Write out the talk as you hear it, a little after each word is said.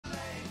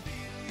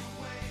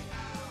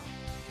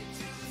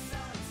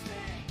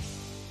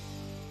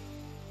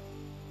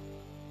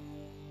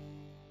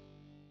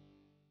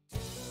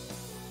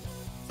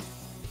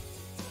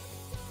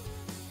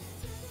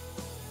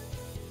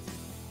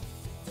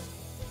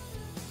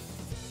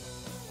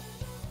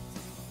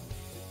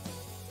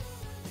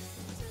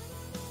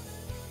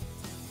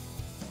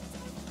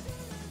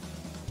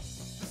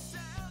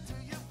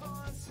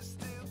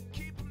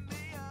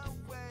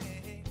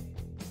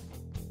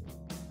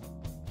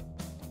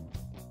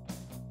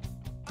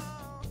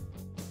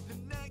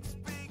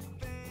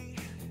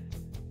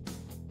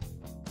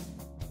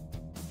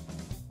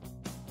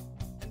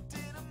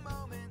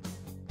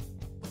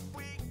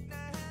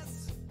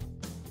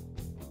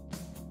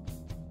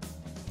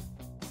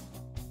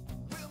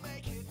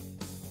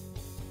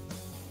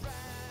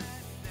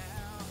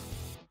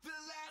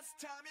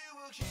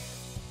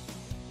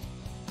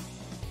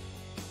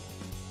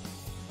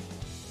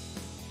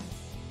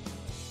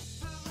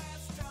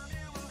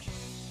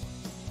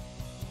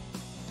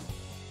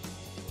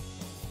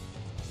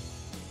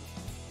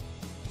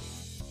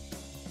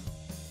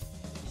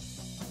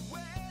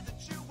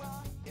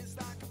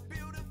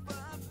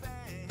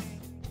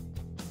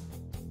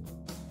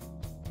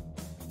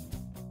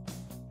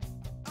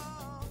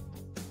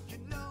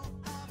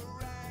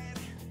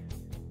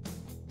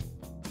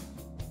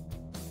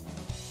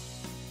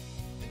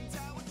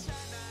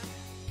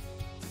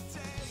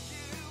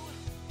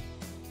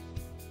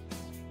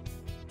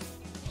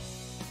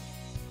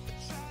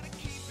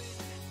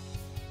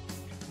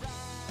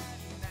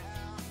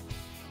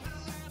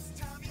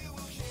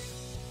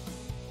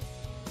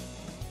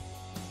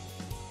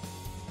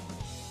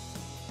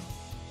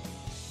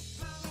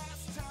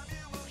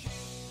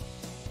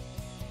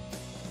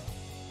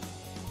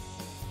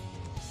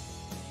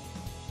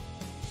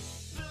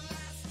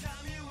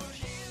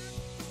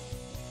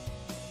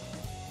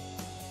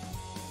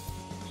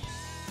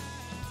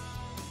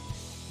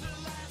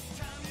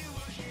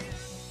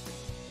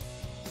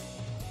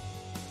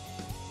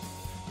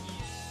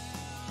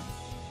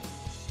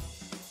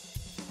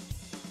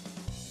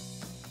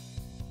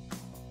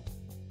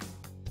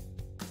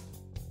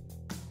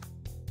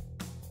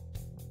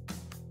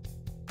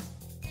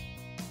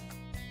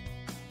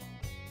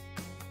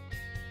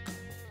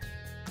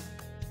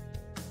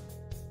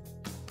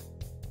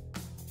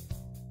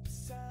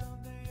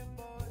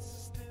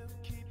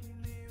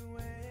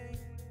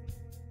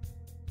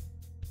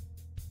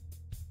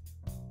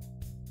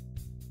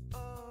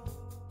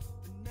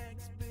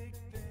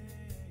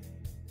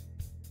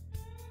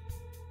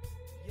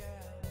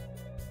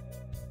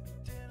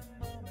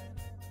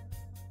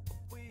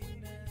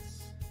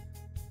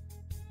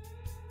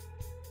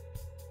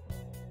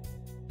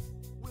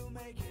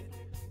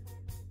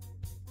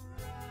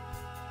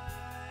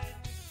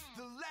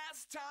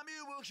time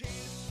you will hear.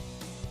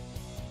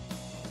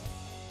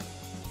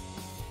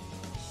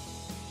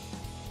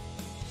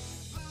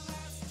 The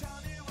last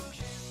time you will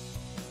hear.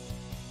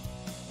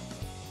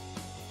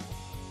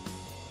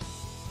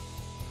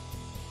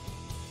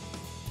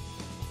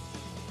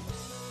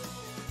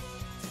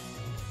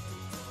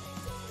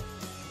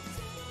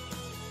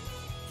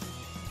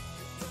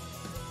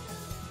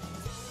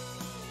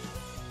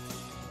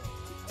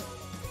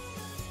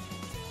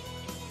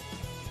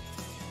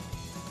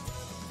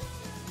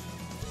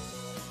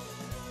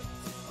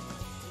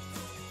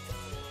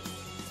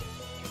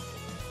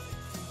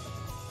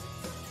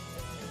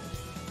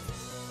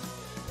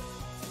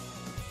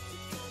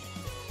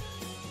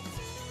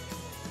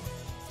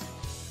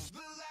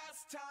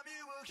 Time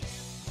you will hear.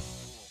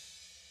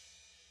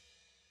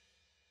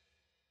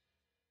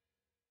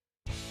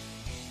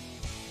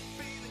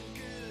 Feeling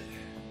good,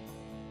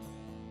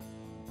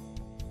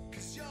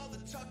 'cause you're the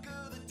talk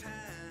of the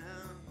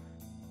town.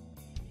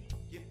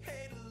 You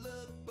hate to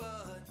look,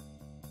 but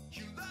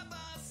you love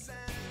our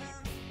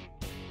sound.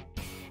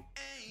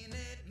 Ain't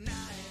it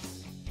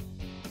nice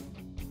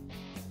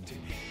to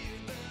hear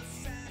the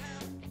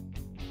sound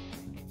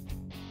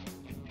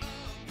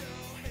of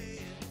your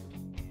head?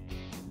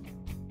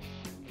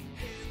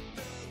 Hit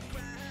the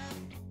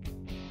ground.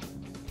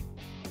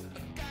 I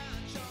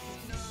got your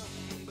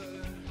number.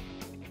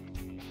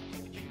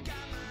 You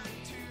got mine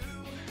too.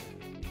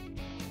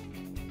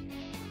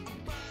 I'm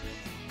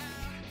running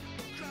out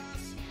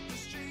across the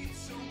street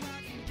so I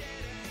can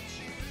get at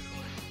you.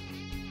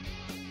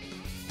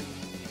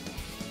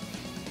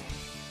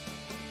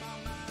 I'm on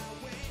my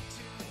way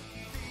to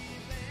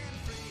feeling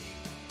free.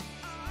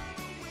 On my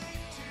way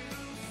to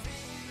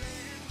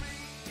feeling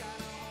free. Got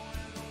a hole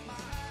in my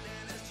mind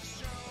and it's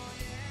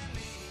destroying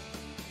me.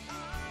 On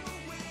my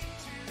way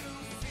to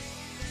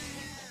feeling.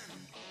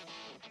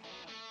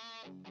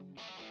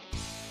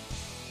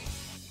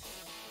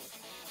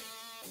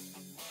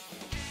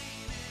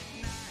 Ain't it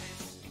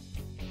nice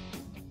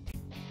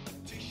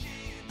to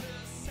hear the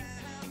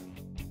sound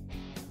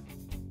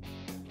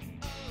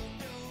of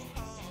your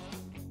heart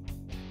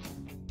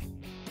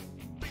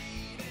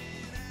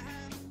beating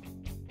out?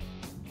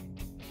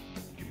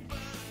 You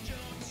burned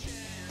your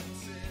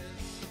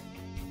chances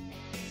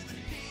in the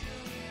heat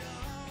of it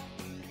all.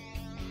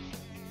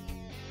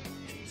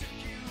 It took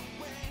you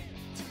way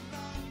too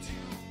long to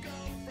go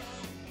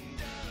from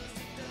dust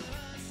to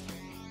dust.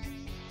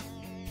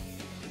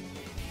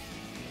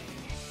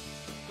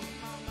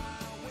 I'm on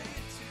my way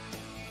to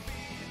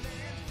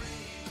feeling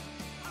free.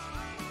 On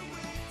my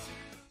way to.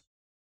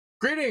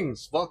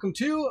 Greetings! Welcome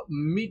to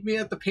Meet Me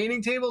at the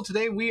Painting Table.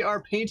 Today we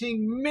are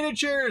painting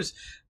miniatures.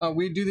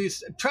 We do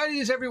these, try to do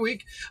these every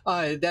week.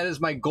 That is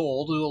my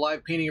goal, to do a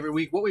live painting every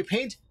week. What we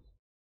paint,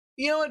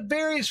 it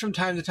varies from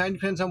time to time.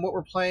 Depends on what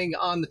we're playing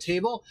on the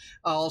table.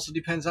 Also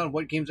depends on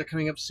what games are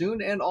coming up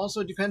soon. And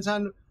also depends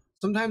on,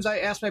 sometimes I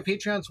ask my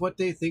Patreons what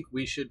they think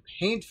we should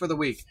paint for the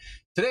week.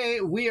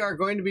 Today we are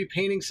going to be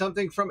painting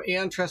something from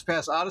Aeon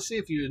Trespass Odyssey.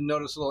 If you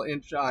notice a little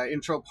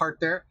intro part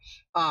there.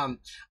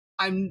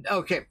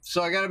 Okay,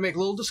 so I got to make a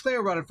little disclaimer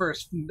about it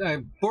first.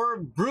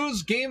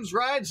 Bruce Games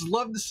Rides,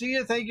 love to see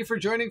you. Thank you for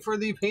joining for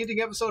the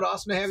painting episode.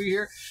 Awesome to have you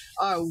here.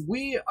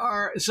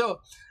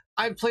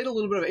 I've played a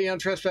little bit of Aeon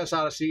Trespass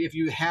Odyssey. If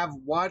you have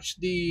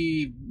watched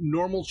the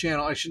normal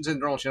channel, I shouldn't say the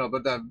normal channel,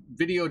 but the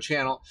video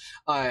channel,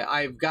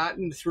 I've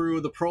gotten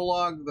through the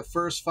prologue, the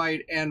first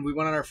fight, and we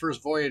went on our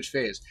first voyage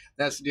phase.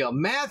 That's the deal.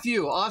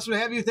 Matthew, awesome to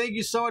have you. Thank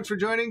you so much for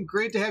joining.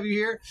 Great to have you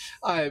here.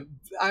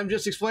 I'm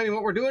just explaining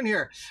what we're doing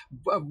here.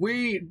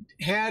 We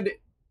had,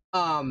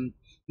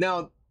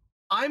 now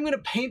I'm going to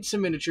paint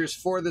some miniatures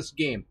for this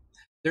game.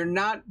 They're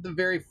not the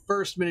very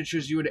first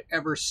miniatures you would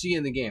ever see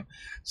in the game.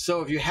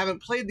 So if you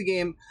haven't played the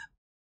game,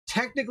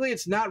 technically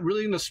it's not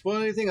really going to spoil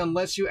anything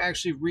unless you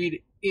actually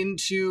read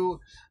into,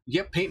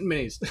 yep, painting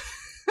minis.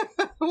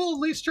 We'll at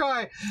least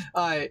try.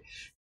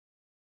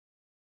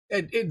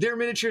 They're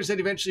miniatures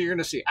that eventually you're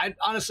going to see.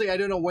 Honestly, I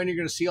don't know when you're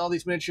going to see all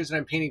these miniatures that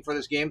I'm painting for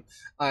this game.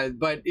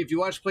 But if you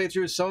watch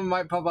playthroughs, some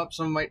might pop up,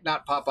 some might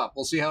not pop up.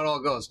 We'll see how it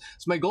all goes.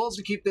 So my goal is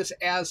to keep this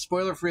as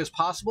spoiler-free as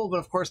possible. But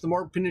of course, the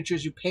more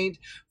miniatures you paint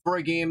for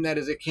a game that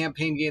is a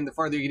campaign game, the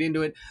farther you get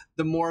into it,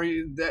 the more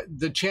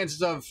the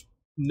chances of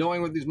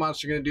knowing what these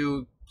monsters are going to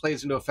do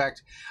plays into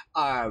effect.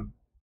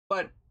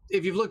 But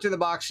if you've looked in the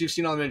box, you've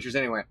seen all the miniatures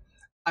anyway.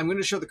 I'm going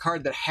to show the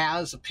card that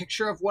has a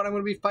picture of what I'm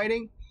going to be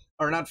fighting.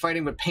 Or not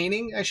fighting, but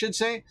painting, I should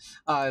say.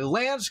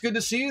 Lance, good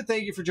to see you.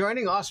 Thank you for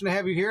joining. Awesome to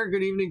have you here.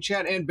 Good evening,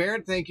 chat. And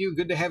Barrett, thank you.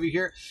 Good to have you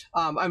here.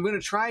 I'm going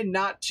to try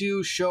not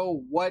to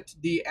show what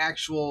the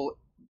actual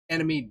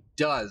enemy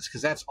does,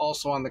 because that's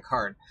also on the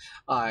card.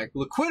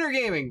 Loquitur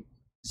Gaming.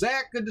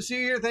 Zach, good to see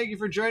you here. Thank you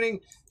for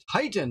joining.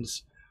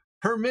 Titans.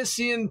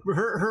 Hermesian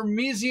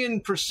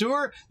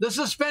pursuer. The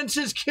suspense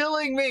is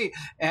killing me.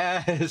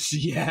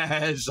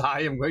 Yes,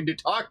 I am going to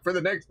talk for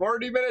the next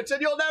 40 minutes,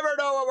 and you'll never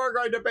know what we're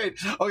going to paint.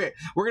 Okay,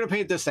 we're going to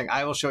paint this thing.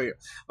 I will show you.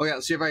 Okay,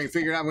 let's see if I can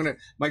figure it out.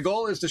 My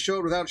goal is to show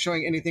it without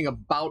showing anything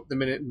about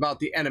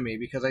the enemy,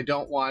 because I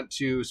don't want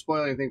to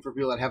spoil anything for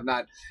people that have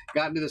not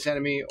gotten to this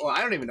enemy. Well,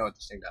 I don't even know what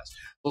this thing does.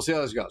 We'll see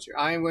how this goes here.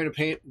 I am going to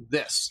paint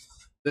this.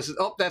 This is,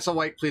 oh, that's a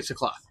white piece of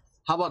cloth.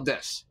 How about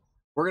this?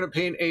 We're going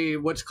to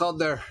paint what's called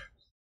the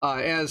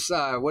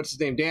what's his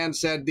name? Dan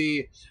said,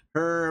 the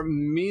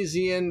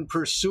Hermesian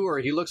pursuer.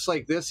 He looks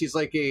like this. He's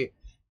like a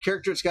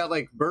character that's got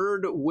like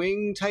bird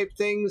wing type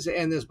things,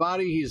 and this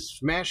body, he's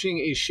smashing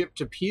a ship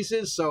to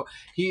pieces. So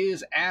he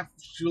is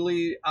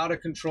actually out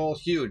of control,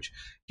 huge.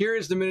 Here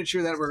is the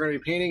miniature that we're going to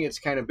be painting. It's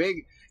kind of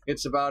big.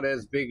 It's about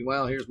as big.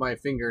 Well, here's my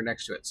finger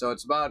next to it. So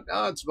it's about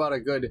a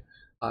good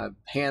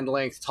hand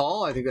length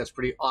tall. I think that's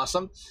pretty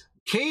awesome.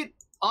 Kate,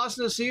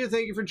 awesome to see you.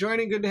 Thank you for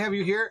joining. Good to have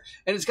you here.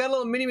 And it's got a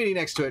little mini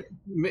next to it.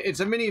 It's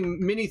a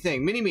mini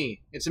thing.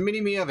 Mini-me. It's a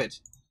mini-me of it.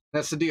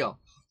 That's the deal.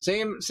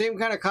 Same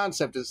kind of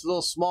concept. It's a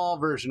little small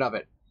version of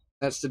it.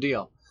 That's the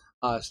deal.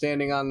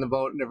 Standing on the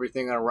boat and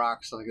everything on a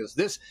rock, stuff like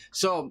this.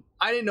 So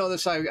I didn't know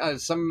this.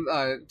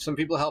 Some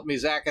people helped me.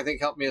 Zach, I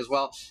think, helped me as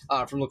well,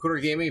 from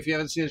Loquitur Gaming. If you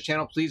haven't seen his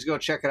channel, please go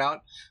check it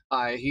out.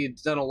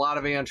 He's done a lot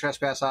of Aeon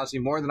Trespass Odyssey,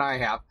 more than I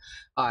have.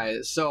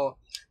 So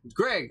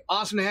Greg,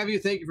 awesome to have you.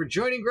 Thank you for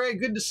joining, Greg.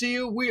 Good to see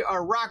you. We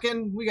are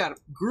rocking. We got a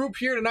group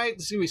here tonight.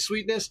 This is going to be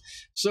sweetness.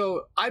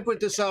 So I put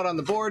this out on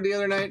the board the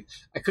other night.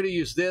 I could have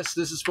used this.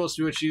 This is supposed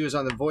to be what you use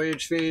on the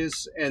voyage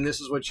phase, and this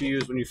is what you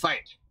use when you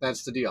fight.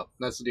 That's the deal.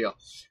 That's the deal.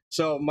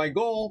 So my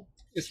goal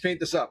is to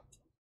paint this up.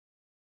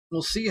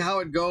 We'll see how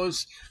it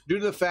goes, due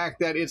to the fact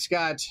that it's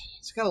got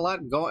a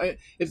lot going.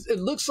 It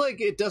looks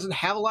like it doesn't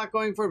have a lot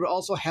going for it, but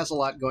also has a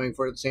lot going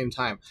for it at the same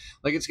time.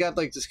 Like, it's got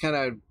like this kind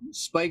of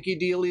spiky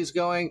dealies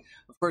going.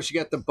 Of course, you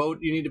got the boat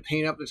you need to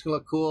paint up. That's gonna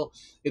look cool.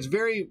 It's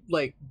very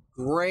like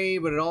gray,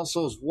 but it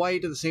also is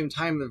white at the same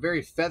time. A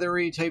very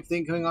feathery type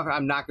thing coming off.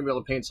 I'm not gonna be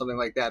able to paint something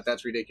like that.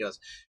 That's ridiculous.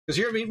 Because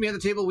here at Meet Me at the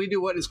Table, we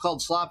do what is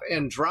called slop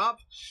and drop.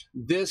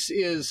 This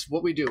is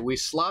what we do. We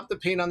slop the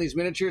paint on these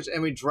miniatures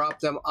and we drop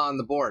them on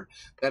the board.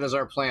 That is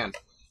our plan.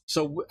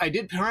 So I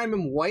did prime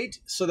them white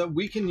so that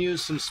we can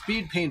use some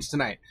speed paints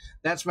tonight.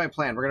 That's my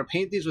plan. We're going to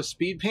paint these with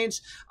speed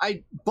paints.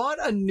 I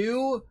bought a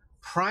new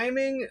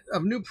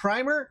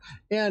primer,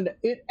 and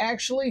it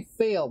actually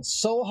failed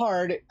so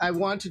hard I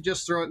want to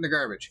just throw it in the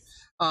garbage.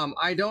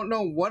 I don't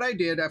know what I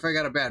did, if I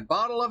got a bad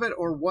bottle of it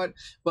or what,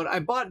 but I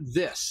bought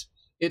this.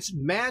 It's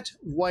Matte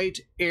White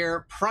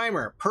Air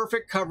Primer.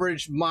 Perfect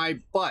coverage,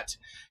 my butt.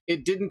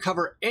 It didn't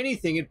cover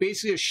anything. It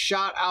basically just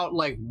shot out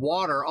like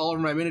water all over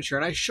my miniature.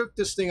 And I shook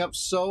this thing up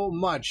so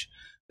much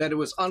that it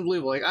was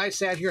unbelievable. Like, I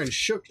sat here and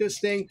shook this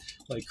thing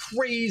like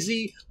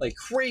crazy. And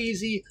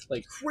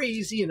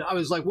I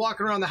was like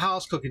walking around the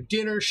house, cooking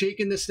dinner,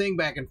 shaking this thing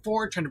back and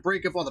forth, trying to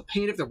break up all the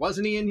paint if there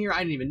wasn't any in here. I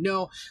didn't even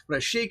know. But I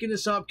was shaking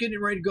this up, getting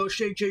it ready to go,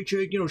 shake,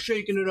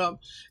 shaking it up.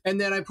 And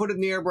then I put it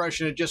in the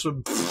airbrush and it just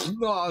went,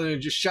 and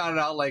it just shot it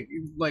out like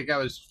I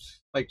was,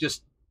 like,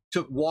 just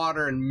took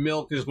water and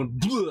milk and just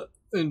went,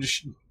 and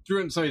just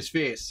threw it in somebody's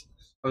face.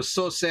 I was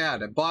so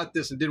sad. I bought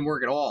this and it didn't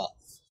work at all.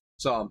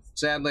 So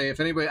sadly, if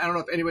anybody, I don't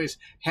know if anybody's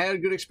had a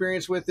good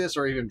experience with this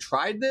or even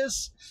tried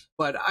this,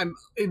 but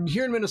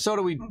here in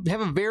Minnesota, we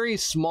have a very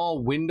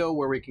small window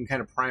where we can kind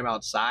of prime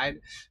outside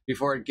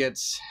before it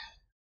gets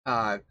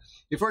a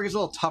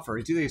little tougher.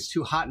 It's either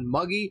too hot and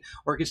muggy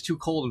or it gets too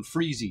cold and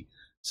freezy.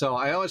 So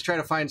I always try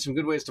to find some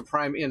good ways to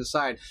prime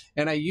inside.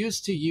 And I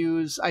use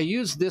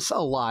this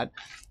a lot.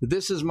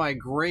 This is my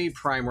gray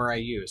primer I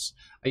use.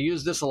 I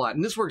use this a lot,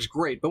 and this works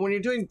great. But when you're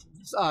doing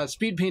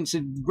speed paints,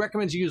 it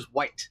recommends you use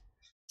white.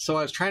 So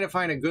I was trying to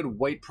find a good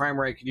white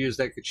primer I could use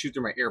that could shoot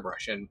through my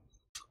airbrush, and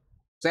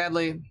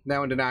sadly, that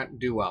one did not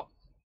do well.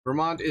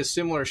 Vermont is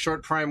similar,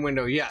 short prime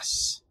window.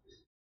 Yes,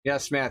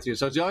 Matthew.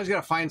 So you always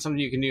got to find something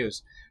you can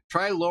use.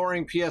 Try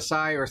lowering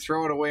PSI or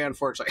throw it away,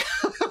 unfortunately.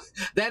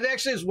 That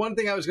actually is one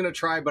thing I was going to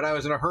try, but I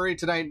was in a hurry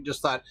tonight and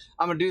just thought,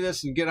 I'm going to do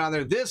this and get on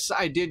there. This,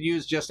 I did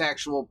use just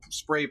actual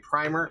spray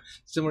primer,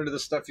 similar to the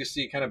stuff you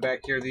see kind of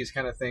back here, these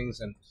kind of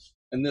things.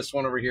 And this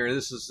one over here,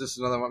 this is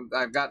another one.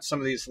 I've got some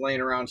of these laying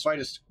around, so I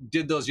just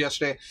did those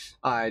yesterday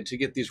to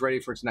get these ready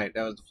for tonight.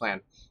 That was the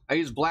plan. I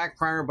use black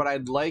primer, but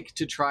I'd like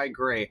to try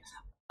gray.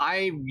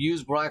 I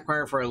used black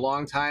primer for a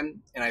long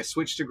time, and I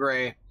switched to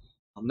gray.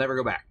 I'll never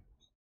go back.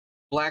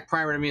 Black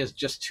primer to me is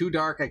just too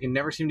dark. I can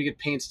never seem to get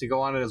paints to go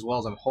on it as well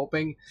as I'm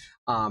hoping.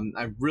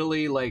 I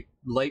really like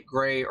light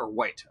gray or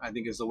white, I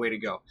think is the way to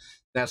go.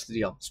 That's the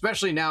deal.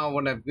 Especially now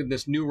when I've got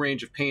this new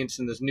range of paints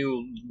and this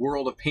new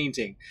world of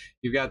painting.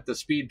 You've got the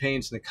speed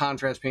paints and the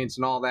contrast paints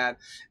and all that,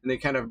 and they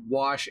kind of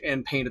wash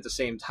and paint at the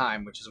same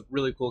time, which is a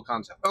really cool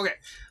concept. Okay,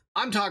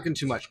 I'm talking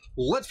too much.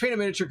 Let's paint a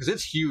miniature because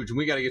it's huge and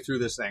we got to get through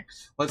this thing.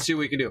 Let's see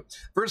what we can do.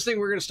 First thing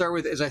we're going to start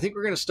with is I think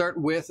we're going to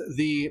start with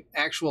the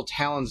actual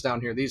talons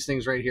down here. These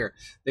things right here.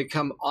 They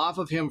come off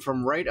of him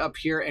from right up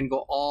here and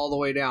go all the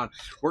way down.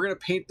 We're going to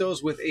paint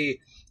those with a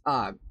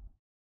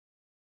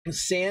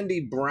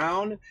sandy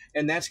brown,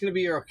 and that's going to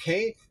be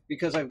okay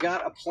because I've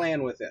got a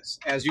plan with this.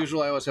 As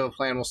usual, I always have a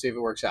plan. We'll see if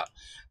it works out.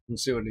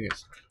 Let's see what it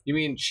is. You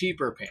mean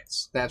cheaper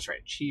paints? That's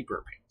right,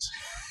 cheaper paints.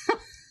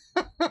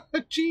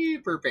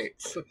 Cheaper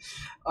paints.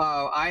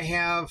 I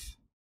have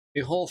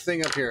a whole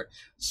thing up here.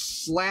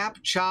 Slap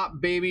chop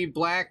baby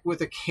black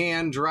with a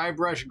can, dry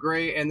brush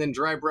gray, and then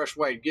dry brush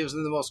white. Gives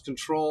them the most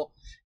control.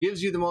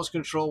 Gives you the most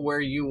control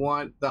where you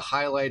want the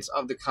highlights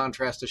of the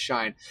contrast to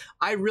shine.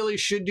 I really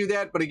should do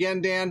that, but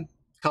again, Dan,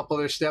 a couple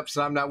other steps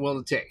that I'm not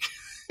willing to take.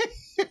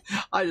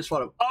 I just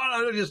want to,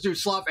 I just do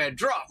slop and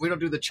drop. We don't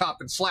do the chop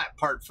and slap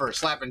part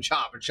first. Slap and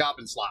chop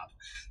and slop.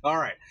 All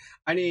right.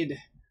 I need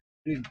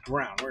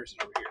brown. Where's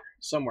it over here?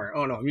 Somewhere.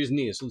 Oh no, I'm using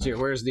these. Let's see.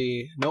 Where's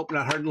the, nope,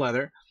 not hardened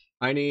leather.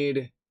 I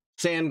need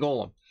sand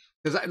golem.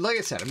 Because like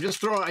I said, I'm just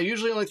throwing, I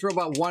usually only throw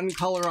about one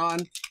color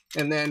on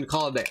and then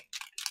call it a day.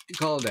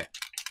 Call it a day.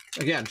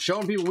 Again,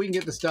 showing people we can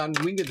get this done.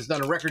 We can get this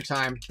done in record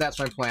time. That's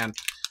my plan.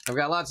 I've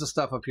got lots of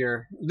stuff up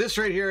here. This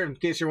right here, in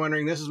case you're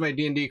wondering, this is my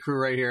D&D crew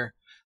right here.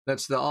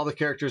 That's all the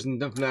characters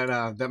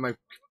that my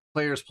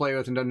players play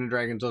with in Dungeons &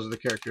 Dragons. Those are the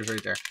characters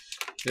right there.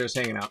 They're just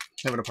hanging out,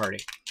 having a party,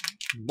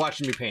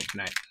 watching me paint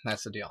tonight.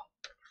 That's the deal.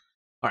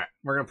 All right,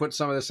 we're going to put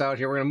some of this out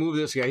here. We're going to move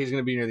this guy. He's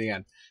going to be near the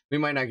end. We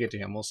might not get to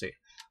him. We'll see.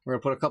 We're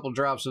going to put a couple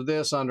drops of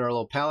this onto our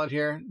little palette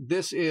here.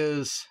 This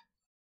is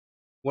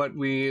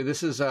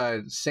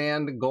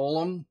Sand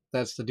Golem.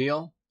 That's the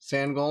deal.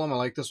 Sand Golem. I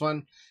like this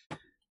one.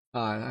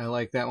 I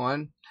like that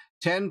one.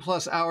 10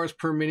 plus hours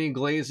per mini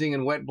glazing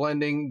and wet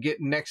blending, get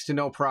next to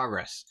no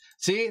progress.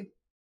 See,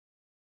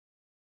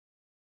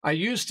 I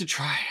used to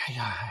try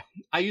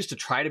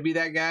to be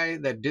that guy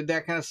that did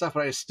that kind of stuff,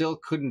 but I still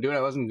couldn't do it.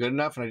 I wasn't good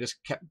enough, and I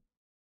just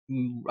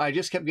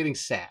kept getting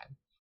sad.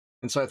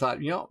 And so I thought,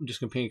 I'm just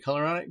gonna paint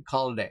color on it and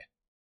call it a day.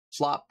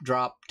 Slop,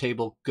 drop,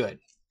 table, good.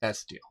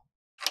 That's the deal.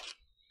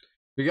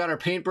 We got our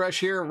paintbrush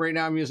here. Right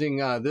now I'm using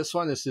this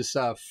one. This is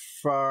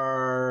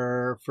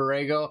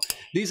Farrago.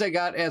 These I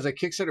got as a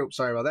Kickstarter. Oops,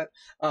 sorry about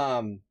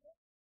that.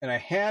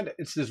 And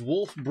it's this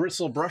wolf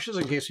bristle brushes,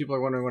 in case people are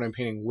wondering what I'm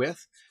painting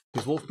with.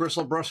 These wolf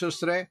bristle brushes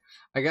today.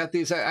 I got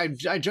these. I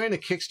joined a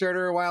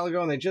Kickstarter a while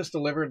ago, and they just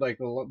delivered like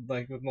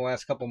within the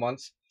last couple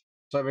months.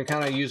 So I've been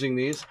kind of using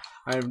these.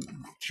 I've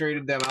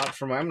traded them out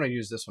for I'm going to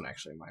use this one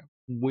actually.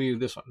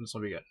 This one. This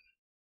will be good.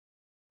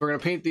 We're going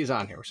to paint these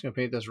on here. We're just going to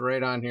paint this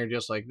right on here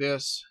just like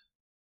this.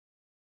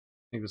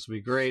 I think this will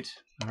be great.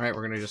 All right,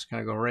 we're going to just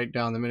kind of go right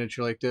down the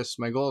miniature like this.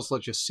 My goal is to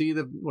let you see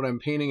what I'm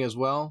painting as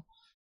well.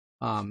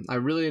 I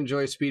really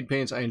enjoy speed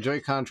paints. I enjoy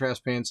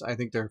contrast paints. I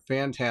think they're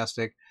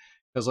fantastic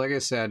because, like I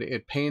said,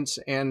 it paints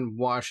and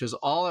washes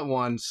all at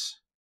once.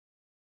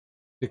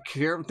 The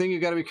thing you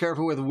got to be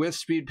careful with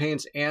speed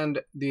paints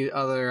and the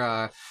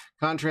other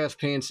contrast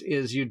paints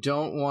is you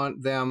don't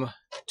want them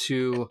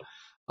to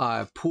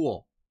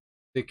pool.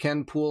 They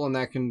can pool, and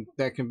that can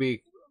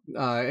be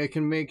it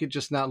can make it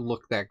just not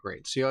look that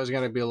great. So you always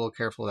got to be a little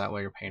careful of that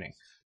while you're painting.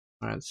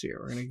 All right, let's see here.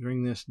 We're going to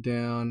bring this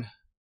down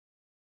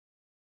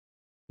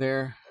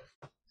there.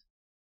 I'm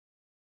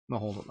going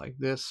to hold it like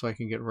this so I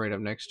can get right up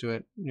next to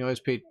it. You always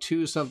paint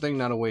to something,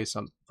 not away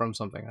from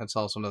something. That's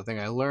also another thing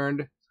I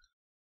learned.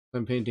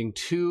 I'm painting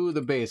to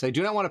the base. I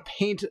do not want to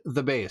paint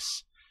the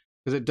base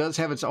because it does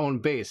have its own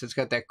base. It's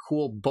got that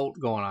cool boat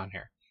going on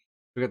here.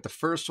 We got the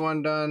first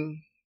one done.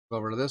 Go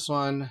over to this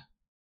one.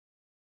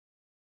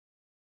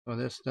 Oh,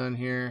 this done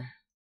here.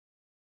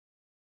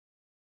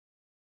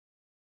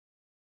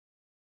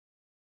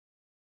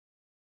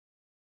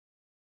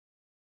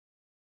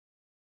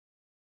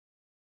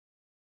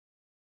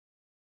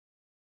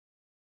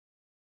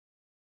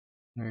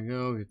 There you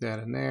go. Get that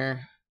in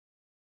there.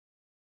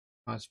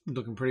 Oh, it's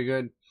looking pretty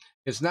good.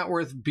 It's not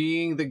worth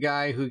being the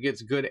guy who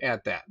gets good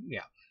at that.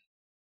 Yeah.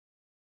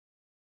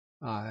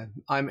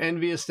 I'm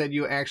envious that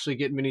you actually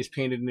get minis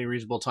painted in a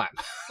reasonable time.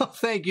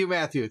 Thank you,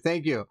 Matthew.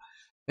 Thank you.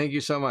 Thank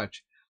you so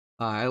much.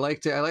 I like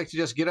to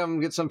just get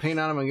some paint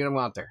on them and get them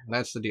out there.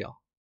 That's the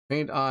deal.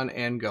 Paint on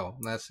and go.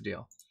 That's the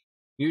deal.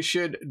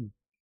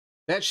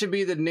 That should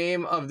be the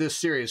name of this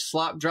series.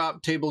 Slop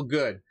Drop Table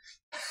Good.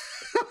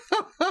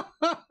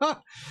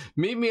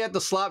 Meet me at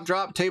the Slop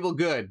Drop Table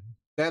Good.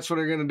 That's what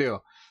we're going to do.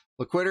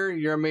 Loquitur,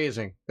 you're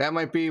amazing. That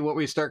might be what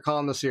we start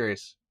calling the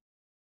series.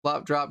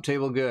 Slop Drop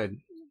Table Good.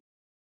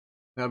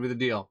 That'll be the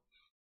deal.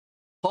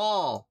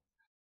 Paul.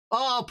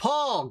 Oh,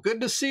 Paul,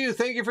 good to see you.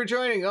 Thank you for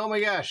joining. Oh my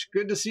gosh,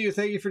 good to see you.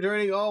 Thank you for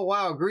joining. Oh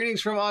wow,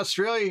 greetings from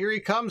Australia. Here he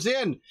comes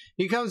in.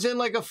 He comes in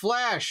like a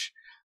flash.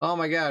 Oh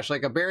my gosh,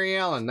 like a Barry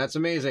Allen. That's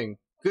amazing.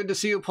 Good to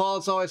see you, Paul.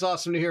 It's always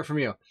awesome to hear from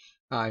you.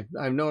 I've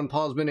known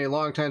Paul's been a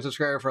long-time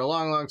subscriber for a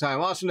long, long time.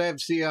 Awesome to have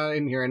to see you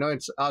in here. I know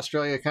it's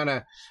Australia, kind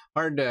of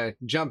hard to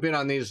jump in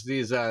on these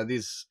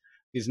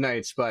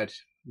nights, but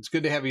it's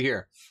good to have you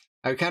here.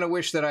 I kind of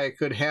wish that I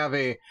could have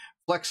a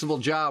flexible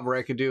job where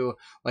I could do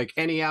like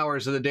any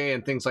hours of the day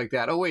and things like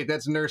that. Oh wait,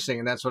 that's nursing,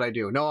 and that's what I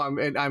do. No,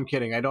 I'm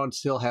kidding. I don't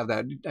have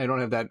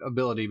that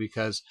ability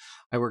because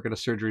I work at a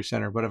surgery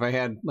center. But if I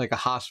had like a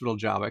hospital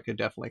job, I could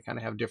definitely kind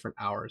of have different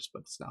hours.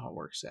 But it's not how it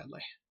works,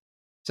 sadly.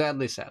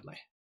 Sadly.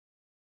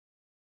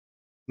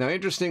 Now,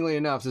 interestingly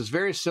enough, this is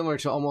very similar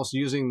to almost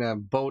using the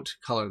boat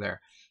color there.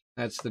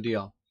 That's the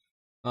deal.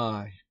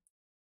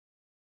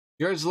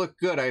 Yours look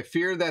good. I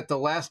fear that the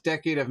last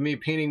decade of me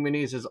painting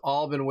minis has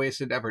all been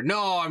wasted ever.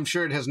 No, I'm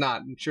sure it has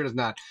not. I'm sure it has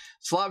not.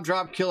 Slop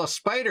drop, kill a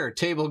spider.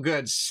 Table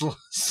goods.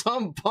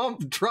 Some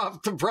pump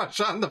drop the brush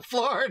on the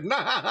floor.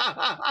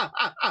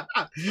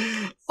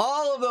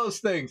 All of those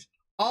things.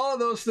 All of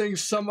those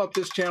things sum up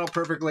this channel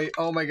perfectly.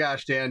 Oh my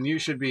gosh, Dan, you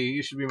should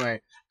be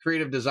my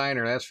creative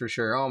designer. That's for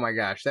sure. Oh my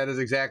gosh, that is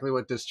exactly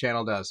what this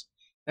channel does.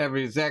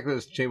 Exactly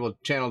what this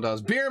channel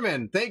does.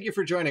 Beerman, thank you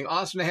for joining.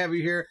 Awesome to have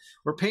you here.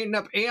 We're painting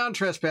up Aeon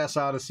Trespass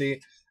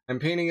Odyssey. I'm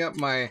painting up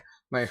my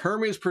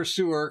Hermes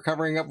Pursuer,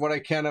 covering up what I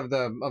can of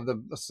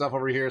the stuff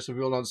over here so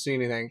people don't see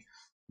anything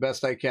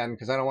best I can,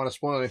 because I don't want to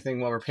spoil anything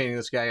while we're painting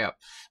this guy up.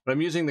 But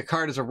I'm using the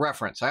card as a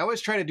reference. I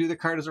always try to do the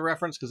card as a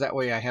reference because that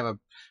way I have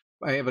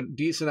a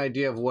decent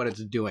idea of what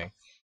it's doing.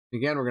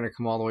 Again, we're going to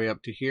come all the way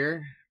up to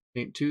here,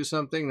 paint to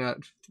something, not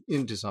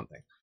into something.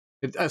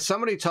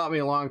 Somebody taught me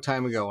a long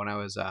time ago when I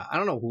was, I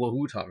don't know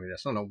who taught me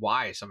this. I don't know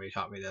why somebody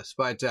taught me this,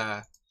 but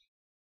I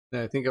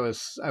think I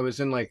was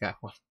in like I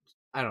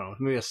don't know,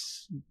 maybe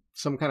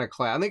some kind of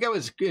class. I think I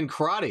was in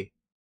karate.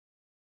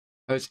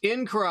 I was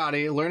in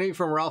karate learning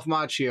from Ralph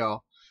Macchio,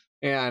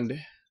 and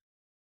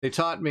they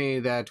taught me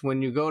that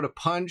when you go to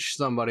punch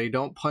somebody,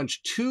 don't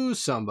punch to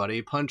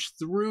somebody, punch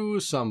through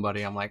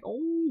somebody. I'm like,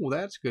 oh,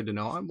 that's good to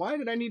know. Why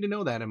did I need to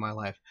know that in my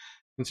life?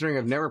 Considering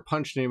I've never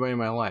punched anybody in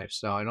my life,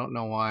 so I don't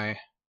know why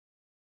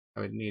I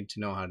would need to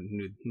know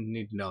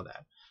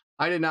that.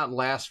 I did not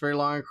last very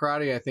long in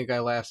karate. I think I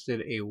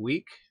lasted a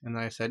week, and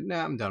then I said,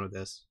 nah, I'm done with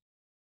this.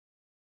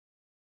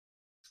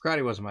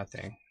 Karate wasn't my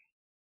thing.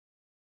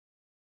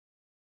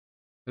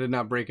 I did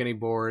not break any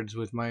boards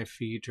with my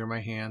feet or my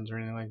hands or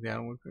anything like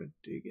that. We're going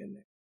to dig in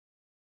there.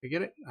 You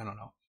get it? I don't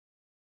know.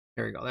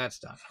 There we go. That's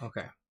done.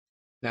 Okay.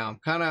 Now,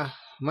 I'm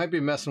might be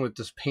messing with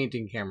this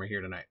painting camera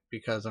here tonight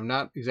because I'm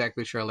not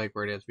exactly sure I like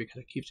where it is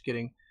because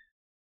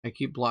I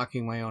keep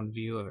blocking my own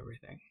view of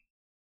everything.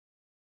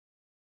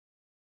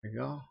 There we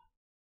go.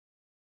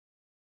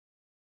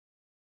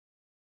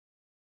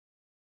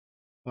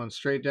 Going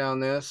straight down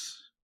this.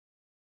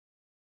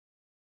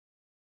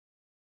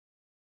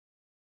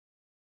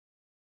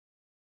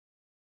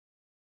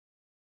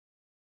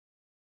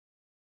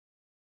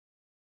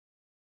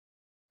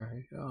 There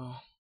we go.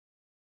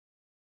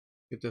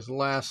 Get this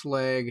last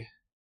leg.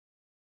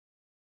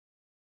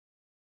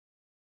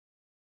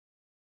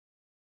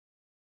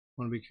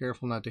 Want to be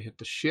careful not to hit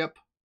the ship.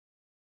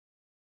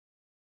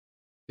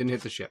 Didn't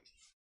hit the ship.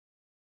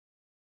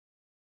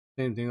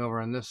 Same thing over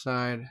on this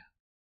side.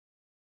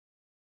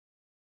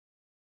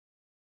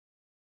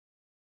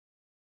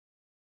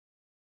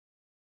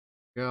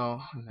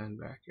 Go, and then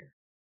back here.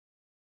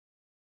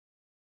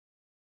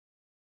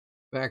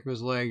 Back of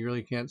his leg, you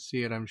really can't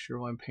see it, I'm sure,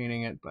 while I'm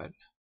painting it, but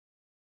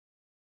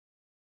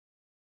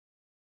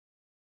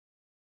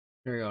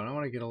there we go. And I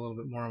want to get a little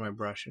bit more on my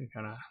brush and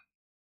kind of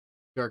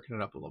darken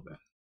it up a little bit.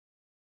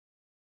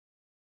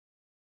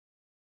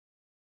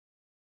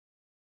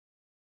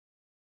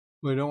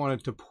 But I don't want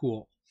it to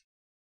pool.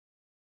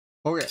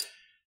 Okay,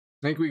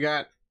 I think we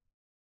got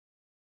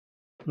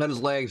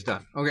his legs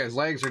done. Okay, his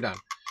legs are done.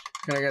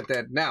 And I got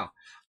that. Now,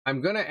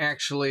 I'm going to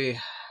actually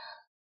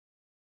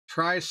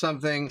try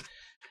something.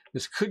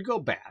 This could go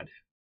bad.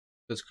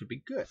 This could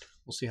be good.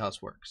 We'll see how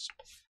this works.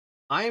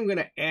 I am going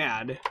to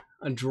add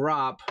a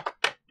drop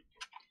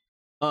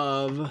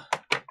of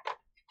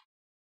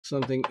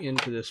something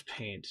into this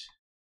paint.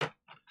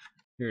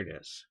 Here it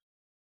is.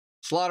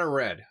 Slaughter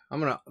Red.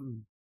 I'm going to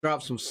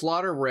drop some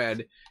Slaughter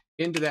Red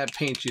into that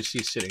paint you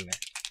see sitting there.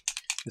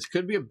 This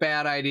could be a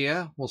bad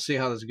idea. We'll see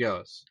how this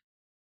goes.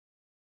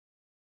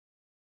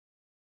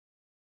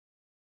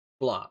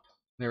 Flop.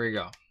 There we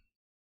go.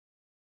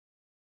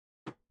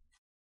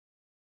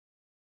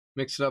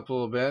 Mix it up a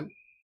little bit.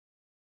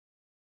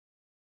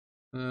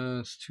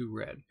 It's too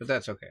red, but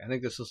that's okay. I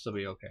think this will still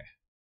be okay.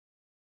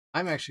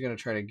 I'm actually going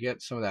to try to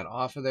get some of that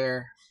off of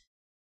there.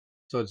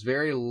 So it's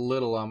very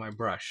little on my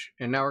brush.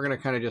 And now we're going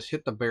to kind of just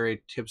hit the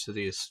very tips of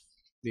these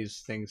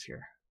things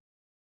here.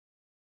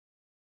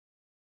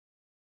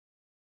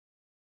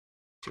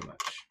 Too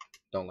much.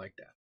 Don't like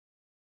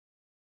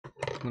that.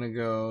 I'm going to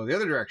go the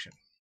other direction.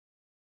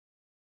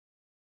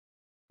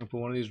 I'll put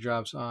one of these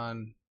drops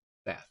on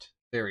that.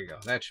 There we go.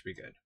 That should be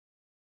good.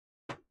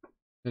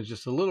 There's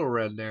just a little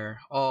red there.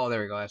 Oh,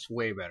 there we go. That's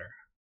way better.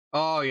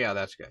 Oh, yeah,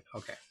 that's good.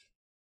 Okay.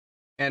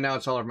 And now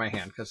it's all over my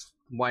hand, because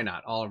why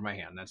not? All over my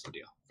hand. That's the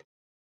deal.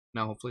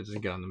 Now hopefully it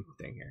doesn't get on the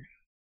thing here.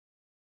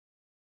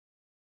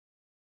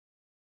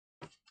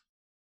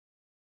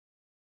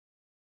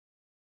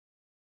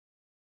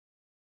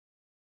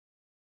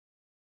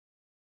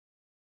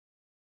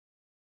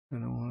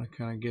 And I want to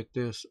kind of get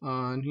this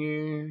on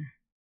here.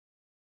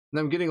 And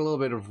I'm getting a little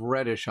bit of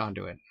reddish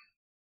onto it.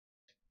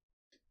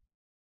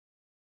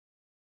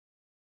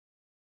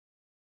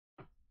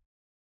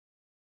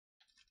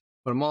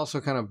 But I'm also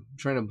kind of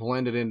trying to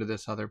blend it into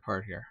this other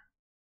part here.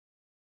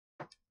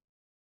 There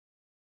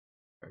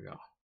we go.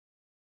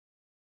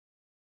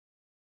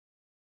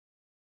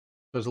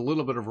 There's a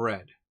little bit of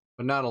red,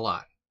 but not a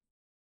lot.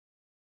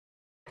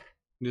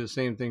 Do the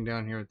same thing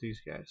down here with these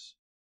guys.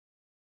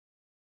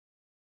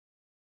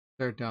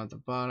 Start down at the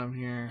bottom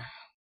here.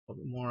 A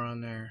little bit more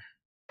on there.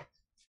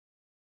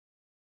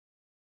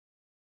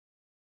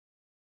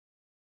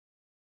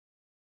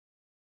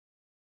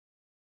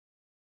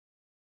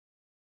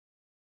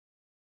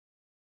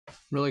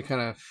 Really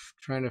kind of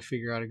trying to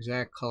figure out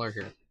exact color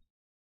here.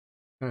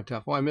 Kind of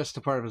tough. Oh, I missed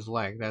the part of his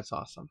leg. That's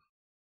awesome.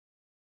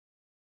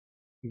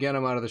 Again,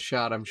 I'm out of the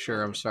shot, I'm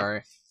sure. I'm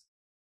sorry.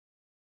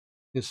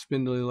 His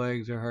spindly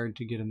legs are hard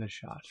to get in the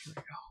shot. Here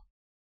we go.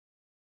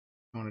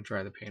 I want to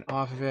dry the paint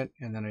off of it,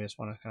 and then I just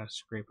want to kind of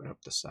scrape it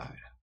up the side.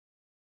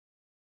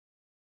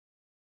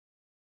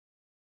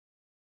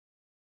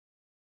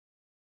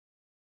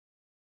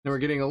 Then we're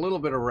getting a little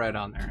bit of red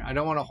on there. I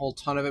don't want a whole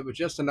ton of it, but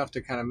just enough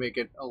to kind of make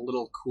it a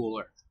little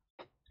cooler.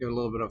 Give it a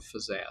little bit of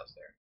pizzazz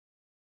there.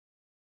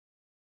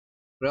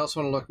 But I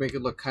also want to make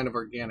it look kind of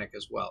organic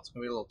as well. It's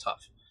going to be a little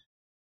tough.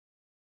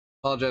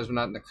 Apologize for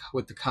not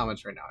with the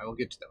comments right now. I will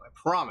get to them. I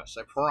promise.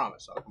 I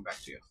promise. I'll come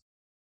back to you.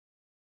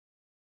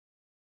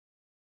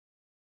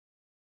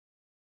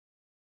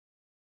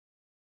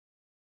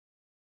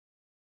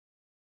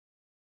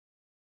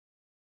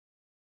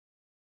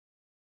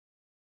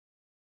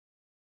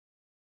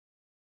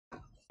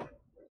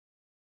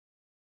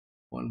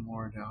 One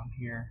more down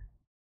here.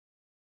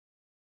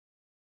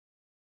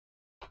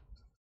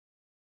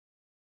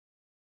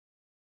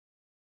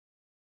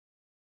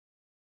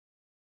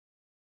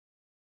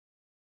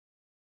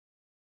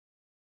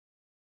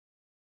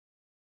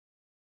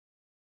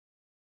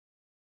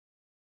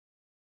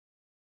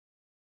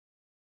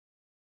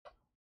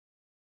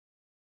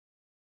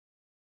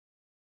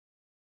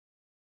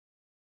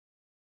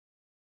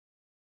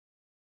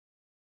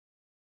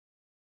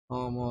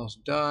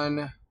 Almost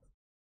done.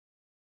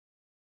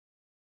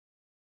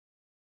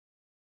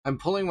 I'm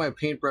pulling my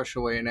paintbrush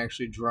away and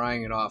actually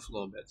drying it off a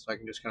little bit so I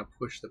can just kind of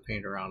push the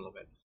paint around a little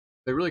bit.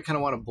 I really kind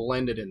of want to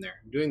blend it in there.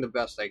 I'm doing the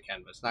best I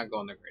can, but it's not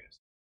going the greatest.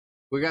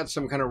 We got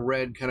some kind of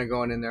red kind of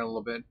going in there a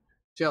little bit.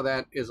 See how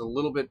that is a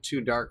little bit too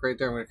dark right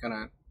there? I'm going to kind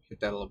of hit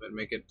that a little bit,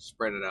 make it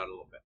spread it out a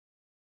little bit.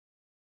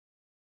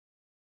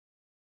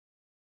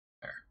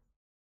 There.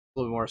 A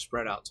little bit more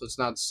spread out so it's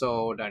not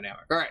so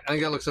dynamic. All right, I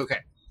think that looks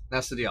okay.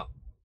 That's the deal.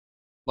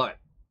 Love it.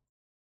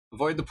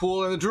 Avoid the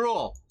pool and the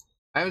drool.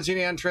 I haven't seen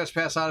any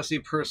Trespass Odyssey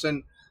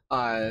person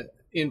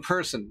in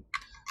person,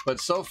 but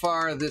so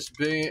far this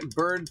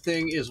bird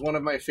thing is one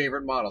of my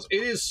favorite models.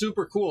 It is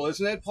super cool,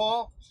 isn't it,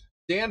 Paul?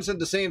 Dan said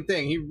the same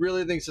thing. He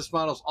really thinks this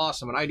model's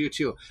awesome, and I do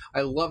too.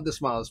 I love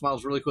this model. This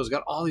model's really cool. It's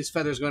got all these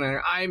feathers going on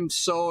here. I'm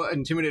so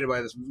intimidated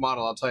by this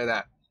model, I'll tell you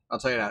that. I'll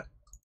tell you that.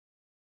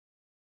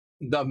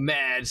 The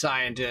mad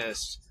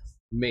scientist.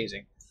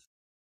 Amazing.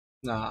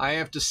 I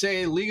have to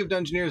say, League of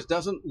Dungeoneers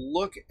doesn't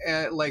look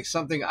like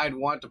something I'd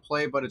want to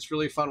play, but it's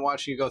really fun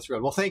watching you go through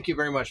it. Well, thank you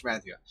very much,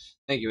 Matthew.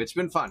 Thank you. It's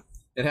been fun.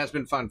 It has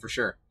been fun for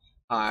sure.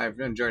 I've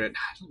enjoyed it.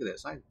 Look at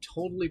this. I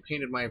totally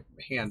painted my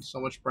hand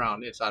so much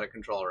brown. It's out of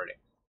control already.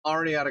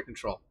 Already out of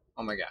control.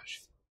 Oh my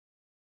gosh.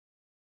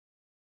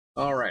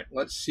 All right.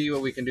 Let's see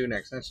what we can do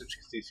next.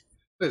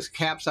 This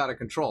cap's out of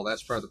control.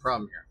 That's part of the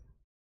problem here.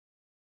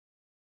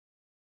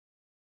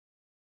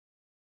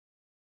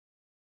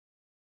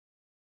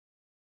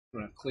 I'm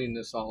going to clean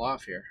this all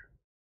off here.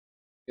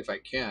 If I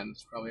can.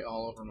 It's probably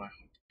all over my... What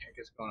the heck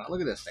is going on?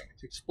 Look at this thing.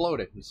 It's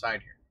exploded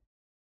inside here.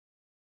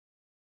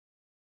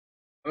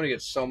 I'm going to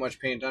get so much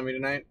paint on me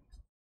tonight.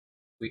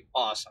 It'll be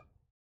awesome.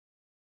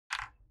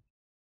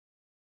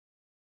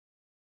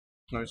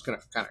 I'm just going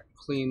to kind of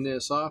clean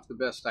this off the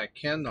best I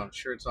can. I'm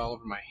sure it's all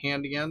over my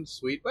hand again.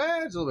 Sweet.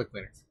 Well, it's a little bit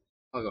cleaner.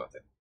 I'll go with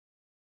it.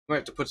 I might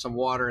have to put some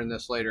water in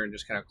this later and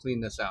just kind of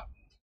clean this out.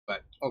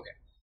 But, okay.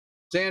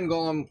 Sand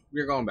Golem,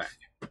 you're going back.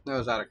 That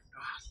was out of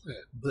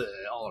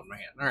all over my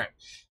hand. All right.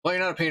 Well,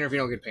 you're not a painter if you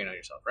don't get paint on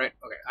yourself, right?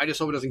 Okay. I just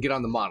hope it doesn't get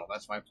on the model.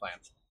 That's my plan.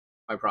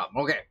 My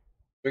problem. Okay.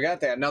 We got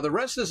that. Now, the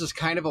rest of this is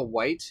kind of a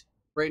white.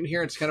 Right in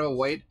here, it's kind of a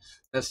white.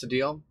 That's the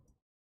deal.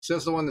 So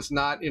that's the one that's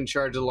not in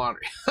charge of the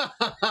laundry.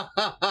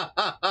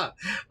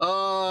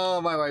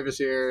 Oh, my wife is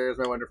here. There's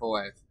my wonderful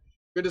wife.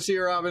 Good to see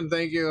you, Robin.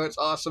 Thank you. It's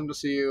awesome to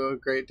see you.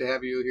 Great to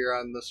have you here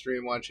on the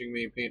stream watching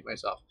me paint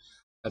myself.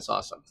 That's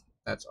awesome.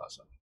 That's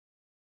awesome.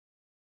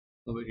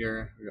 A little bit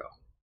here. We go.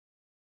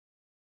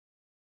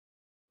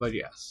 But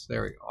yes,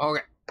 there we go.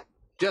 Okay.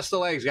 Just the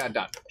legs got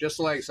done. Just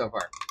the legs so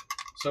far.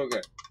 So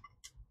good.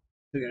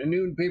 We got a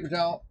new paper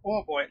towel.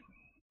 Oh boy.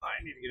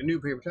 I need to get a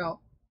new paper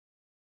towel.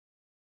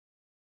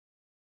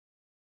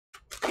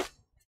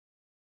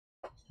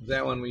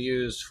 That one we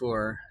used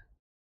for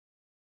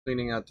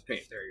cleaning out the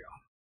paint. There you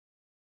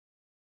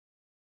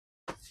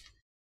go.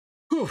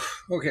 Whew.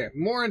 Okay,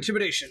 more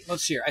intimidation.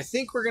 Let's see here. I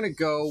think we're going to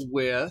go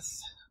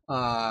with...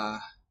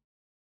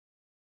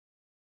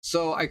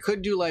 So I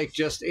could do like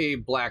just a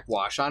black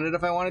wash on it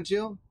if I wanted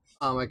to.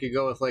 I could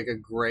go with like a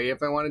gray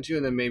if I wanted to,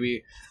 and then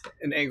maybe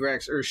an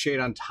Agrax Earth shade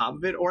on top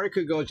of it. Or I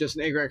could go with just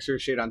an Agrax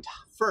Earth shade on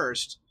top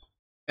first,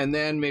 and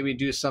then maybe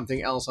do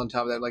something else on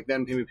top of that, like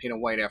then maybe paint a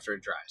white after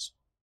it dries.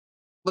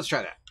 Let's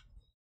try that.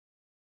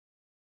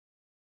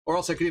 Or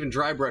else I could even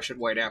dry brush it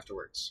white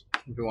afterwards,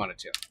 if we wanted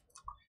to.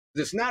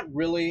 It's not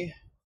really,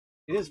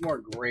 it is more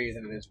gray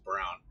than it is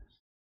brown.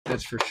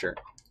 That's for sure.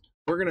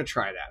 We're going to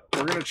try that.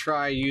 We're going to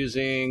try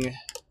using,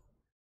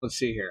 let's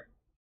see here.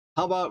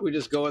 How about we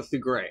just go with the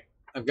gray?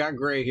 I've got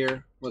gray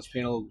here. Let's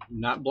paint a,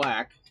 not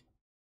black.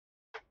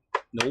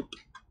 Nope.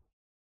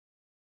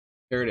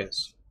 There it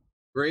is.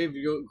 Grave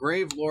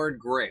Lord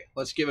Gray.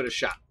 Let's give it a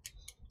shot.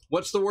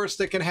 What's the worst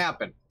that can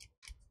happen?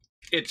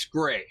 It's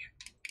gray.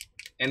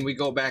 And we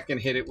go back and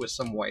hit it with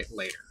some white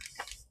later.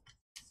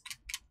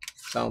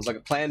 Sounds like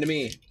a plan to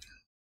me.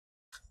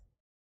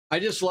 I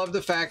just love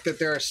the fact that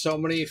there are so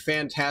many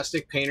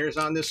fantastic painters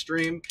on this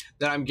stream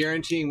that I'm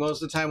guaranteeing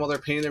most of the time while they're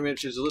painting their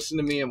miniatures, listen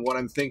to me and what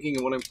I'm thinking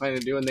and what I'm planning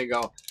to do, and they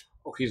go,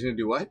 oh, he's going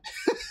to do what?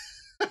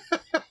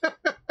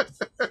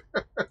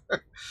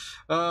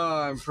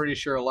 I'm pretty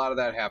sure a lot of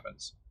that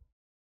happens.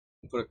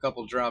 Put a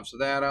couple drops of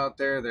that out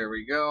there. There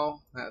we go.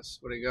 That's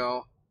where we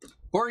go.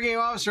 Board Game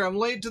Officer, I'm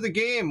late to the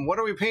game. What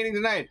are we painting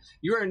tonight?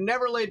 You are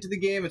never late to the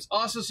game. It's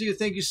awesome to see you.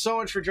 Thank you so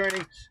much for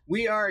joining.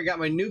 I got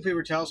my new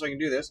paper towel so I can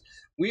do this.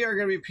 We are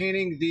going to be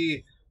painting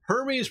the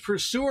Hermes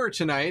Pursuer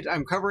tonight.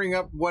 I'm covering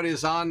up what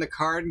is on the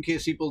card in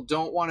case people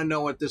don't want to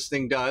know what this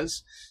thing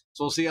does.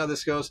 So we'll see how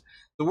this goes.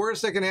 The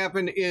worst that can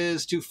happen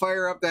is to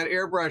fire up that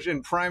airbrush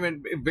and prime it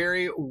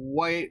very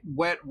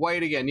wet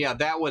white again. Yeah,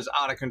 that was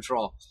out of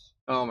control.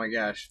 Oh my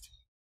gosh.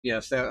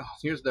 Yes,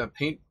 here's the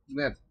paint.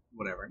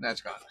 Whatever,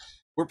 that's gone.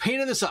 We're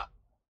painting this up.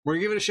 We're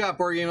going to give it a shot,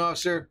 Board Game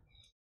Officer.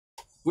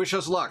 Wish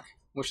us luck.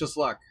 Wish us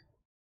luck.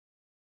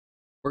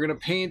 We're going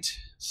to paint.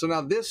 So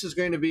now this is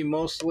going to be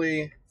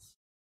mostly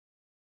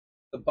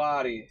the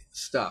body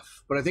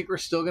stuff. But I think we're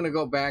still going to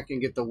go back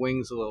and get the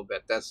wings a little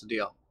bit. That's the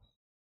deal.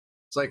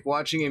 It's like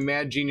watching a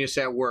mad genius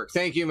at work.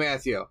 Thank you,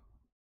 Matthew.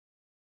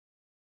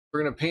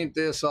 We're going to paint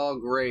this all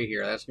gray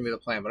here. That's going to be the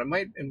plan. But I'm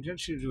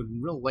just going to do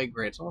real light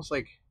gray. It's almost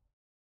like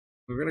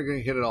we're going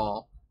to hit it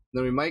all.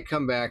 Then we might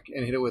come back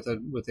and hit it with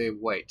a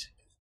white.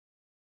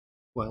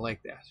 Well, I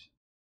like that.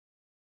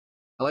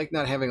 I like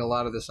not having a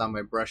lot of this on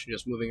my brush and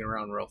just moving it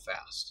around real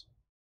fast.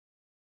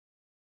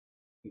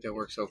 I think that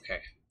works okay.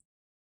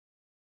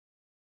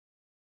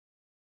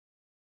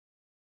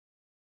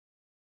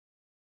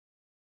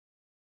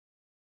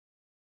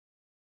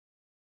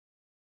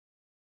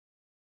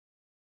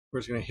 We're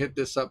just going to hit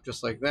this up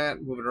just like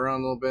that, move it around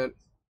a little bit.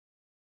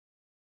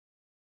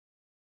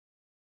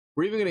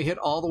 We're even going to hit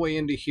all the way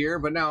into here,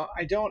 but now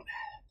it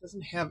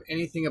doesn't have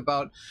anything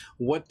about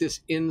what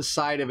this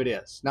inside of it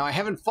is. Now, I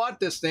haven't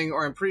fought this thing,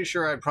 or I'm pretty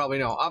sure I'd probably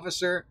know.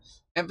 Officer,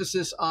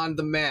 emphasis on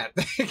the mat.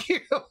 Thank you.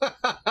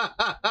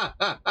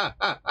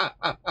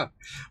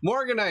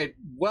 Morganite,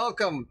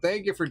 welcome.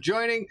 Thank you for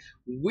joining.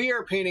 We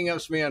are painting up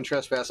Smee on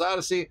Trespass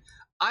Odyssey.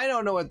 I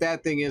don't know what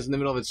that thing is in the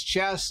middle of its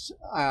chest.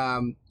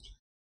 I'm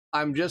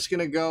just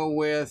going to go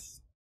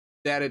with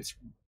that it's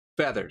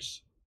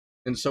feathers.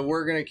 And so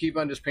we're going to keep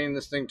on just painting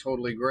this thing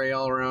totally gray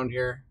all around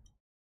here.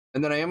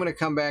 And then I am going to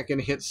come back and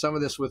hit some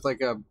of this with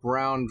like a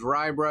brown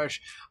dry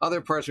brush.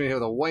 Other parts we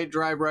have a white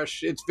dry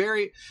brush. It's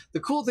very, the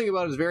cool thing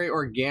about it is very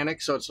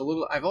organic. So it's a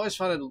little, I've always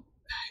found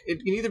it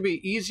can either be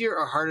easier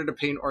or harder to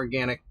paint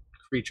organic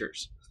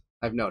creatures,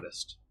 I've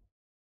noticed.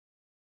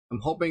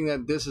 I'm hoping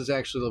that this is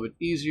actually a little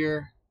bit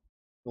easier.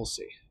 We'll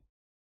see.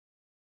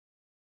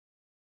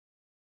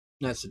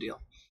 That's the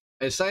deal.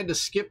 I decided to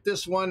skip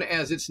this one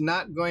as it's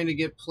not going to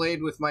get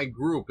played with my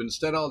group.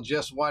 Instead, I'll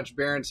just watch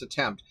Barrett's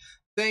attempt.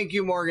 Thank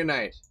you,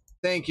 Morganite.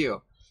 Thank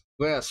you.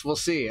 Yes, we'll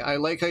see. I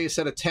like how you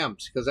said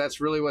attempt, because that's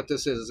really what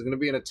this is. It's going to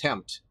be an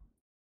attempt.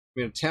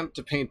 An attempt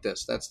to paint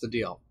this. That's the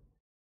deal.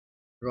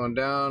 We're going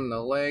down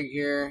the leg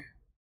here.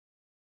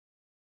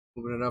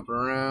 Moving it up and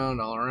around,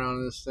 all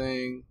around this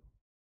thing.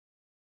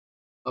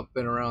 Up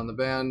and around the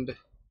bend.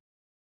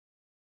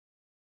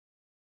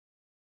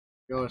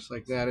 Goes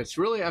like that. It's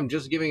really, I'm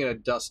just giving it a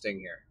dusting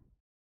here.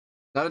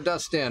 Not a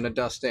dust in, a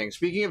dusting.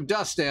 Speaking of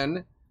dust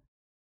in,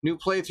 new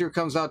playthrough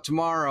comes out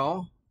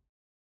tomorrow.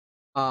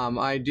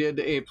 I did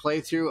a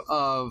playthrough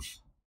of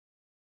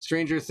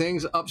Stranger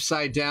Things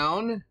Upside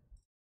Down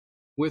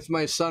with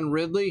my son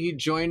Ridley. He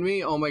joined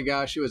me. Oh my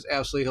gosh, it was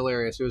absolutely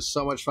hilarious. It was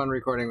so much fun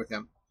recording with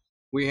him.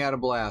 We had a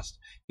blast.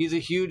 He's a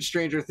huge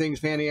Stranger Things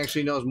fan. He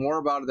actually knows more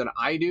about it than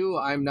I do.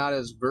 I'm not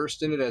as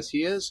versed in it as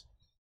he is.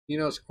 He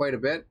knows quite a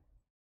bit.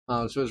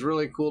 So it was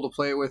really cool to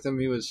play it with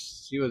him. It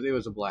was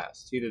a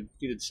blast. He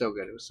did so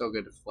good. It was so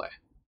good to play.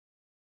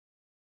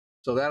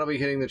 So that'll be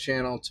hitting the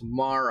channel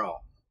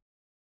tomorrow.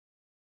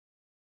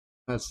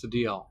 That's the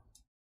deal.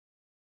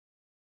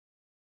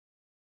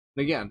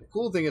 And again, the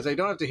cool thing is I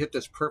don't have to hit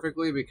this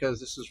perfectly because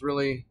this is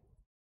really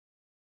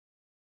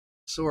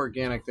so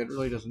organic that it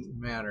really doesn't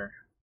matter.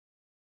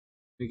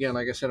 Again,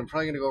 like I said, I'm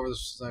probably going to go over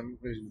this. I'm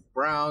going to do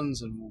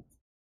browns, and I'm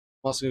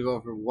also going to go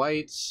over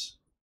whites.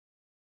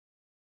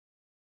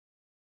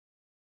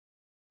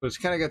 But it's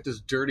kind of got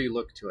this dirty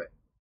look to it.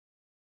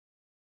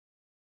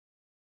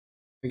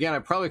 Again, I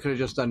probably could have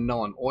just done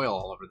Null oil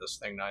all over this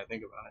thing now I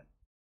think about it.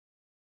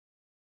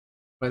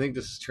 But I think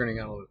this is turning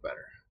out a little bit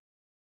better.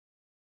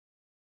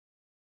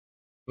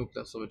 Oop,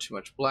 that's a little bit too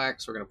much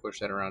black, so we're going to push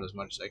that around as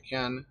much as I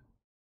can.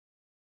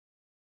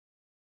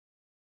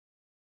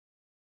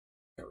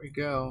 There we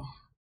go.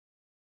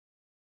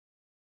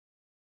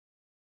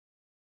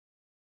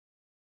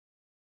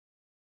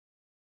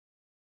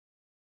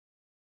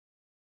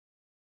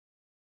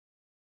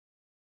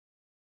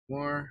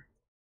 More.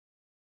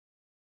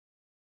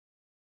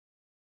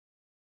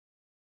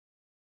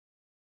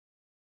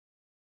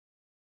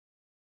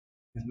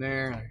 In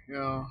there you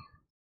go.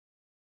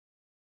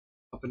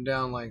 Up and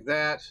down like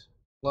that.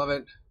 Love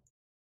it.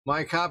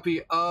 My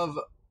copy of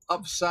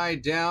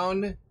Upside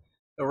Down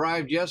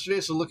arrived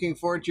yesterday, so looking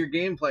forward to your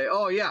gameplay.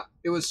 Oh yeah,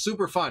 it was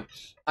super fun.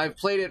 I've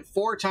played it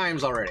 4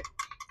 times already.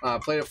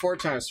 Played it 4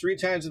 times, 3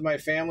 times with my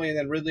family, and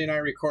then Ridley and I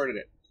recorded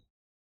it.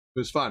 It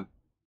was fun.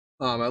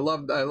 I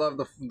love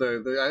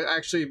the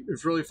actually,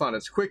 it's really fun.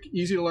 It's quick,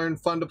 easy to learn,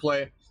 fun to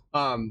play.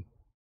 So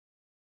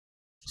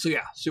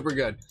yeah, super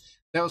good.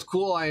 That was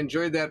cool. I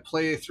enjoyed that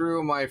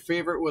playthrough. My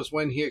favorite was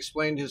when he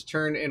explained his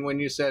turn and when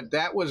you said,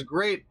 that was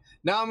great.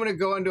 Now I'm going to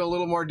go into a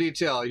little more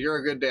detail. You're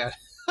a good dad.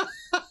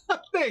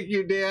 Thank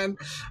you, Dan.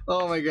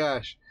 Oh my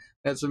gosh.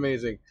 That's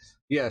amazing.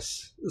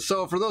 Yes.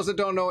 So for those that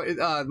don't know,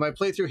 my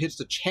playthrough hits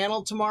the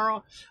channel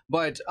tomorrow,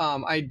 but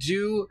I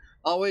do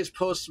always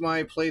post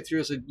my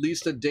playthroughs at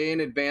least a day in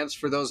advance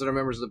for those that are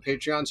members of the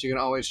Patreon, so you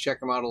can always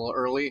check them out a little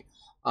early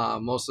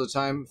most of the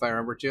time, if I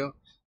remember to.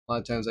 A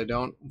lot of times I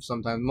don't.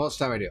 Sometimes, most of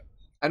the time I do.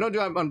 I don't do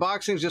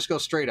unboxings, just go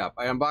straight up.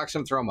 I unbox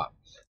them, throw them up.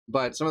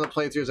 But some of the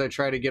playthroughs I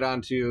try to get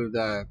onto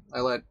I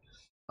let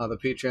the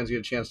Patreons get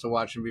a chance to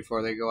watch them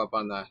before they go up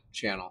on the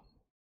channel.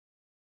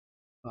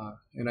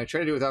 And I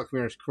try to do it without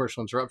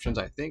commercial interruptions.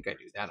 I think I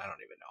do that. I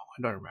don't even know.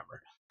 I don't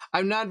remember.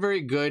 I'm not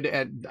very good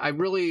at, I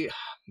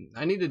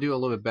need to do a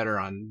little bit better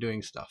on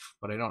doing stuff,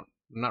 but I'm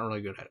not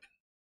really good at it.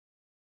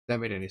 If that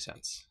made any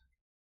sense.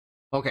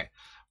 Okay.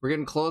 We're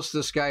getting close to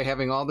this guy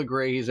having all the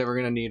gray he's ever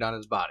going to need on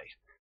his body.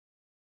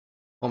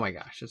 Oh my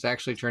gosh, it's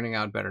actually turning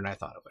out better than I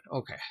thought it would.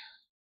 Okay.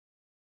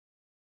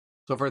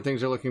 So far,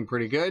 things are looking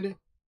pretty good.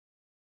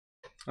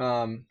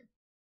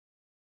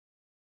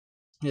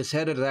 His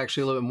head is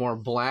actually a little bit more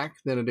black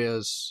than it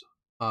is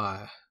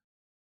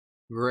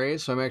gray,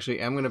 so I'm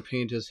going to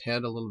paint his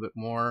head a little bit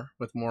more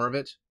with more of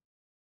it.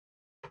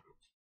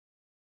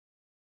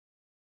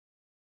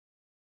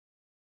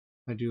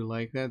 I do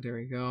like that. There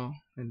we go.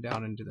 And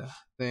down into the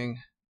thing.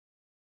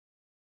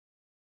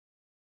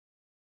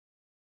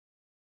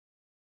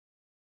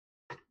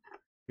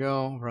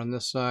 Go. Run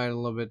this side a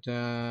little bit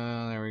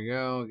down. There we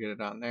go. Get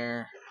it on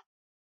there.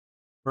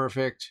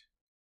 Perfect.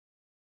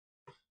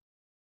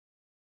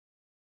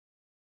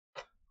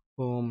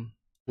 Boom.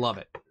 Love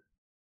it.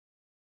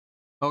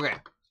 Okay.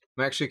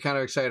 I'm actually kind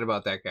of excited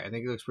about that guy. I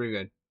think he looks pretty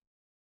good.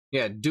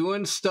 Yeah,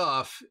 doing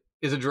stuff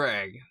is a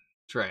drag.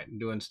 That's right.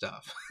 Doing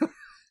stuff.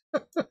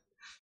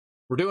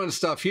 We're doing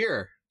stuff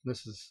here.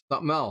 This is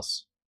something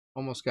else.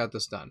 Almost got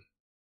this done.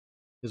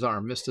 His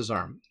arm. Missed his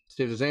arm.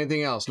 See if there's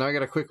anything else. Now I got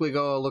to quickly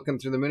go looking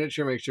through the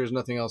miniature, make sure there's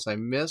nothing else I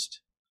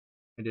missed.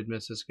 I did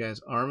miss this guy's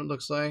arm, it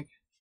looks like.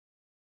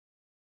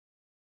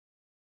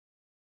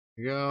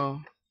 There we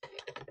go.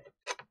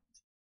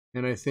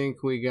 And I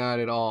think we got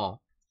it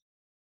all.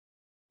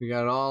 We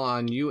got it all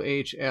on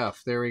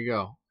UHF. There we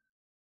go.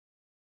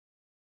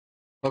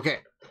 Okay.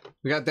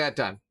 We got that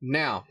done.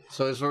 Now,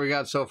 so this is what we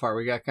got so far.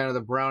 We got kind of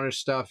the brownish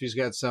stuff. He's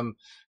got some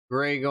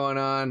gray going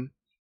on.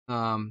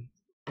 I'm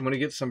going to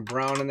get some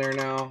brown in there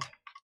now.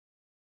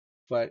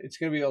 But it's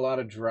going to be a lot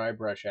of dry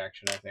brush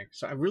action, I think.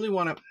 So I really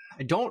want to...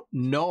 I don't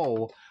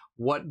know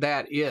what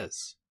that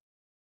is.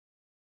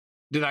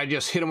 Did I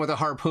just hit him with a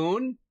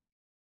harpoon?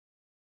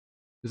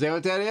 Is that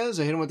what that is?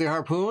 I hit him with the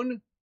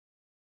harpoon?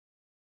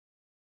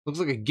 Looks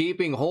like a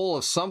gaping hole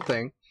of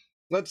something.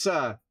 Let's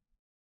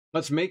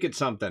make it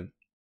something.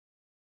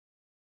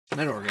 I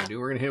know what we're going to do.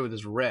 We're going to hit it with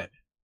this red.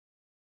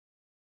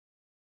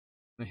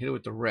 I hit it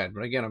with the red.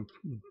 But again, I'm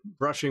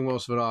brushing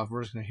most of it off.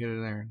 We're just going to hit it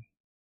in there.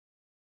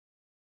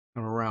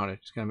 And around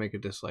it. Just going to make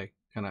it this, like,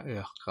 kind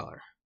of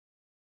color.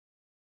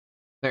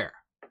 There.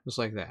 Just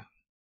like that.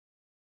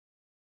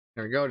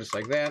 There we go. Just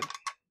like that.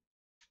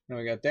 Now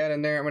we got that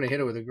in there. I'm going to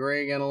hit it with a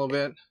gray again a little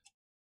bit.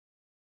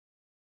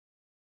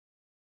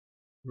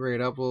 Gray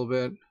it up a little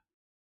bit.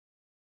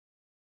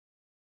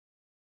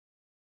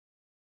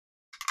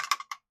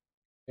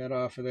 That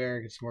off of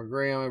there. Get some more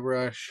gray on my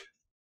brush.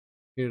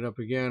 Hit it up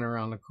again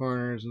around the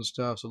corners and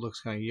stuff so it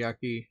looks kind of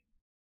yucky.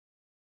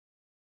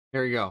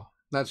 There you go.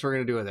 That's what we're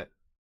going to do with it.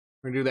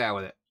 We're going to do that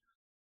with it.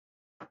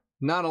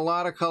 Not a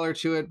lot of color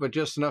to it, but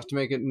just enough to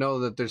make it know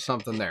that there's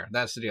something there.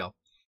 That's the deal.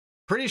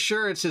 Pretty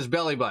sure it's his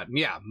belly button.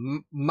 Yeah,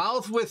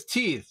 mouth with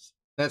teeth.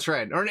 That's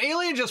right. Or an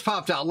alien just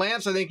popped out.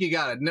 Lance, I think you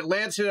got it.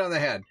 Lance hit it on the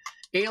head.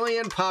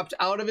 Alien popped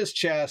out of his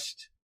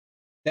chest.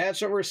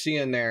 That's what we're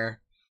seeing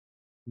there.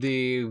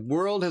 The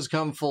world has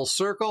come full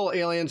circle.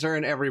 Aliens are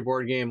in every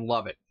board game.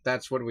 Love it.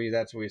 That's what we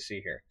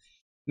see here.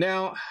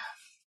 Now,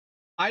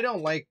 I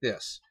don't like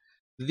this.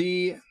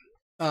 The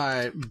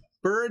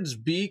bird's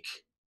beak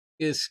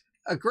is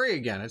a gray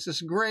again. It's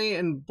just gray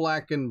and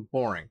black and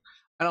boring.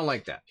 I don't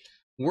like that.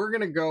 We're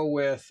going to go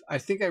with, I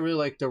think I really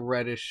like the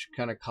reddish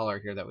kind of color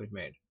here that we've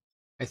made.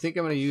 I think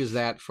I'm going to use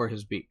that for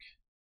his beak.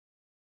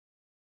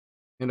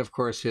 And of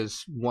course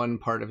his one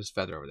part of his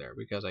feather over there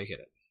because I hit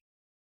it.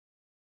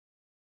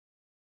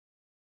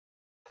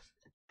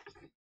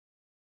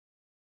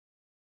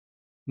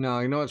 Now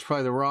I know it's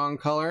probably the wrong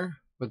color,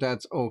 but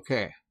that's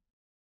okay.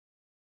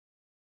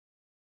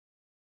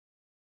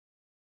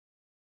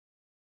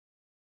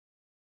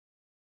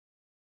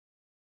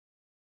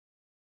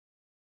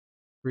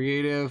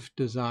 Creative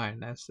design,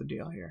 that's the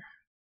deal here.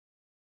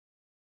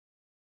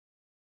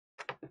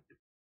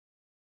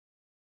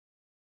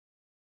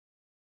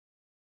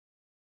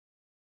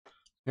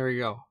 There we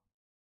go.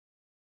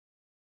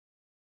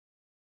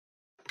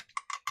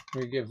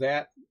 We give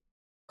that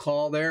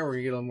call there. We're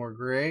gonna get a little more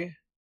gray. And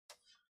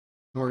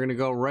we're gonna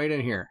go right in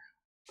here.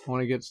 I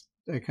want to get,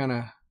 I kind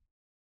of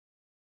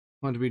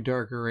want it to be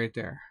darker right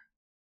there.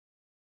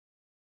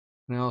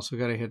 And I also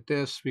got to hit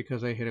this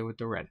because I hit it with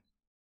the red.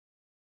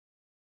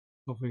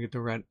 Hopefully we get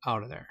the red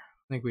out of there.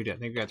 I think we did. I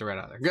think we got the red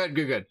out of there. Good,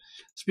 good, good.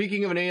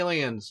 Speaking of an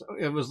aliens,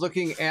 I was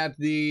looking at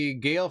the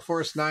Gale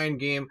Force 9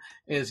 game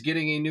is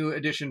getting a new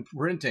edition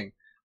printing.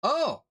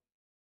 Oh,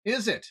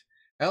 is it?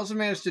 I also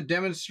managed to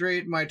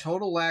demonstrate my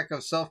total lack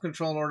of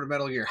self-control in order to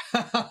Metal Gear.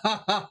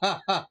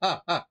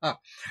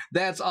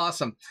 That's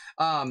awesome.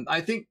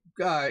 I think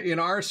in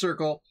our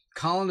circle,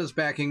 Colin is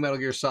backing Metal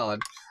Gear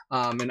Solid,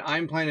 and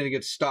I'm planning to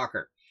get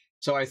Stalker.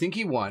 So I think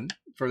he won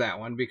for that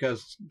one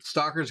because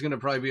Stalker is going to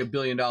probably be $1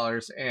 billion.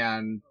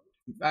 And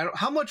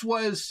how much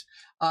was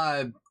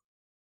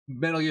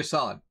Metal Gear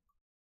Solid?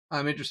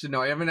 I'm interested to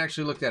know. I haven't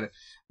actually looked at it.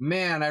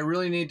 Man, I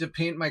really need to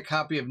paint my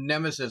copy of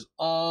Nemesis.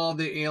 All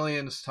the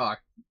aliens talk.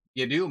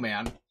 You do,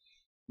 man.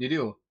 You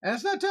do. And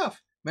it's not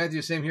tough.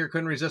 Matthew, same here.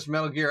 Couldn't resist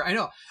Metal Gear. I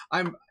know.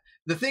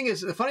 The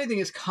funny thing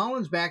is,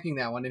 Colin's backing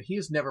that one, and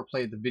he's never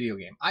played the video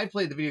game. I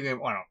played the video game,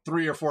 I don't know,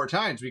 3 or 4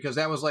 times because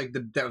that was like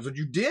that was what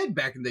you did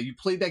back in the day. You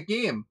played that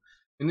game,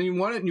 and then you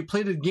won it, and you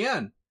played it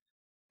again.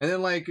 And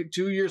then like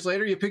 2 years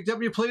later, you picked up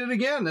and you played it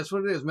again. That's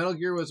what it is. Metal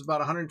Gear was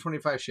about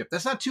 125 shipped.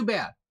 That's not too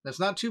bad. That's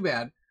not too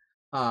bad.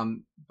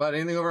 But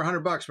anything over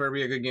 $100 better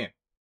be a good game.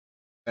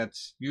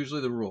 That's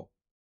usually the rule.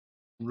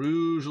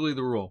 Usually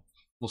the rule.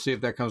 We'll see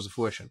if that comes to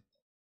fruition.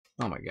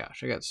 Oh my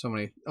gosh, I got so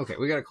many. Okay,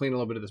 we got to clean a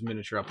little bit of this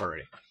miniature up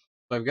already.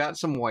 So I've got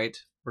some white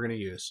we're going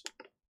to use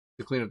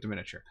to clean up the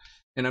miniature.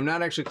 And I'm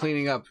not actually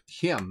cleaning up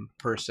him,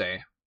 per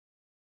se.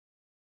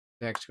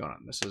 What's going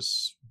on? This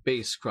is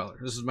base color.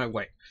 This is my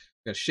white.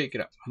 I'm going to shake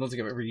it up. I don't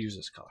think I've ever used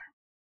this color.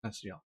 That's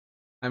the deal.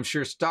 I'm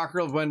sure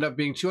Stalker will end up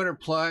being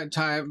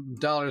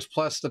 $200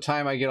 plus the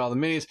time I get all the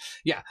minis.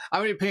 Yeah, I'm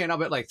going to be paying, I'll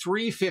bet, like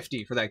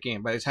 $350 for that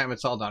game by the time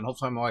it's all done.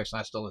 Hopefully my wife's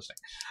not still listening.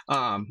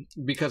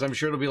 Because I'm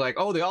sure it'll be like,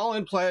 oh, the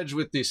all-in pledge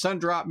with the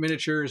Sundrop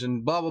miniatures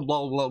and blah, blah,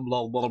 blah, blah,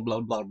 blah, blah, blah,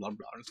 blah, blah,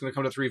 blah. It's going to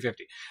come to $350. And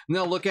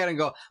they'll look at it and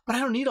go, but I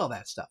don't need all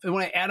that stuff. And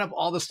when I add up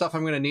all the stuff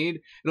I'm going to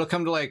need, it'll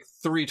come to like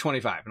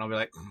 $325. And I'll be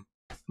like,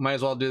 might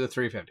as well do the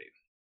 $350.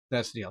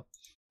 That's the deal.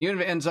 Even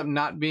if it ends up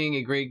not being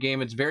a great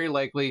game, it's very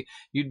likely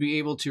you'd be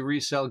able to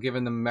resell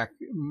given the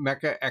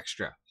Mecha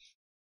Extra.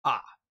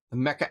 Ah, the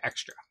Mecha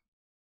Extra.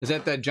 Is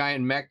that that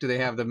giant mech? Do they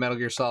have the Metal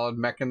Gear Solid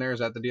mech in there? Is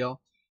that the deal?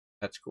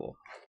 That's cool.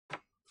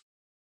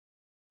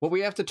 What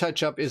we have to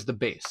touch up is the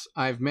base.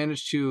 I've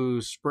managed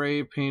to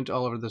spray paint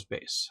all over this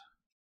base.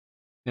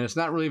 And it's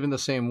not really even the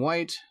same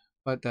white,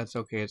 but that's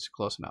okay. It's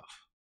close enough.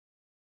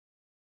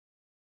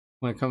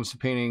 When it comes to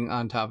painting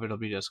on top, it'll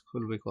be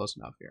close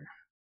enough here.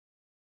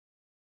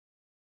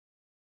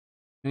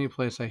 Any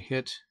place I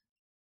hit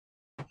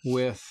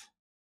with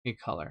a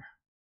color.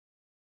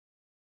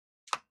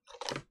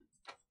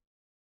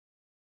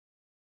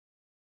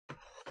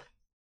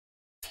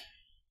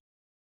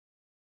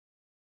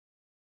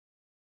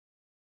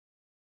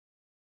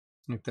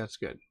 I think that's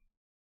good.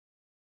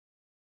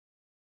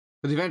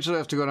 But eventually I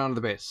have to go down to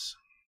the base.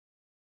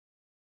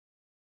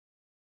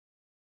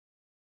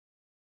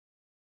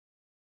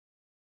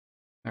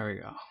 There we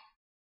go.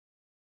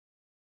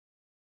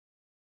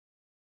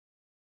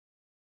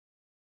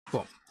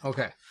 Cool.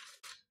 Okay.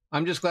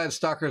 I'm just glad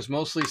Stalker's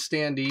mostly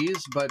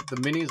standees, but the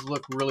minis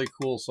look really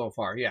cool so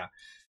far. Yeah.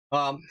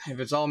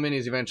 If it's all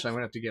minis, eventually I'm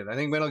going to have to get it. I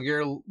think Metal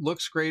Gear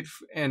looks great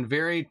and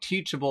very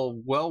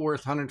teachable, well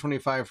worth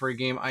 $125 for a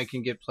game I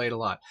can get played a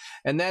lot.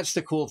 And that's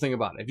the cool thing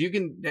about it. If you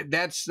can,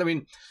 I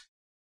mean,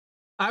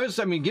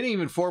 getting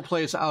even 4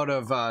 plays out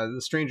of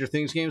the Stranger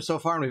Things game so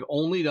far, and we've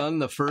only done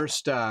the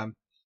first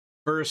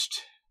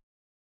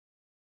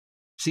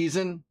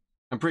season.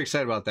 I'm pretty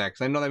excited about that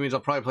because I know that means I'll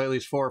probably play at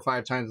least 4 or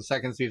 5 times the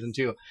second season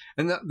too,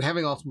 and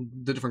having all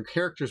the different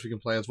characters we can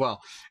play as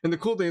well. And the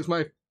cool thing is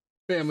my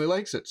family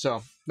likes it,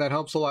 so that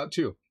helps a lot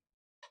too.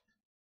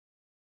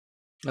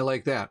 I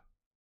like that.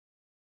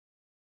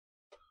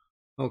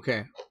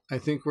 Okay, I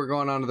think we're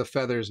going on to the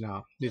feathers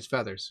now. These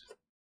feathers.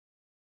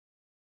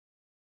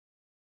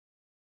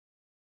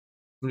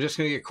 I'm just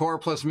going to get core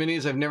plus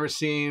minis. I've never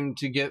seen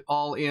to get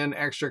all in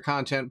extra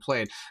content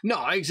played.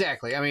 No,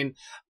 exactly. I mean,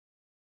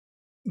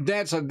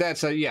 that's a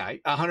yeah,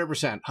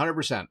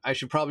 100%. I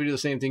should probably do the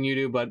same thing you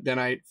do, but then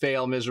I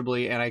fail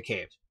miserably and I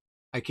cave.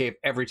 I cave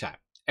every time.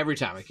 Every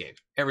time I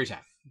cave. Every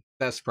time.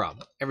 That's the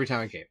problem. Every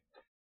time I cave.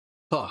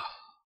 Oh,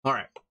 all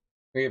right.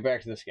 We get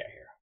back to this guy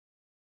here.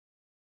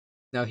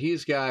 Now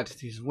he's got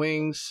these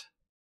wings.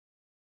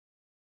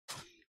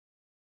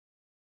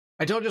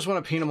 I don't just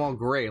want to paint him all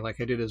gray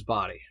like I did his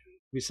body.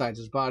 Besides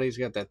his body, he's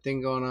got that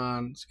thing going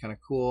on. It's kind of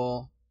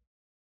cool.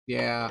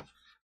 Yeah.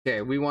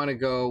 Okay, we want to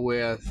go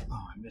with...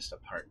 Oh, I missed a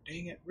part.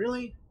 Dang it.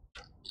 Really?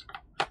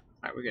 All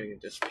right, we got to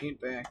get this paint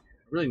back.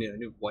 I really need a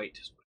new white.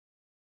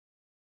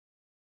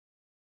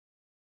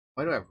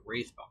 Why do I have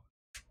Wraithbone?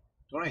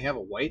 Don't I have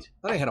a white?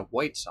 I thought I had a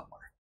white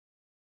somewhere.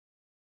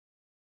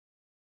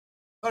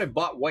 I thought I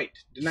bought white.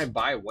 Didn't I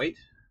buy white?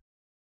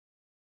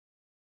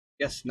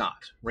 Guess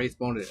not.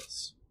 Wraithbone it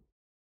is.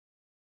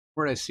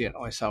 Where did I see it?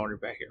 Oh, I saw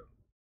it back here.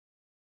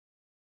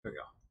 There we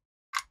go.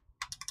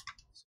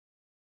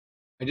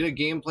 I did a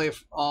gameplay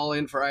all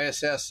in for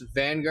ISS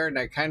Vanguard, and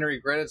I kind of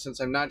regret it since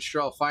I'm not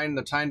sure I'll find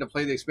the time to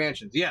play the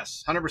expansions.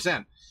 Yes,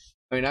 100%.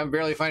 I mean, I'm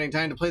barely finding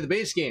time to play the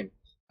base game.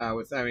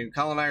 Colin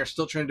and I are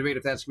still trying to debate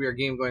if that's going to be our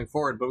game going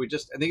forward, but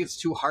I think it's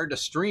too hard to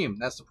stream.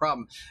 That's the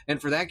problem.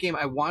 And for that game,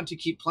 I want to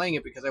keep playing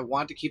it because I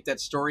want to keep that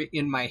story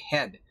in my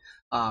head.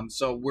 I'm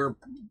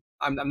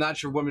not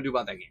sure what I'm going to do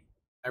about that game.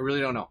 I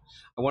really don't know.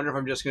 I wonder if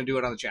I'm just going to do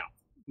it on the channel.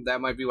 That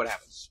might be what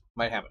happens.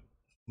 Might happen.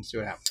 Let's see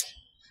what happens.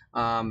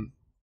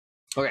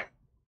 Okay.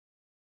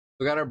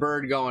 We got our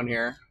bird going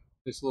here.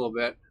 Just a little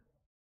bit.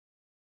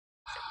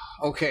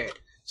 Okay.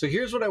 So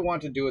here's what I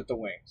want to do with the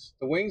wings.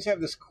 The wings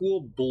have this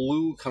cool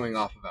blue coming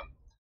off of them.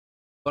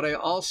 But I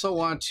also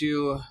want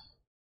to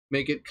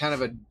make it kind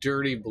of a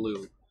dirty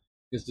blue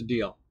is the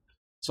deal.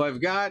 So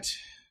I've got,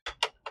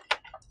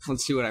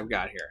 let's see what I've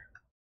got here.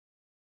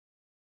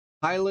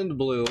 Highland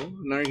blue.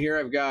 And right here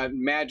I've got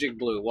magic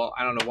blue. Well,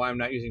 I don't know why I'm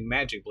not using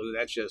magic blue.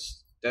 That's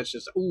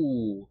just,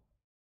 ooh.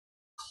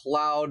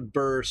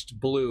 Cloudburst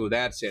blue.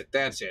 That's it.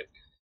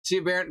 See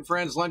you, Barrett and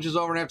friends. Lunch is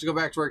over and I have to go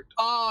back to work.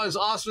 Oh, it's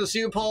awesome to see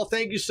you, Paul.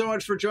 Thank you so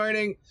much for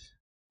joining.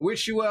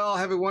 Wish you well.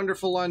 Have a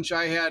wonderful lunch.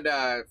 I had,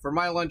 for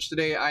my lunch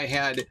today, I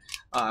had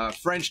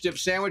French dip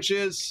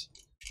sandwiches.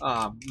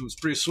 It was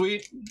pretty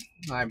sweet.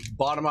 I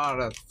bought them out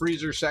of the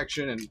freezer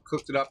section and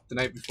cooked it up the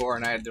night before,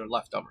 and I had their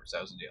leftovers.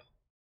 That was the deal.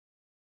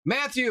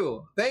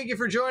 Matthew, thank you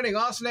for joining.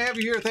 Awesome to have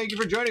you here. Thank you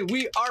for joining.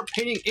 We are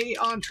painting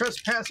Aeon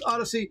Trespass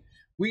Odyssey.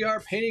 We are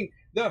painting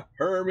the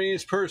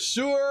Hermes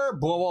Pursuer.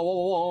 Boom, boom,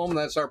 boom, boom.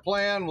 That's our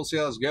plan. We'll see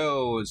how this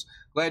goes.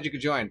 Glad you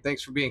could join.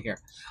 Thanks for being here.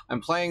 I'm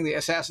playing the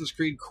Assassin's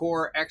Creed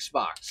Core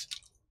Xbox,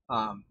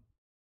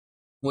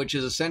 which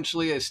is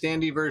essentially a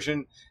standee version,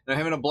 and I'm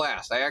having a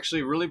blast. I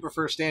actually really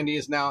prefer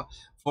standees now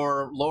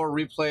for lower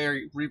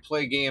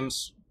replay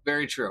games.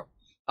 Very true.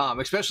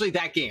 Especially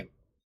that game.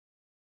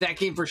 That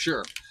game for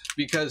sure.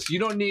 Because you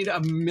don't need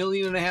 1.5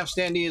 million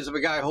standees of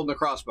a guy holding a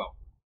crossbow.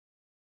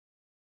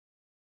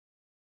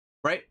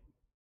 Right?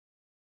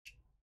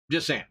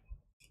 Just saying.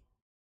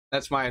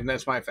 That's my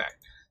fact.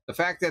 The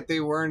fact that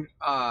they weren't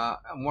a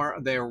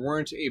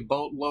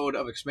boatload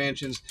of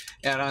expansions,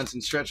 add-ons,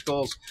 and stretch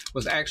goals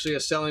was actually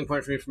a selling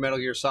point for me for Metal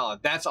Gear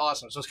Solid. That's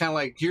awesome. So it's kind of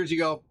like, here's you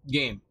go,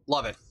 game.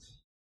 Love it.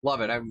 Love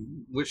it.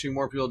 I'm wishing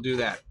more people do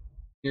that.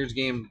 Here's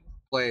game,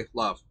 play,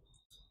 love.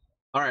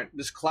 All right,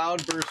 this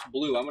Cloudburst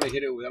Blue, I'm going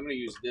to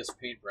use this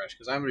paintbrush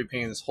because I'm going to be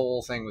painting this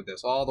whole thing with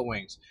this, all the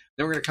wings.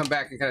 Then we're going to come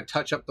back and kind of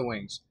touch up the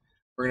wings.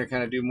 We're going to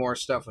kind of do more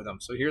stuff with them.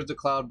 So here's the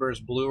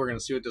Cloudburst Blue. We're going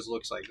to see what this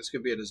looks like. This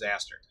could be a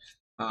disaster.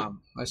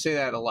 I say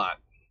that a lot.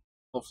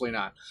 Hopefully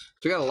not.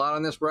 So we got a lot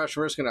on this brush.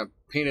 We're just going to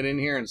paint it in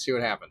here and see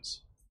what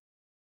happens.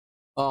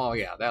 Oh,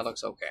 yeah, that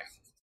looks okay.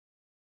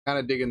 Kind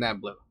of digging that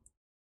blue.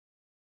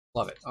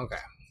 Love it. Okay.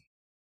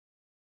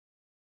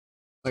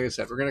 Like I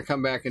said, we're going to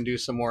come back and do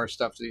some more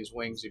stuff to these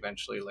wings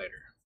eventually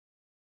later.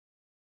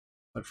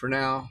 But for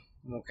now,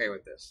 I'm okay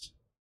with this.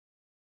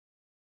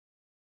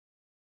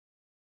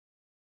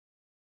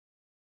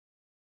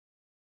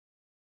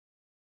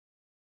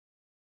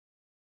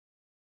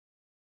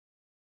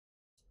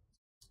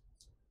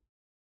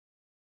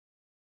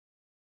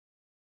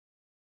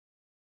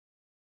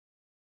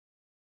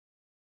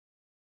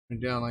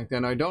 And down like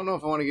that. Now, I don't know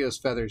if I want to get his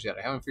feathers yet.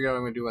 I haven't figured out what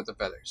I'm going to do with the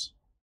feathers.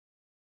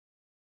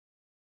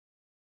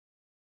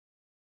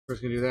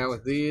 First, going to do that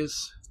with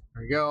these.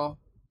 There we go.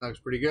 That looks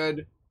pretty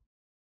good.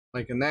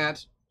 Liking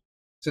that.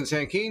 Since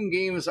arcade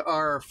games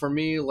are, for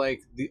me,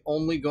 like the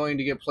only going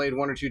to get played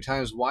 1 or 2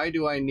 times, why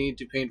do I need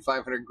to paint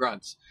 500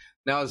 grunts?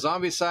 Now, a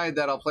zombie side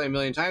that I'll play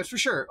 1,000,000 times, for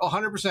sure. Oh,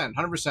 100%,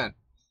 100%,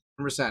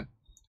 100%.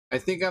 I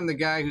think I'm the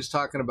guy who's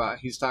talking about.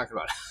 He's talking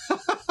about.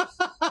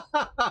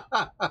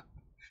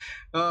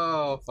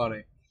 Oh,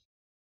 funny.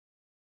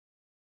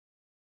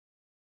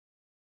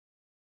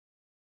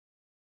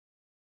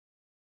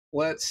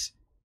 Let's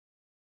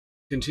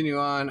continue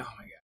on. Oh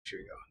my god, here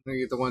we go. I'm gonna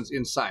get the ones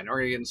inside.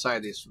 We're gonna get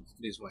inside these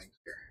wings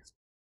here.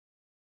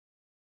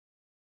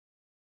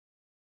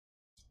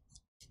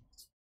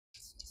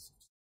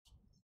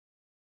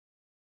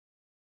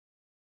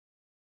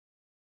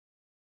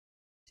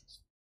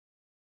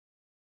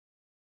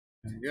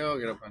 There you go.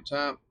 Get up on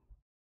top.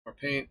 More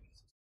paint.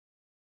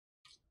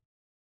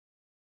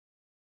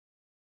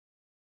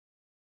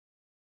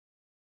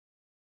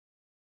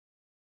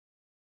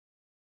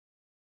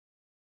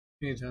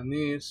 Paint on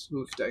these.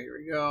 Oof, here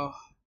we go.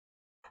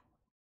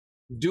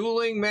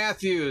 Dueling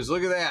Matthews.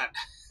 Look at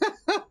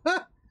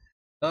that.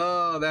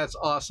 Oh, that's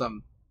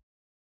awesome.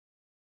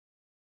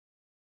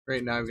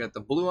 Right now I've got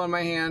the blue on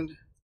my hand.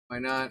 Why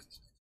not?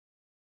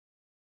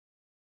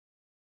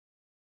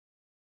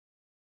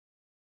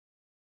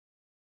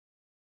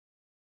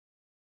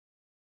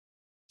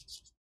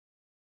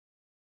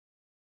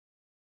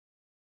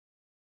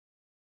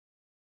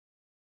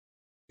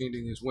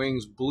 Painting his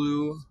wings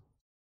blue.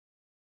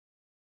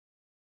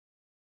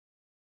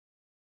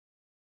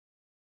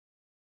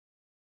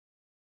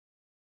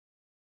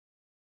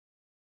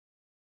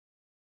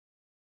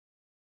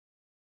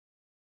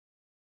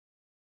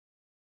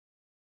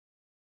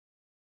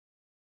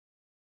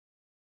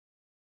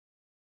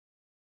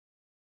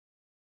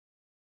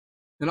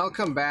 And I'll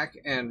come back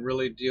and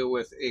really deal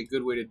with a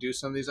good way to do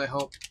some of these, I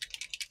hope.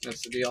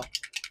 That's the deal.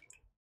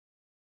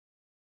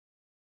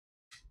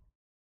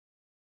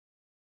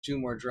 2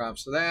 more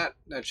drops of that.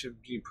 That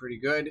should be pretty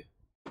good.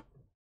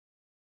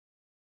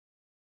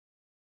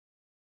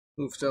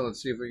 Move still,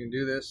 let's see if we can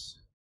do this.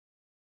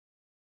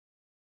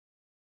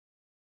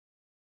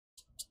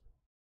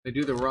 Did I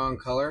do the wrong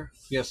color?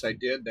 Yes, I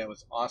did. That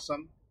was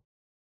awesome.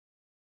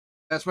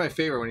 That's my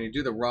favorite, when you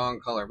do the wrong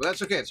color. But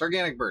that's okay. It's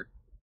organic bird.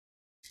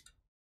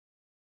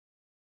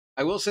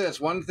 I will say that's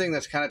one thing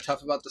that's kind of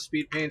tough about the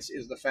speed paints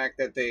is the fact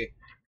that they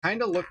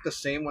kind of look the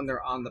same when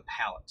they're on the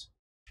palette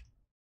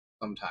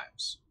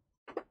sometimes.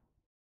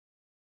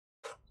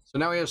 So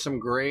now we have some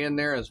gray in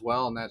there as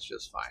well, and that's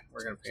just fine.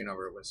 We're going to paint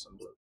over it with some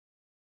blue.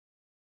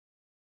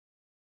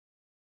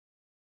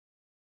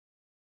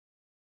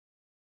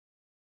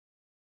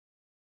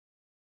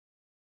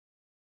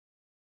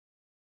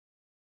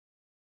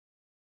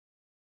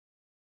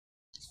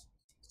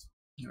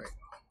 There we go.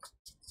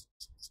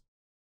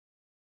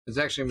 It's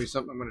actually going to be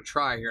something I'm going to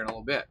try here in a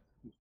little bit,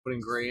 putting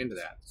gray into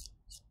that.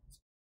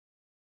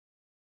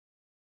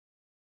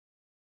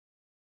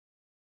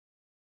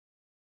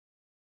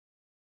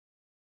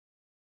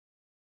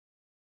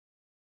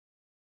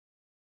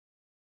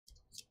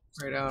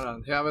 Right out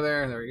on top of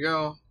there. There we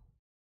go.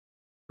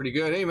 Pretty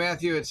good. Hey,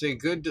 Matthew, it's a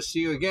good to see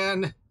you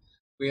again.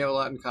 We have a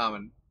lot in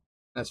common.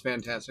 That's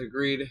fantastic.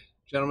 Agreed.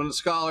 Gentlemen and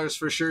scholars,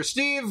 for sure.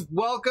 Steve,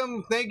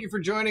 welcome. Thank you for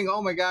joining.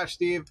 Oh, my gosh,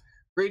 Steve.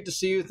 Great to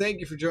see you. Thank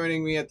you for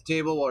joining me at the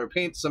table while we're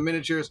painting some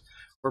miniatures.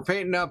 We're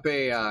painting up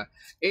a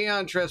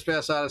Aeon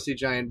Trespass Odyssey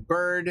giant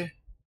bird.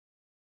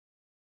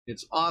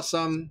 It's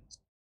awesome.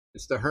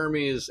 It's the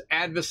Hermes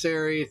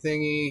adversary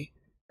thingy.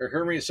 Or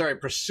Hermes, sorry,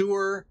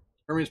 pursuer.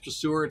 Hermes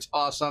pursuer. It's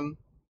awesome.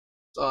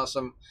 It's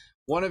awesome.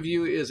 One of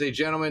you is a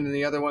gentleman and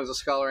the other one is a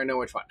scholar. I know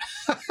which one.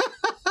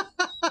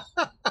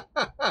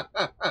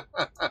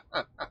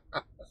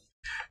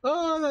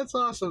 Oh, that's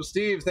awesome.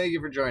 Steve, thank you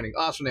for joining.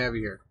 Awesome to have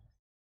you here.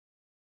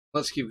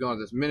 Let's keep going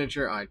with this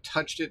miniature. I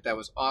touched it. That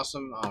was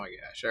awesome. Oh my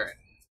gosh. All right.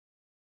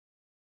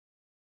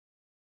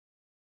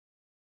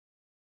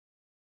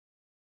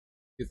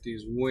 Get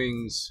these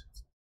wings.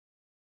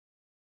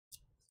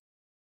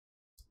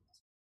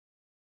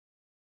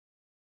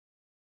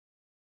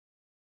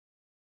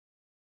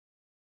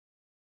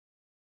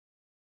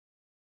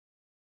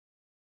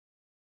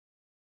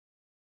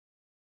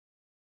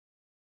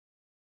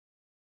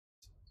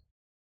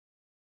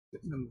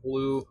 Getting them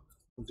blue.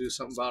 We'll do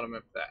something about them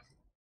after that.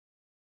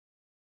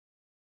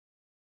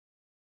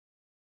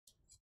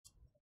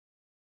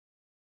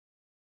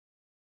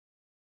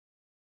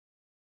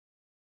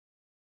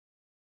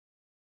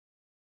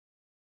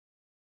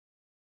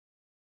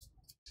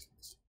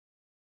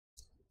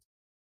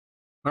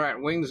 All right,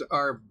 wings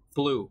are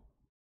blue.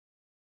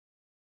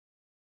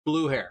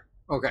 Blue hair.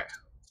 Okay,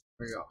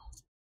 there we go.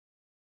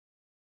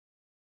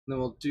 And then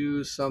we'll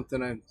do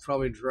something. I'd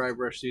probably dry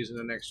brush these in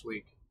the next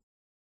week.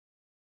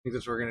 I think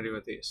that's what we're going to do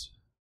with these.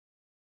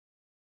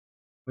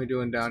 What are we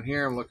doing down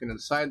here? I'm looking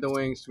inside the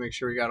wings to make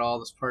sure we got all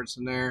those parts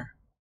in there.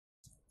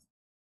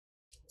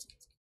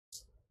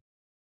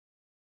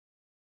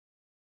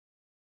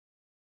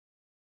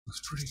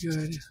 Looks pretty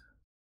good.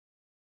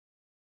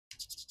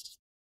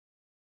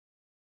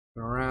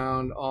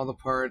 Around all the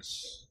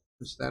parts,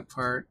 just that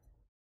part.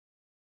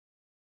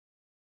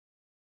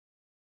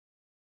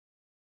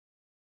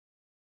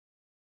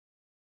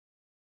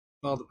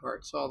 All the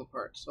parts, all the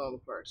parts, all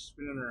the parts.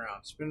 Spinning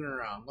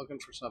around, looking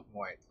for something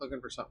white, looking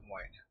for something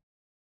white.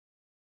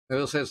 I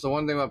will say it's the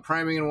one thing about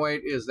priming in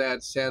white is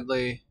that,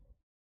 sadly,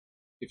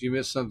 if you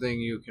miss something,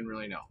 you can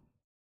really know.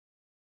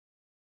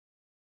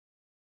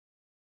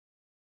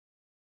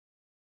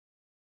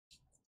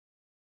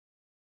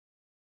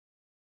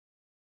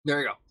 There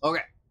you go.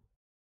 Okay.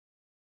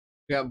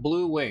 We got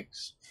blue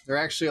wings. They're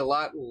actually a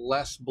lot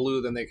less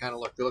blue than they kind of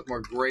look. They look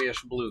more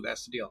grayish blue.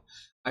 That's the deal.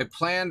 I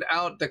planned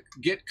out to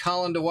get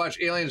Colin to watch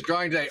Aliens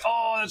Drawing today.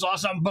 Oh, that's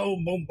awesome!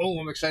 Boom, boom, boom!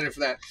 I'm excited for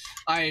that.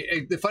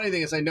 The funny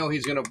thing is, I know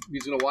he's gonna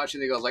watch it.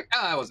 And he goes like,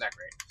 "Ah, that wasn't that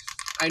great."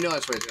 I know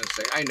that's what he's gonna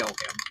say. I know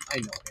him. I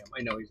know him.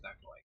 I know he's not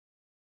gonna like it.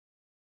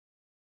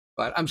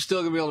 But I'm still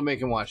gonna be able to make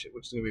him watch it,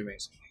 which is gonna be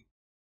amazing.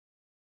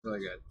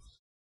 Really good.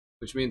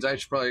 Which means he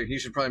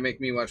should probably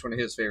make me watch one of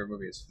his favorite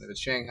movies. If it's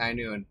Shanghai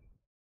Noon,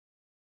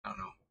 I don't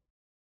know.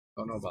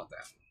 Don't know about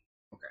that.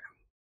 Okay.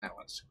 That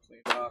one's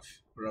cleaned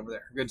off. Put it over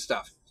there. Good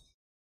stuff.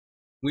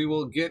 We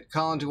will get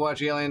Colin to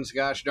watch Aliens.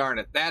 Gosh darn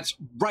it. That's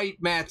right,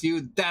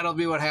 Matthew. That'll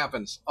be what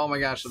happens. Oh my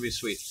gosh, it'll be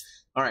sweet.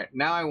 All right,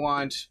 now I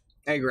want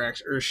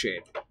Agrax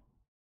Earthshade.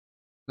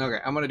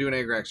 Okay, I'm going to do an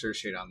Agrax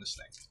Earthshade on this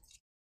thing.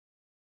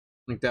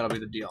 I think that'll be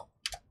the deal.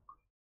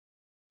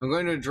 I'm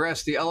going to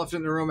address the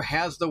elephant in the room.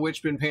 Has the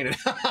witch been painted?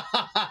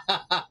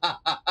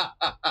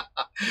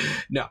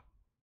 No.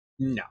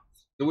 No.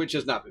 The witch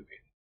has not been painted.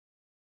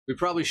 We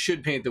probably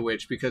should paint the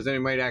witch because then it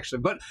might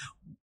actually... But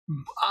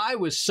I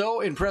was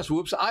so impressed.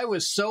 Whoops. I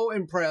was so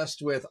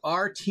impressed with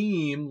our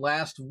team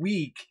last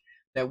week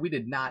that we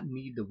did not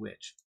need the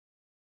witch.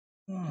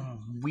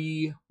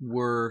 We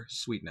were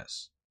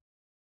sweetness.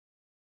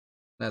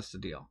 That's the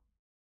deal.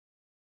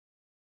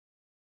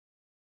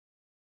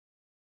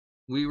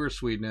 We were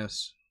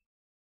sweetness.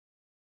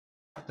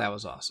 That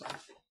was awesome.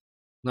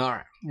 All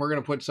right. We're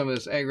going to put some of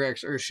this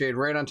Agrax Earthshade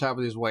right on top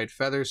of these white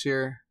feathers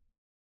here.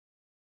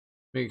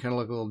 Make it kind of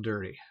look a little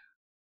dirty.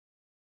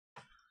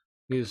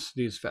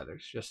 These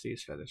feathers. Just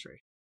these feathers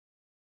right.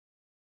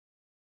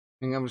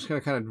 And I'm just going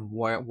to kind of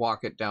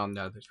walk it down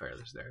the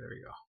feathers there. There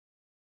we go.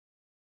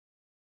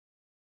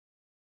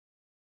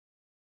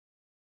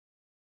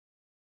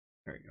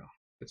 There we go.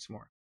 Get some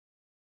more.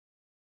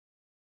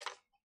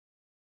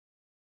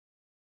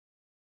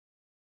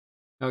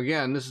 Now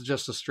again, this is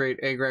just a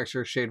straight Agrax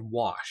Earthshade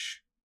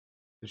wash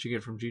that you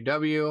get from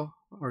GW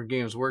or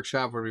Games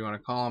Workshop, whatever you want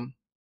to call them.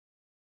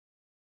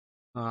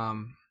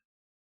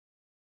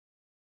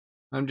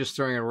 I'm just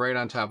throwing it right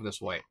on top of this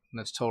white, and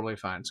that's totally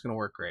fine. It's going to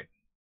work great.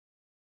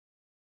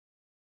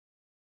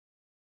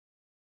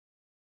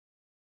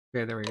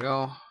 Okay, there we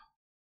go.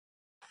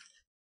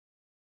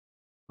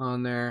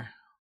 On there.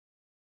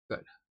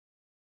 Good.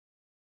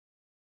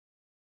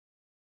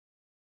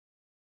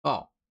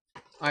 Oh,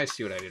 I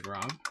see what I did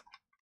wrong.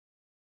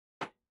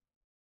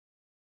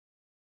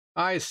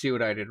 I see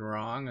what I did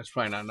wrong. There's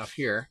probably not enough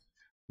here.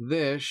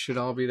 This should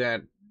all be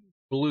that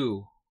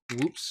blue.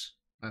 Whoops.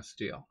 That's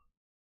the deal.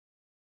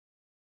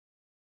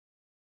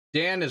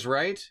 Dan is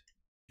right.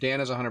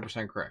 Dan is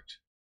 100% correct.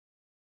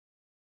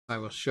 I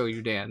will show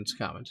you Dan's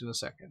comment in a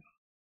second.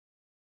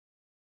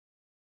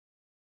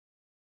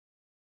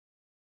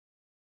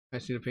 I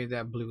just need to paint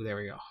that blue. There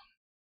we go.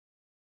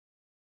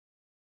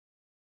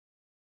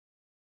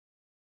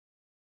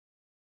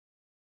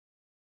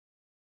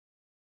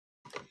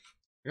 There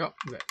we go.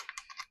 Okay.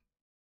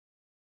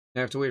 I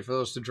have to wait for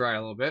those to dry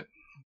a little bit.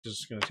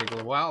 Just going to take a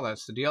little while.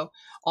 That's the deal.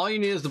 All you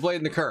need is the blade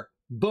and the cur.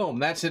 Boom.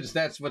 That's it.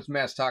 That's what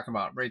Matt's talking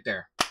about right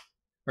there.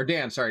 Or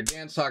Dan, sorry.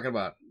 Dan's talking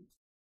about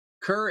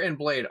cur and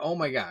blade. Oh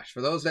my gosh.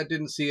 For those that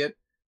didn't see it,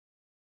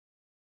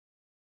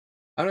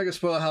 I'm not going to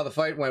spoil how the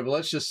fight went, but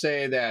let's just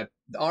say that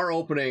our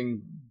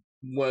opening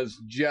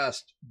was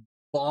just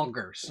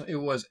bonkers. It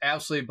was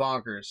absolutely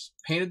bonkers.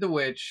 Painted the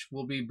Witch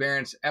will be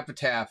Baron's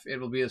epitaph. It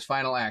will be his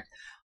final act.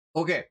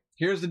 Okay,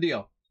 here's the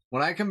deal.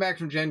 When I come back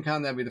from Gen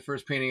Con, that'll be the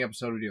first painting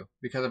episode we do.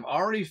 Because I've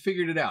already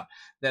figured it out.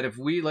 That if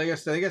we, like I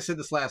think I said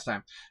this last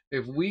time,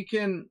 if we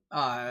can,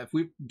 if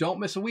we don't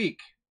miss a week,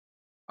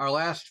 our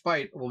last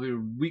fight will be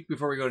a week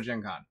before we go to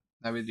Gen Con.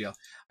 That'll be the deal.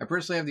 I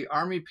personally have the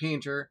Army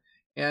Painter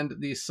and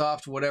the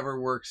soft whatever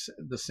works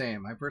the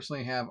same. I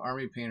personally have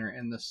Army Painter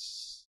and the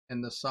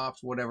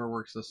soft whatever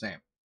works the same.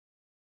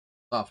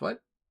 Soft what?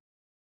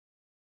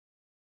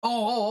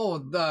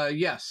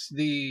 Yes,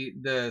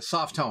 the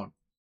soft tone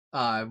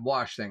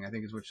wash thing, I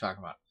think is what you're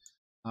talking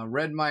about.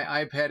 Read my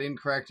iPad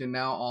incorrect, and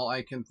now all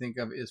I can think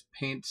of is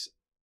Pants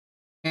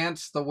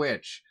the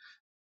Witch.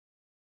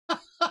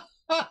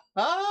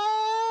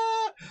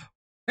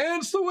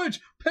 Pants the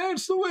Witch!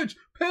 Pants the Witch!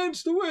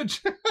 Pants the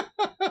Witch!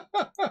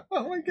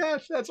 Oh my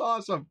gosh, that's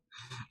awesome.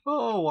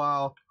 Oh,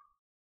 wow.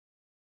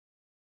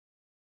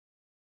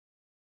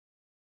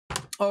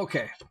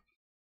 Okay.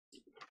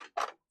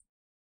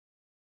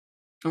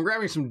 I'm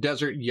grabbing some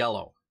Desert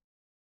Yellow.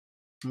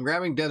 I'm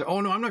grabbing Desert... Oh,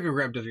 no, I'm not going to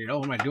grab Desert Yellow.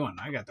 What am I doing?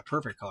 I got the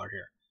perfect color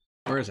here.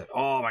 Where is it?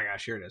 Oh my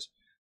gosh, here it is.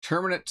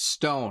 Terminate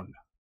Stone.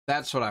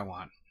 That's what I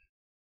want.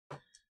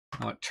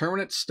 I want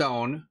Terminate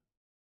Stone.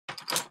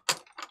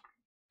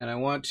 And I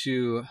want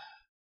to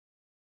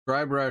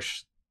dry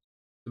brush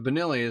the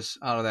vanillas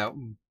out of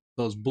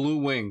those blue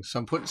wings. So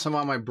I'm putting some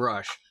on my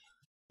brush.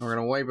 And we're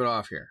going to wipe it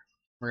off here.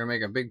 We're going to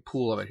make a big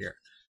pool of it here.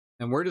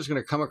 And we're just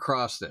going to come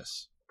across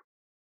this.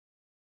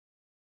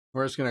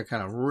 We're just going to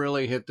kind of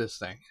really hit this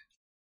thing.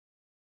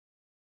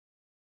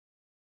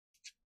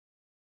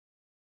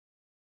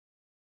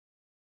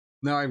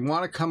 Now I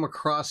want to come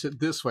across it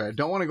this way. I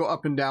don't want to go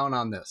up and down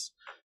on this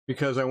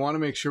because I want to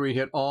make sure we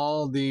hit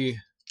all the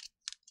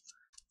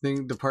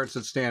parts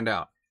that stand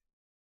out.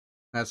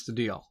 That's the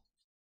deal.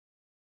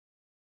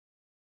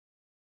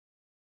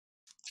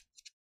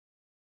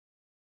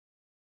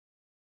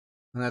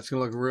 And that's going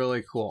to look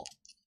really cool.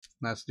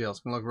 That's the deal. It's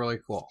going to look really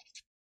cool.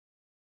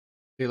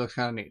 It looks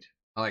kind of neat.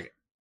 I like it.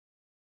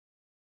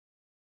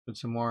 Put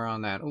some more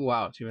on that. Oh,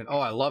 wow. It's even, oh,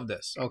 I love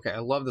this. Okay, I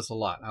love this a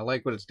lot. I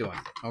like what it's doing.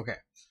 Okay.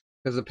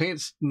 because the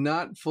paint's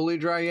not fully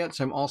dry yet,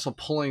 so I'm also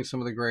pulling some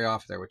of the gray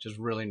off there, which is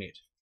really neat.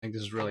 I think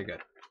this is really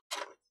good.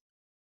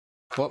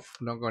 Whoop,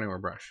 don't go anywhere,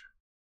 brush.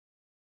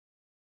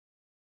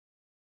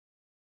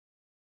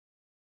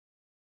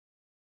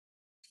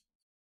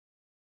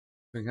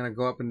 We're going to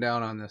go up and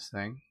down on this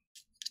thing.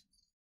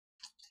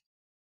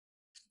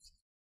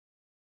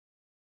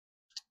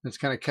 It's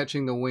kind of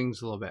catching the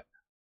wings a little bit.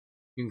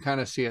 You can kind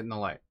of see it in the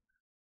light.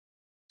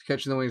 It's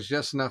catching the wings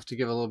just enough to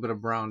give a little bit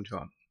of brown to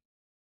them.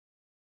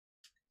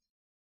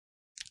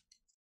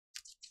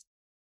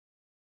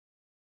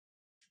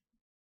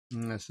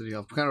 And that's the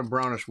deal. Kind of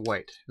brownish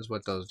white is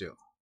what those do.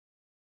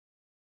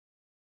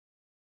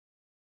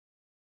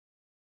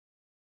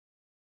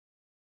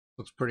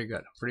 Looks pretty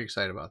good. Pretty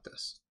excited about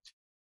this.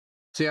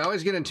 See, I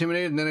always get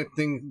intimidated and then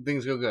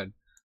things go good.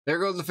 There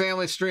goes the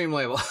family stream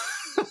label.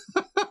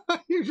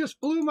 You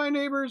just blew my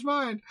neighbor's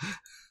mind.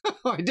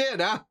 I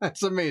did, huh?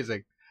 That's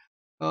amazing.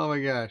 Oh my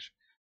gosh.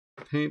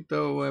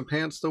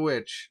 Pants the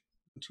witch.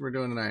 That's what we're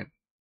doing tonight.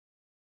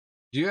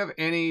 Do you have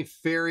any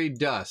fairy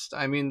dust?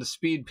 I mean the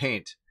speed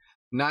paint,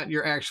 not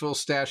your actual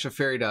stash of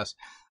fairy dust.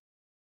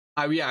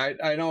 I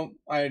don't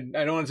want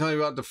to tell you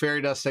about the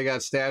fairy dust I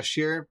got stashed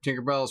here.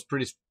 Tinkerbell's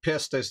pretty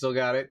pissed I still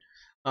got it.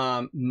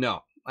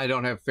 No, I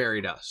don't have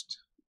fairy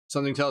dust.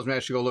 Something tells me I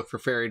should go look for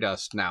fairy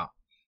dust now.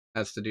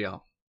 That's the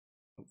deal.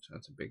 Oops,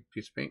 that's a big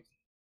piece of paint.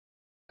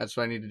 That's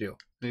what I need to do.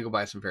 I need to go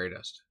buy some fairy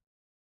dust.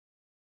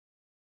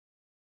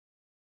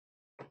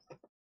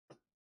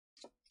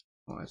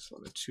 Oh, that's a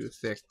little bit too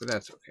thick, but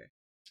that's okay.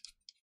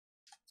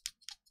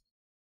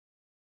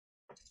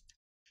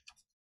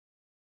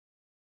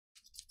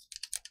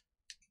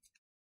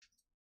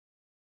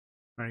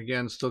 All right,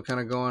 again, still kind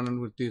of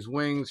going with these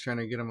wings, trying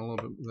to get them a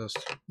little bit of this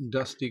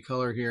dusty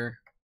color here.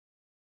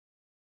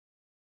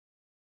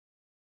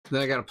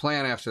 Then I got a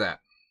plan after that.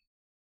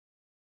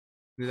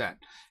 Do that.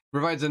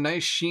 Provides a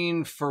nice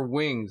sheen for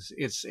wings.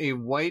 It's a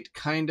white,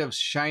 kind of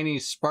shiny,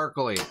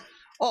 sparkly.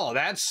 Oh,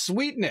 that's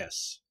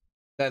sweetness.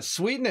 That's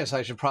sweetness.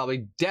 I should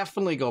probably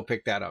definitely go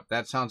pick that up.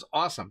 That sounds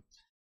awesome.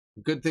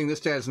 Good thing this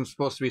guy isn't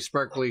supposed to be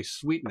sparkly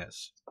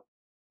sweetness.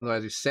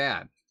 Otherwise, he's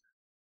sad.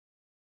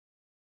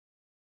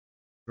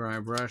 Dry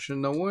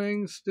brushing the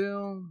wings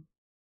still.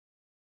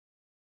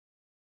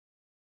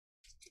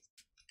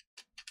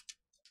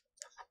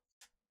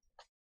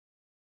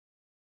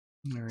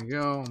 There we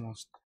go.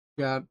 Almost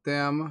got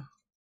them.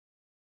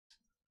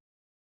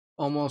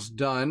 Almost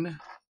done.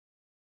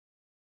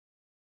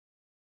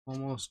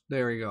 Almost.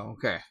 There we go.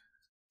 Okay.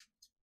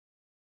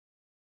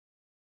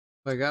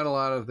 I got a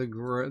lot of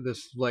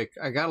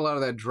I got a lot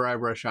of that dry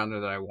brush on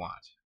there that I want.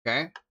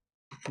 Okay.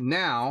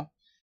 Now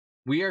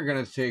we are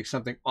going to take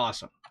something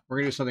awesome. We're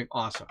going to do something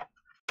awesome.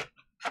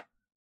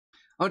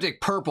 I'm going to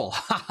take purple.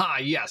 Haha,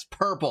 yes,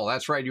 purple.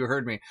 That's right, you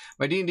heard me.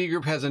 My D&D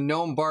group has a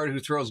gnome bard who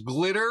throws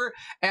glitter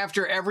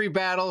after every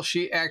battle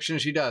action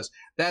she does.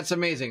 That's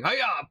amazing.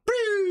 Hiya!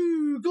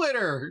 Blue!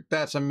 Glitter!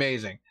 That's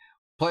amazing.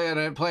 Play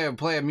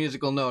a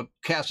musical note.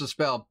 Cast a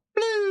spell.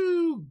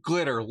 Blue!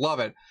 Glitter. Love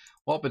it.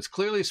 Well, it's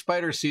clearly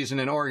spider season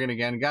in Oregon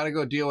again. Got to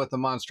go deal with the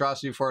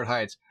monstrosity before it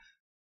hides.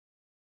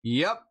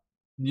 Yep,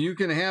 you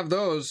can have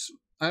those.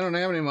 I don't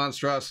have any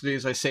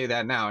monstrosities. I say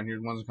that now, and you're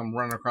the ones that come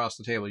running across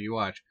the table. You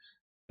watch.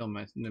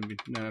 I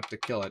have to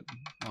kill it.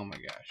 Oh my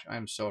gosh,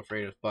 I'm so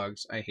afraid of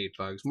bugs. I hate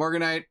bugs.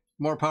 Morganite,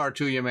 more power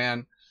to you,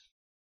 man.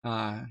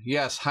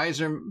 Yes,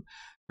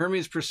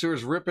 Hermes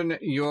Pursuer's ripping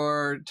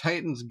your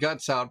Titan's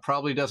guts out.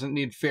 Probably doesn't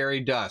need fairy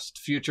dust.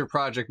 Future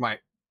project might.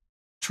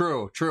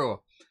 True,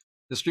 true.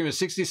 The stream is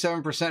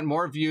 67%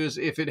 more views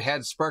if it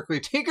had sparkly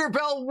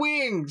Tinkerbell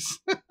wings.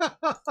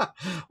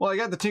 Well, I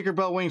got the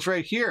Tinkerbell wings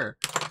right here.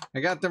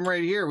 I got them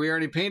right here. We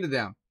already painted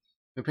them.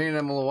 We painted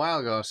them a little while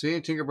ago. See,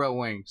 Tinkerbell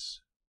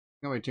wings.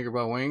 Got my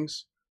Tinkerbell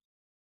wings.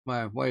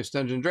 My wife's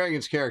Dungeons &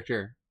 Dragons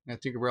character. Got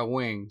Tinkerbell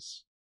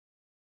wings.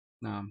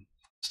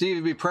 Steve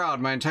would be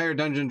proud. My entire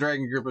Dungeons &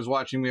 Dragon group is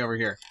watching me over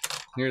here.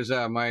 Here's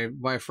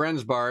my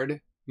friend's bard.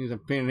 He's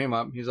painting him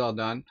up. He's all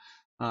done.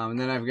 And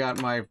then I've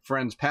got my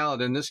friend's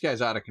paladin. This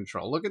guy's out of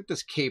control. Look at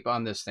this cape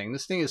on this thing.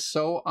 This thing is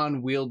so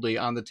unwieldy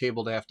on the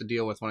table to have to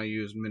deal with when I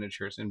use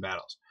miniatures in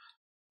battles.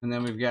 And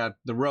then we've got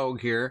the rogue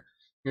here.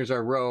 Here's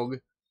our rogue.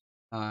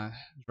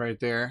 Right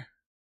there.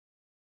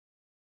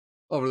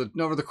 Over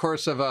the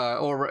course of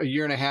over a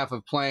year and a half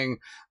of playing,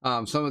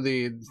 some of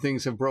the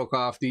things have broke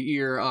off. The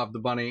ear of the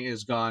bunny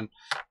is gone,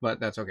 but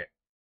that's okay.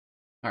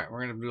 All right,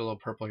 we're going to do a little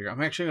purple here.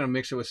 I'm actually going to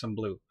mix it with some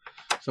blue.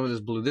 Some of this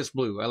blue. This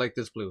blue. I like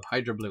this blue.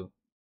 Hydra blue.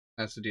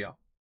 That's the deal.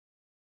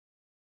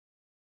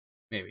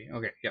 Maybe.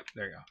 Okay, yep,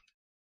 there you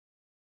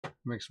go.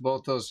 Mix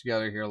both those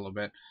together here a little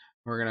bit.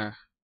 We're going to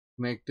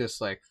make this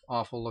like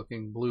awful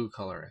looking blue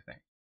color, I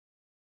think.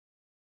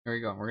 There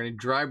you go. We're going to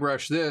dry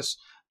brush this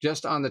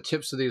just on the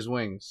tips of these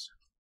wings.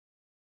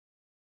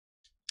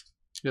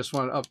 Just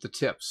want to up the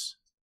tips.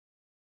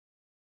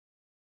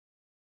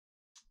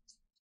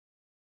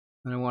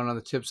 And I want on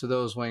the tips of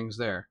those wings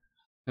there.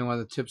 And I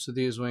want the tips of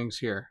these wings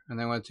here. And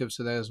I want the tips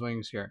of those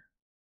wings here.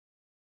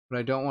 But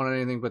I don't want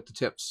anything but the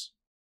tips.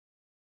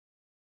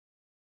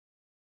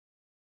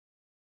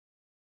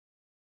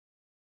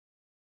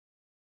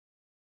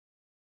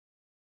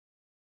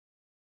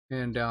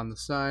 and down the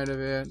side of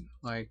it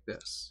like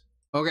this.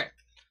 Okay,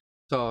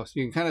 so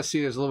you can kind of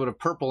see there's a little bit of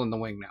purple in the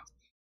wing now,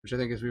 which I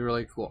think is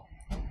really cool.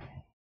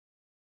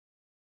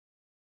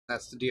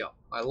 That's the deal.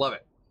 I love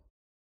it.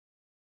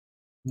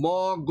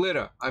 More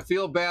glitter. I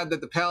feel bad that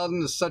the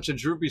paladin is such a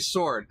droopy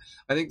sword.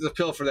 I think there's a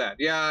pill for that.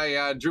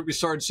 Yeah, droopy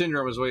sword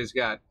syndrome is what he's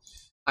got.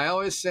 I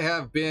always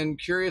have been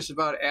curious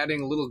about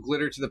adding a little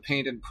glitter to the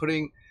paint and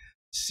putting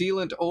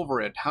sealant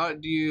over it. How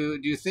do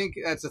you think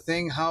that's a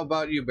thing? How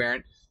about you,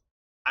 Baron?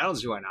 I don't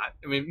see why not.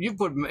 I mean,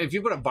 if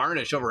you put a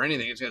varnish over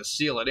anything, it's going to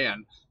seal it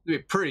in. It'd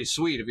be pretty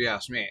sweet if you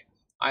ask me.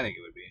 I think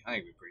it would be. I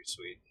think it'd be pretty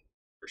sweet.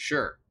 For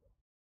sure.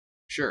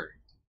 Sure.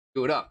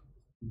 Do it up.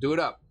 Do it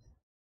up.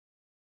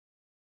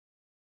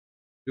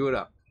 Do it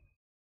up.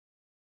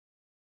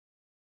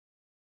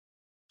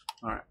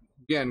 All right.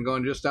 Again,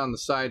 going just down the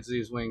sides of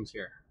these wings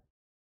here.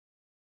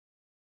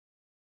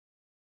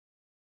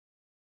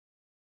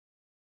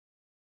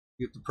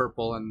 Get the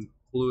purple and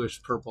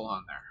bluish purple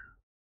on there.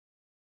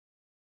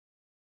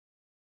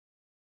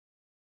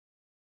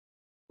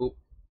 Oop.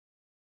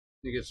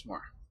 You get some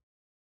more.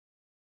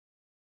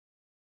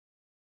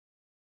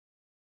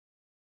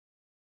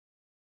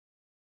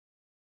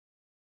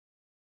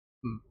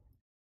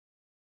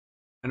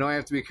 I know I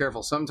have to be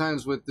careful.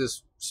 Sometimes with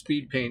this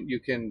speed paint, you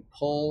can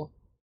pull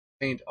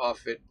paint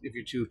off it if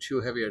you do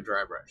too heavy a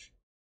dry brush.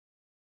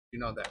 You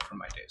know that from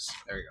my days.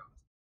 There you go.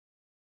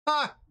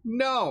 Ah,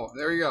 no.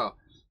 There you go.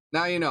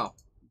 Now you know.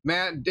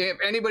 Matt, if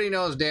anybody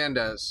knows, Dan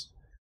does.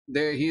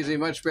 He's a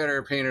much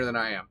better painter than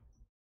I am.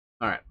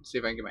 All right, let's see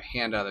if I can get my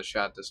hand out of the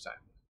shot this time.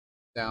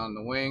 Down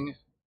the wing.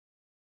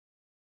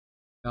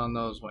 Down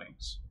those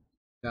wings.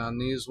 Down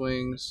these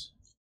wings.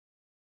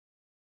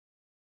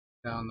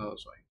 Down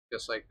those wings.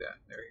 Just like that.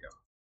 There you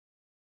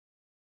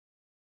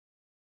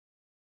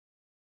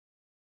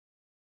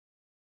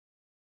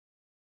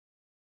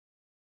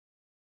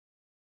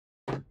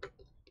go.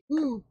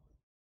 Woo.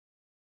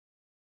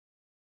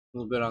 A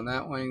little bit on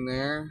that wing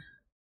there.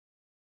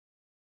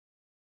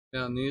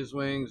 Down these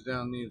wings,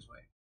 down these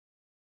wings.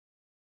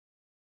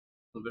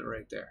 A little bit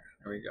right there.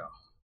 There we go.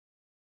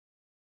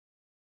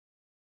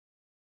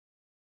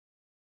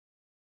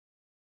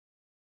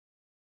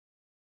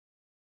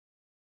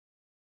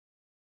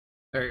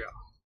 There you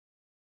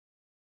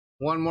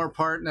go. One more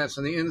part, and that's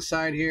on the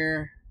inside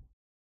here.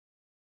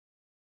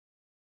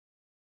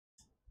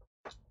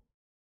 A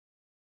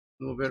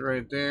little bit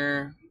right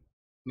there.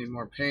 Need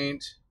more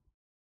paint.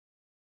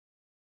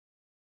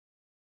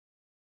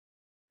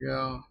 There you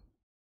go.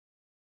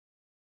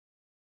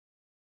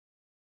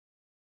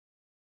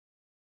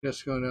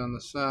 Just going down the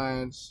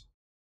sides.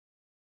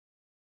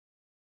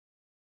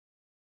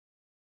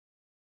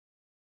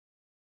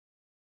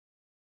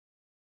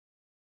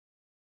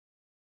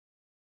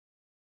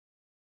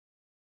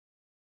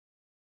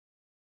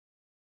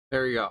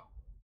 There you go.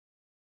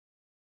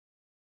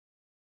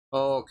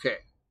 Okay.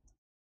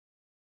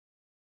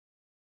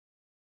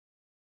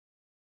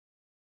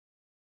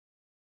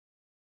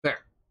 There.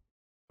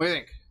 What do you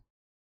think?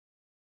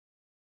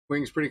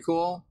 Wings pretty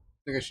cool.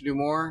 Think I should do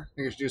more?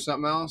 Think I should do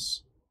something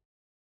else?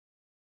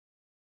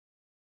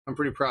 I'm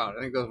pretty proud.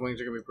 I think those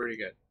wings are going to be pretty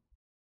good.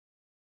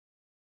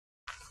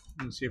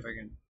 Let's see if I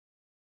can.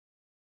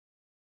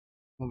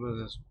 A little bit of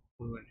this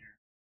blue in here.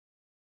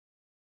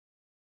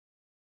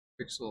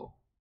 Fix a little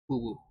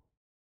boo-boo.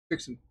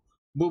 Fixing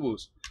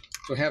boo-boos.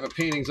 So half a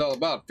painting's all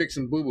about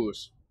fixing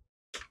boo-boos.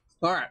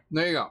 All right,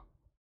 there you go.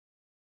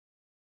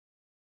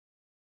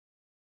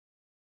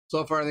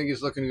 So far, I think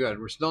it's looking good.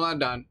 We're still not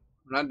done.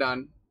 We're not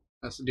done.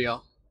 That's the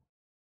deal.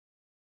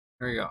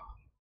 There you go.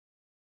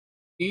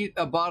 Eat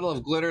a bottle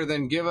of glitter,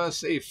 then give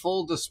us a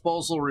full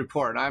disposal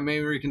report. I may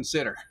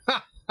reconsider.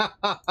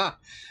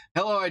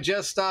 Hello, I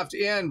just stopped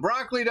in.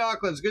 Broccoli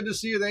Docklins, good to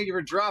see you. Thank you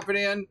for dropping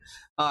in.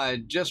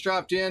 Just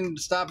dropped in,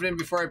 stopping in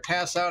before I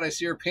pass out. I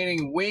see you're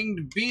painting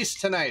Winged Beast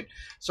tonight.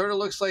 Sort of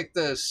looks like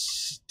the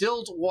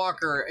Stilt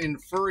Walker in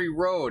Furry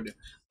Road.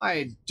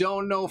 I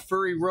don't know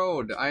Furry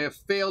Road. I have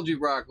failed you,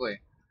 Broccoli.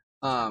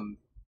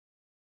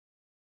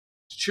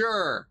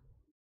 Sure.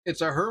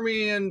 It's a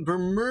Hermian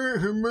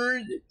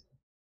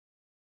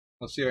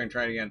Let's see if I can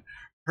try it again.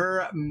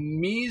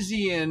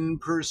 Hermesian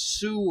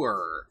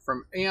Pursuer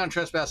from Aeon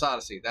Trespass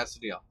Odyssey. That's the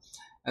deal.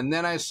 And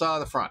then I saw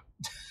the front.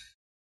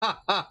 And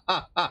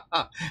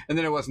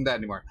then it wasn't that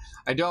anymore.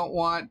 I don't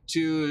want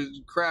to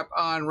crap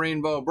on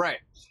Rainbow Bright.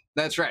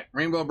 That's right,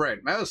 Rainbow Bright.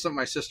 That was something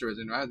my sister was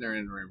in. I was never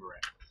into Rainbow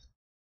Bright.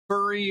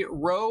 Furry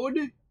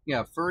Road?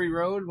 Yeah, Furry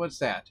Road? What's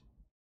that?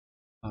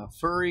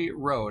 Furry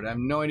Road. I have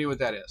no idea what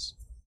that is.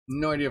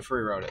 No idea what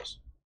Furry Road is.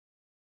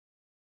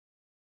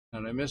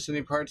 Did I miss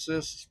any parts of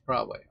this?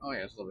 Probably. Oh, yeah,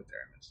 there's a little bit there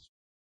I missed.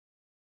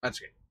 That's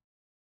good.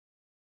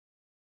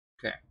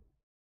 Okay.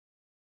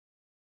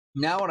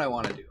 Now what I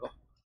want to do.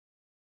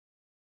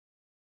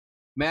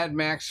 Mad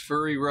Max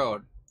Furry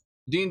Road.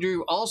 Dean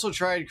Drew also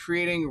tried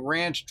creating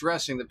ranch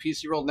dressing. The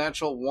PC rolled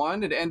natural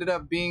 1. It ended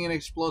up being an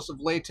explosive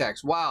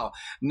latex. Wow.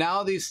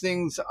 Now these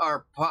things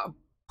are...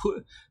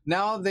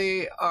 Now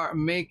they are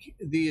make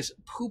these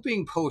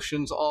pooping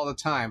potions all the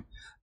time.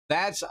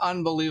 That's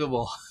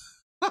unbelievable.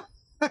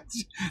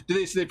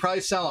 They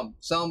probably sell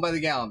them by the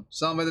gallon,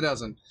 sell them by the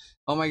dozen.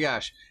 Oh my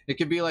gosh, it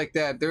could be like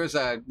that.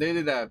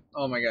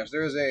 Oh my gosh,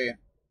 there was a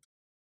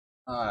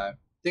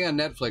thing on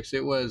Netflix.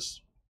 It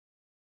was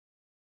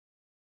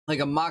like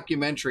a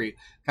mockumentary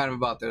kind of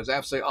about that. It was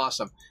absolutely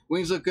awesome.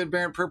 Wings look good,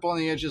 Baron. Purple on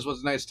the edges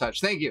was a nice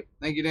touch. Thank you,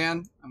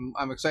 Dan.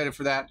 I'm excited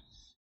for that.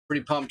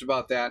 Pretty pumped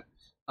about that.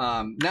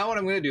 Now what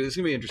I'm going to do, this is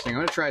going to be interesting. I'm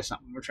going to try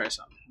something.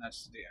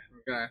 That's the idea.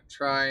 We're going to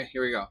try,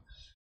 here we go.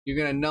 You're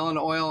going to null and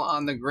oil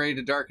on the gray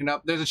to darken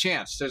up. There's a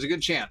chance. There's a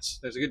good chance.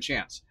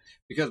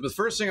 Because the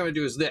first thing I'm going to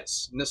do is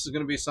this. And this is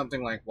going to be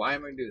something like, why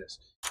am I going to do this?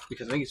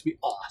 Because I think it's going to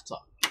be awesome.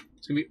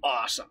 It's going to be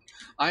awesome.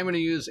 I'm going to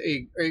use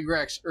a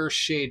Agrax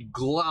Earthshade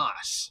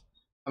gloss.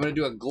 I'm going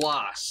to do a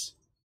gloss.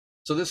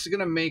 So this is going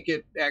to make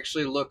it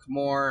actually look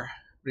more,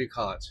 what do you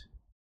call it?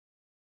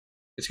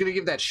 It's going to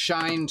give that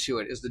shine to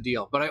it is the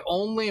deal. But I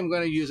only am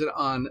going to use it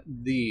on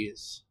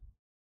these.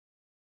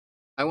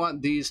 I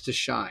want these to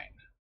shine.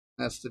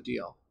 That's the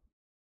deal.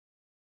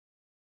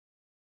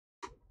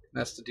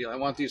 That's the deal. I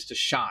want these to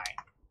shine.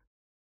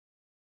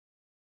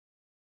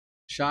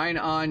 Shine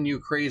on, you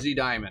crazy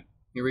diamond.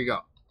 Here we go.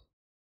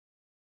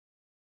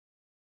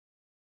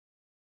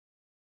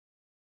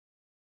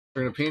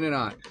 We're going to paint it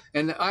on.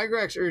 And the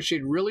Agrax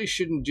Earthshade really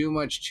shouldn't do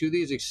much to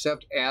these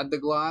except add the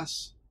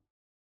gloss,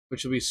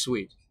 which will be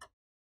sweet.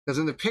 Because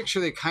in the picture,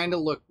 they kind of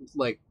look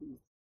like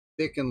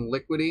thick and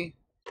liquidy.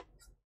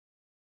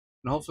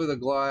 And hopefully the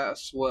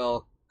gloss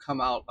will come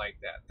out like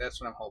that. That's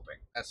what I'm hoping.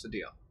 That's the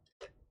deal.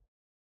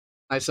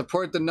 I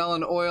support the null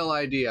and oil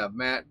idea,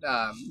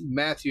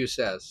 Matthew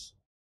says.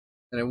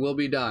 And it will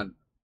be done.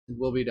 It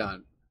will be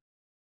done.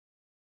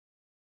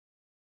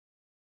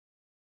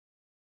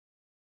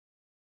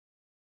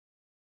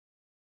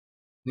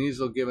 These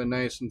will give a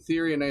nice, in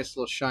theory, a nice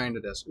little shine to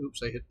this.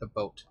 Oops, I hit the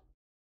boat.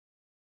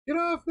 Get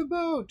off the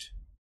boat!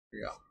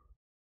 Here we go.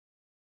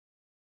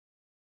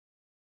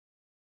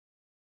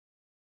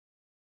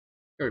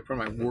 I gotta put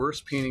my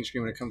worst painting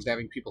screen when it comes to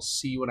having people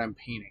see what I'm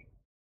painting.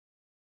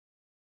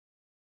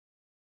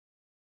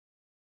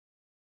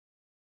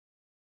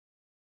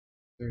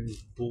 They're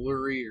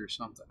blurry or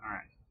something. All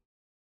right.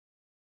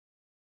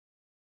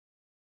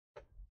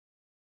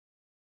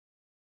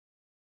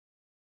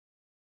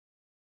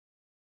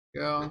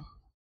 Go.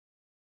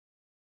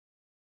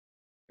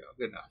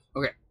 Good enough.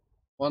 Okay.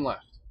 One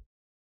left.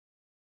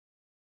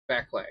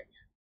 Back leg.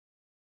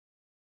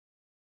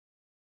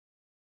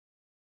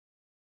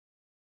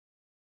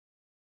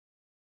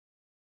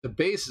 The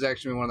base is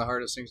actually one of the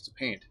hardest things to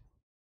paint.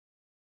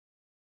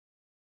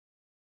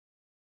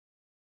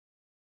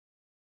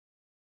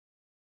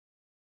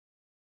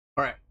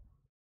 All right.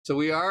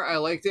 So I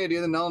like the idea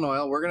of the null and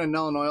oil. We're going to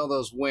null and oil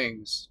those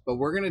wings, but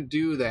we're going to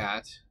do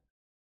that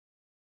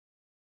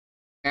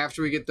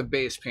after we get the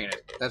base painted.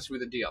 That's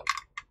really the deal.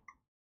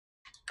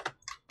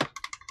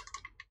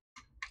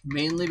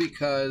 Mainly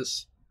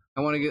because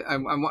I want to get,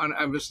 I'm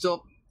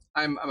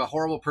a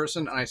horrible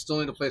person and I still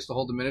need a place to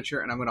hold the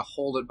miniature, and I'm going to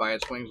hold it by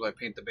its wings while I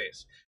paint the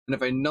base. And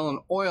if I null and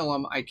oil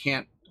them, I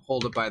can't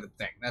hold it by the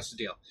thing. That's the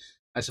deal.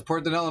 I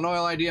support the null and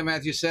oil idea,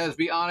 Matthew says.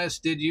 Be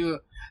honest, did you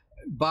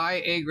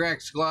buy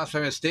Agrax gloss by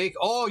mistake?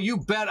 Oh, you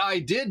bet I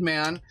did,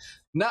 man.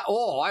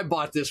 I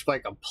bought this by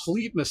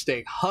complete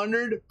mistake.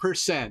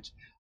 100%.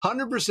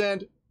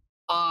 100%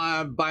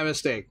 by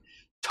mistake.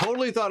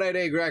 Totally thought I had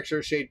Agrax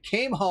Earthshade.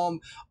 Came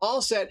home,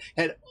 all set,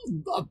 had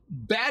a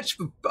batch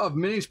of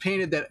minis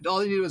painted that all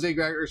they needed was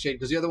Agrax Earthshade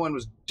because the other one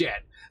was dead.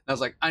 And I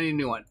was like, I need a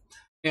new one.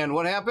 And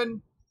what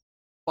happened?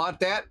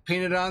 Bought that,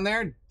 painted it on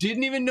there,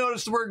 didn't even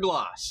notice the word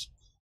gloss.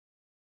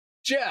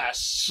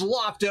 Just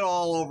slopped it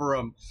all over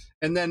them.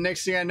 And then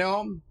next thing I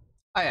know,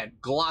 I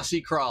had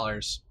glossy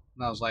crawlers.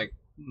 And I was like,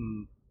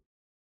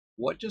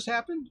 what just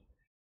happened?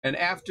 And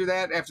after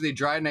that, after they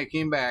dried and I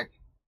came back,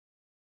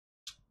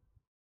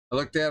 I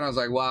looked at it and I was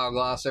like, wow,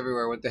 gloss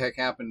everywhere. What the heck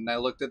happened? And I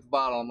looked at the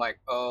bottle. I'm like,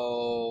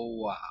 oh,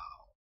 wow.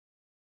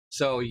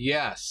 So,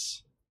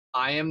 yes,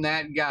 I am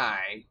that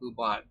guy who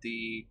bought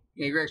the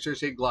Agrax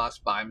Earthshade gloss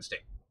by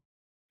mistake.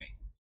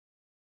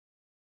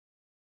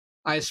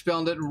 I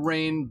spelled it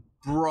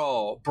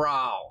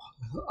brow.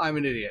 I'm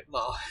an idiot.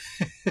 Well,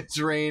 it's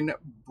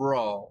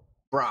rainbow.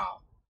 Brain.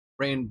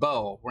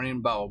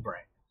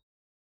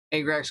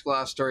 Agrax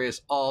gloss story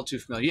is all too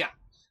familiar. Yeah.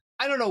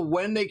 I don't know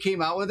when they came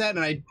out with that,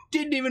 and I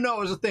didn't even know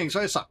it was a thing. So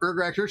I saw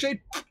Agrax Earthshade,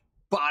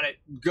 bought it,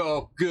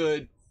 go,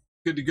 good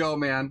to go,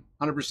 man,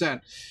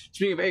 100%.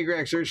 Speaking of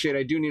Agrax Earthshade,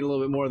 I do need a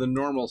little bit more of the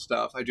normal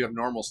stuff. I do have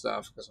normal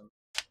stuff because I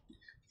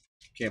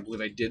can't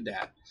believe I did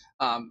that.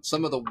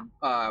 Some of the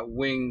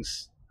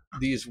wings,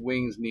 these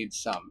wings need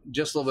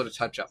just a little bit of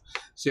touch up.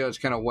 See how it's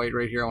kind of white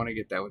right here? I want to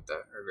get that with the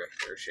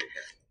Agrax Earthshade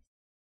here.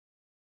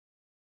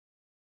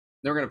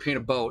 Then we're going to paint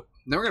a boat.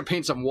 Then we're going to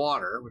paint some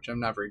water, which I'm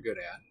not very good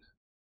at.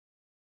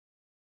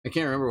 I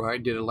can't remember how I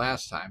did it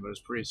last time, but it was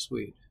pretty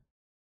sweet.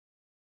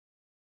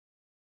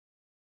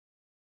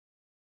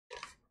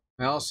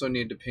 I also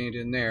need to paint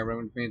in there, but I'm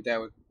going to paint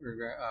that with, what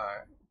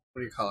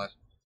do you call it?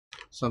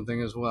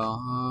 Something as well.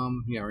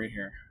 Yeah, right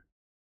here.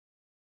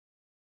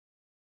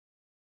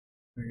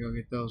 We go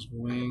get those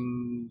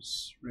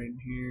wings right in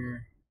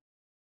here.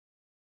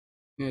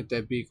 Hit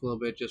that beak a little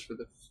bit just for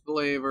the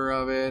flavor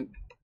of it.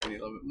 Maybe a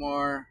little bit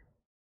more.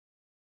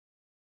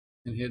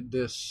 And hit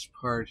this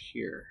part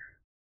here.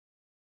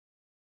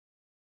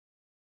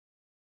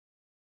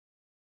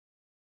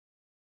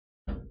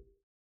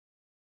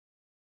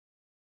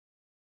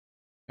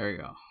 There you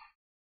go.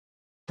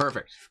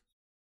 Perfect.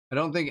 I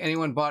don't think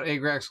anyone bought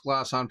Agrax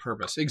gloss on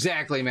purpose.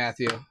 Exactly,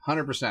 Matthew.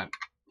 100%.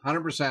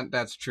 100%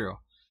 that's true.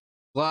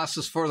 Gloss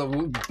is for the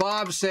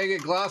Bob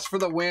Saget. Gloss for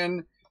the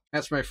win.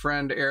 That's my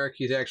friend Eric.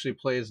 He actually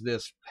plays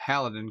this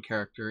Paladin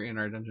character in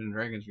our Dungeons and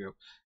Dragons group.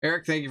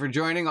 Eric, thank you for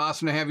joining.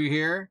 Awesome to have you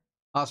here.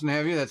 Awesome to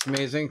have you. That's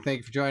amazing. Thank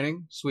you for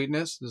joining.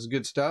 Sweetness. This is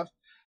good stuff.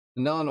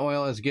 The Null and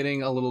Oil is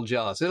getting a little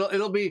jealous.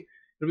 It'll be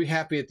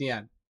happy at the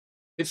end.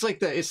 It's like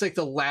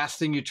the last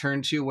thing you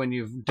turn to when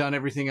you've done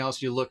everything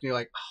else. You look and you're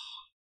like,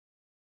 oh,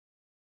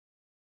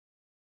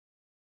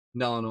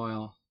 Null and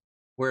Oil.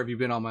 Where have you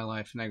been all my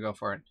life? And I go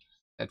for it.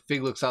 That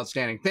fig looks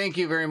outstanding. Thank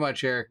you very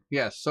much, Eric.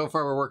 Yes, so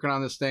far we're working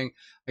on this thing.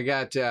 I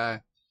got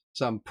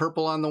some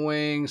purple on the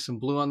wings, some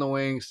blue on the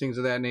wings, things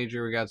of that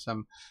nature. We got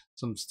some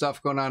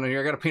stuff going on in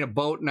here. I got to paint a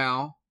boat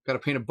now. Got to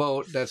paint a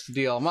boat. That's the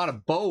deal. I'm on a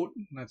boat.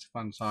 That's a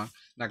fun song.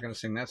 Not going to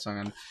sing that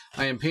song.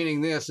 I am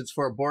painting this. It's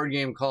for a board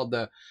game called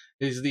the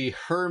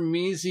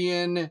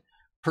Hermesian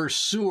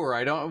Pursuer.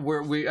 I don't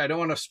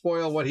want to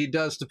spoil what he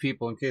does to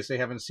people in case they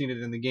haven't seen it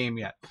in the game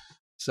yet.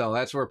 So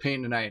that's what we're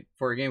painting tonight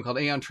for a game called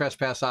Aeon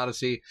Trespass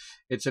Odyssey.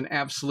 It's an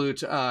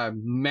absolute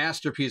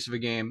masterpiece of a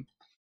game.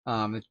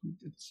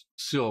 It's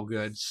so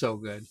good, so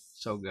good,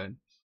 so good.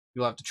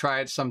 You'll have to try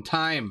it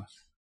sometime.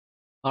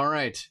 All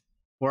right,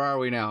 where are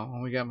we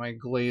now? We got my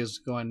glaze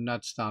going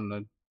nuts down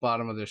the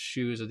bottom of the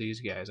shoes of these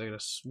guys. I got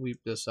to sweep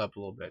this up a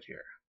little bit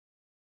here.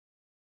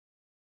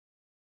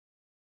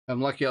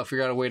 I'm lucky I'll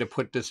figure out a way to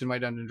put this in my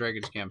Dungeons &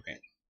 Dragons campaign.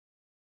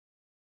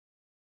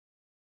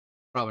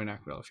 Probably not going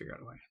to be able to figure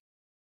out a way.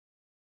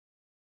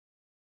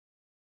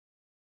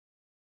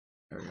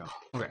 There we go.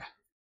 Okay.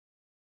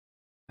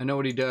 I know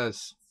what he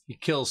does. He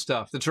kills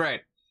stuff. That's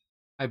right.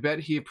 I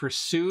bet he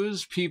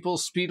pursues people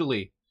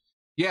speedily.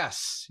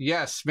 Yes,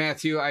 yes,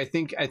 Matthew. I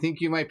think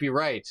you might be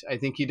right. I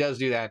think he does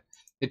do that.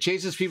 It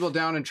chases people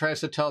down and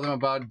tries to tell them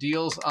about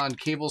deals on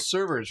cable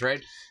servers,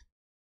 right?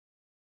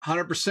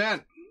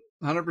 100%.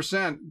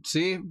 100%.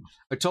 See?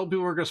 I told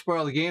people we're going to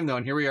spoil the game, though,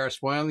 and here we are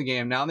spoiling the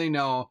game. Now they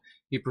know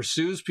he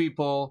pursues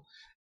people,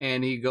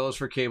 and he goes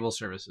for cable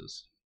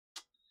services.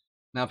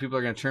 Now people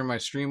are going to turn my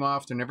stream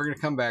off. They're never going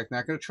to come back.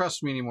 Not going to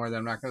trust me anymore. Then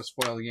I'm not going to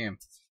spoil the game.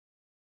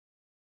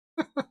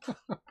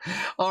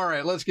 All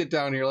right, let's get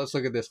down here. Let's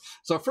look at this.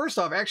 So first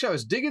off, actually, I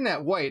was digging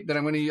that white that I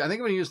think I'm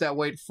going to use that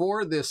white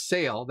for this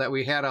sail that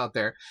we had out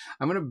there.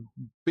 I'm going to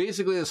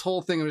basically this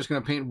whole thing. I'm just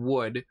going to paint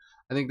wood.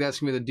 I think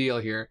that's going to be the deal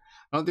here.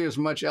 I don't think there's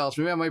much else.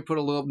 Maybe I might put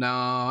a little. No,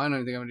 I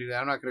don't think I'm going to do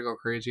that. I'm not going to go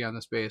crazy on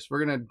this base.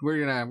 We're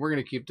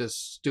gonna keep this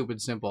stupid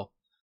simple.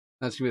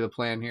 That's going to be the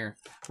plan here.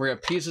 We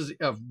got pieces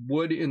of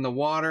wood in the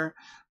water.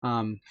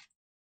 I've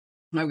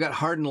got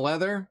hardened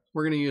leather.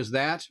 We're going to use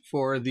that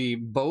for the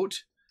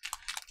boat.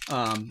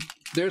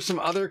 There's some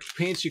other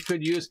paints you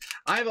could use.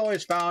 I've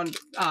always found,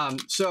 my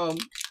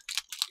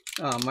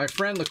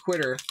friend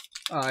Loquitur,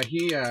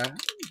 he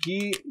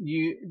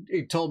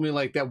told me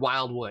like that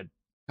wildwood,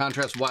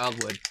 contrast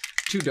wildwood,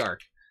 too dark.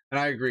 And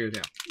I agree with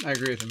him. I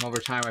agree with him. Over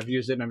time, I've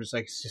used it and I'm just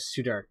like, it's just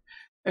too dark.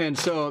 And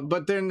so,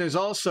 but then there's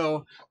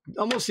also,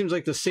 almost seems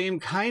like the same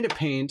kind of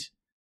paint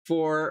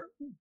for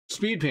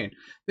speed paint.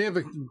 They have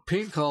a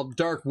paint called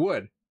dark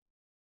wood.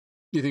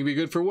 You think it'd be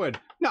good for wood?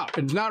 No,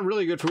 it's not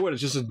really good for wood.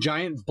 It's just a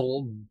giant,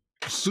 bold,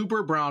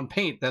 super brown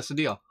paint. That's the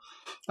deal.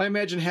 I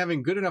imagine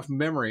having good enough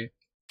memory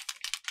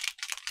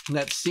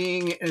that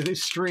seeing a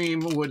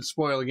stream would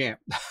spoil the game.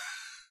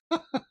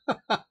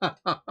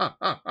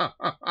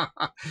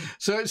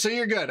 So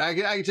you're good. I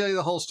can tell you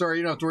the whole story.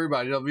 You don't have to worry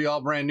about it. It'll be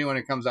all brand new when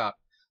it comes out.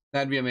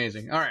 That'd be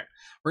amazing. All right,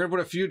 we're gonna put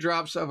a few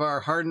drops of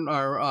our hardened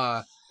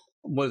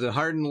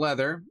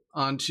leather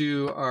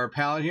onto our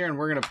palette here, and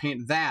we're gonna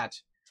paint that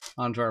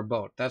onto our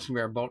boat. That's gonna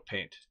be our boat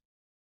paint.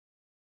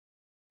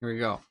 Here we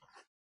go.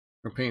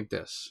 We'll paint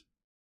this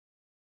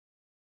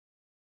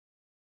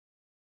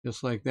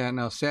just like that.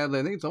 Now, sadly,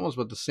 I think it's almost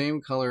about the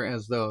same color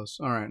as those.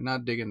 All right,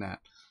 not digging that.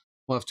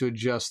 We'll have to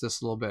adjust this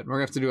a little bit. We're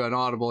gonna have to do an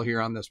audible here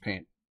on this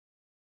paint.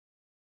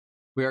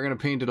 We are gonna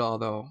paint it all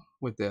though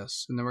with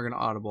this, and then we're gonna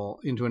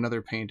audible into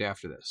another paint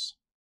after this.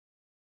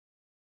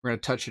 We're gonna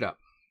touch it up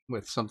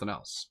with something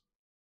else.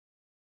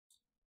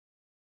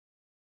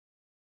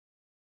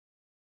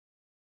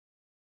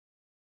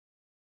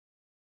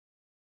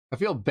 I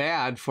feel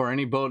bad for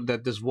any boat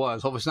that this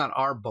was. Hope it's not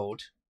our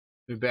boat.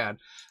 It'd be bad.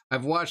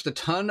 I've watched a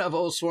ton of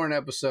Oathsworn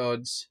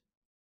episodes,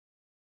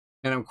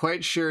 and I'm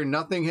quite sure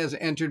nothing has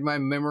entered my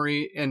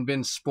memory and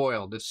been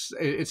spoiled.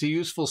 It's a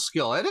useful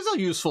skill. It is a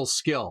useful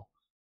skill.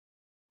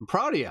 I'm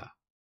proud of you.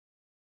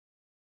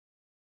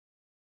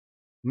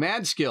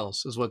 Mad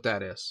skills is what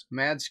that is.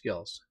 Mad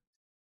skills.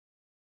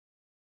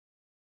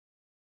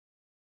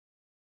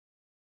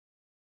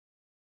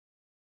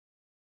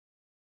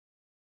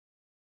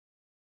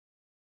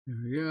 There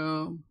we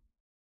go.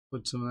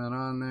 Put some of that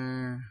on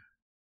there.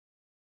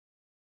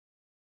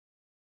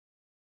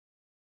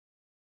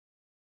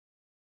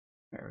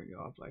 There we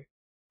go. Up like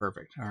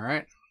perfect. All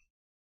right.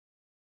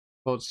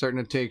 Boat's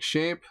starting to take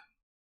shape.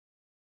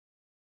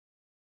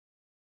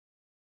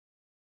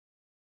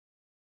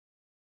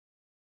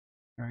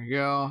 There we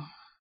go.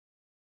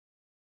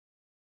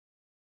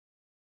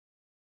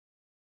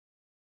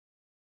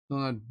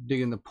 I'm not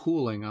digging the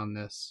pooling on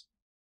this.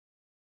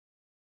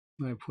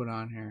 What do I put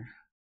on here?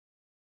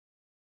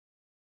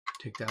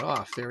 Take that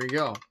off. There we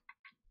go.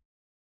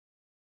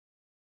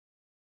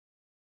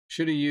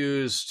 Should have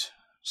used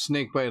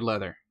snakebite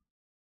leather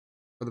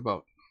for the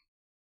boat.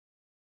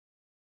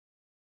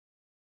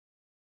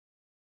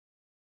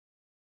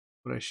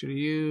 What I should have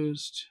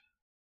used.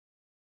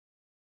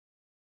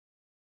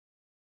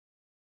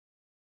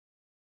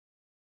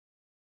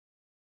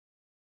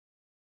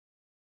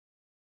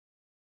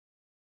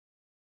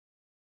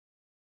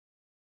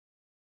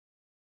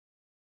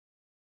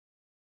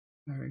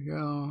 There we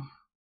go.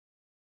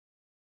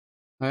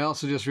 I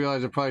also just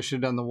realized I probably should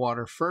have done the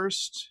water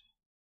first.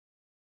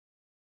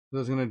 I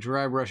was going to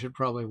dry brush it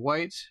probably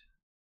white.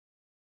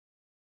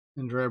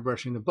 And dry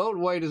brushing the boat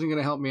white isn't going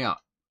to help me out.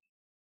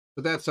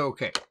 But that's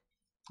okay.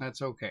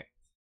 That's okay.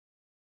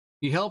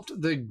 He helped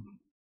the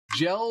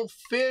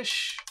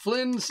Jellyfish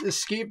Flynn's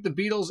escape the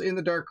beetles in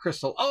the dark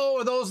crystal.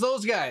 Oh,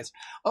 those guys.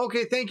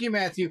 Okay, thank you,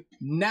 Matthew.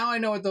 Now I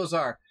know what those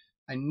are.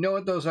 I know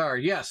what those are.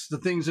 Yes, the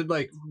things that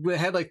like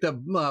had like the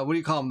what do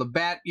you call them? The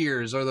bat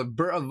ears or the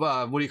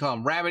what do you call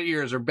them? Rabbit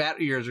ears or bat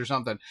ears or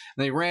something. And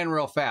they ran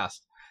real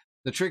fast.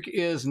 The trick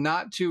is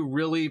not to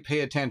really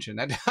pay attention.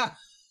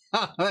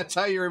 That's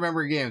how you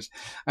remember games.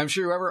 I'm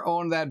sure whoever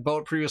owned that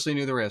boat previously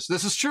knew the risk.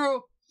 This is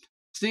true.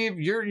 Steve,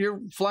 you're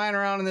flying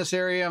around in this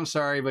area. I'm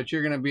sorry, but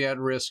you're going to be at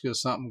risk of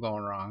something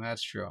going wrong.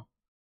 That's true.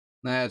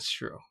 That's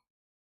true.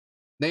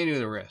 They knew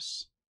the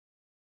risks.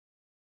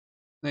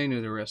 They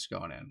knew the risk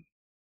going in.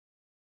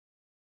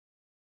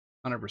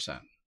 100%.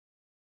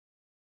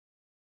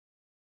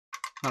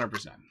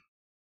 100%.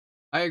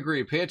 I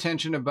agree. Pay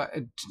attention about.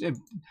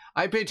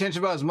 I pay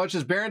attention about as much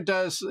as Barrett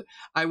does.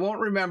 I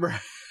won't remember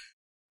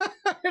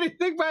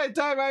anything by the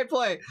time I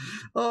play.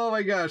 Oh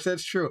my gosh,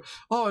 that's true.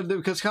 Oh,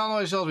 because Colin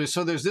always tells me.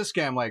 So there's this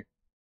guy. I'm like,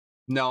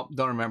 no,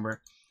 don't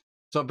remember.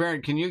 So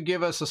Barrett, can you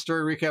give us a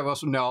story recap?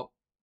 Also,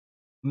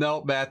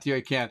 no, Matthew,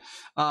 I can't.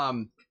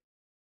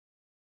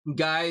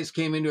 Guys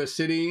came into a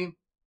city,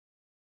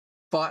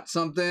 fought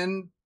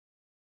something.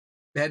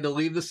 They had to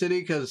leave the city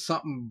because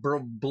something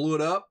blew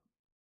it up.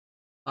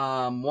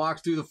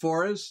 Walked through the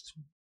forest.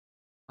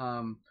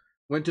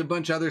 Went to a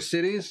bunch of other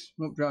cities.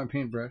 Oh, drawing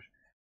paintbrush.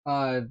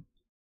 And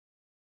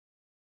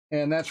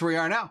that's where we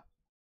are now.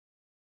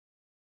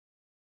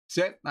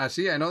 See it? I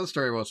see. I know the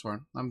story was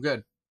for. I'm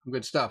good. I'm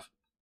good stuff.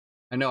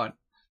 I know it.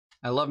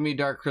 I love me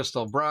Dark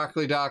Crystal.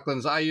 Broccoli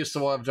Docklands. I used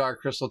to love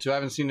Dark Crystal too. I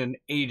haven't seen it in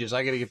ages.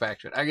 I got to get back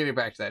to it. I got to get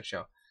back to that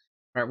show.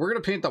 All right, we're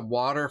going to paint the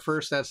water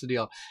first. That's the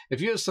deal.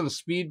 If you have some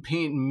speed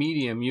paint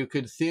medium, you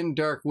could thin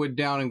dark wood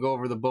down and go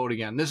over the boat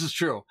again. This is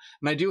true.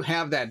 And I do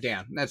have that,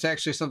 Dan. That's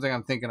actually something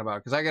I'm thinking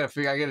about because I got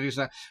to do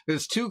something.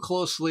 It's too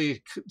close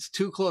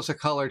a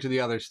color to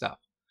the other stuff.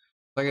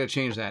 So I got to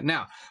change that.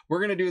 Now, we're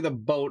going to do the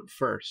boat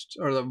first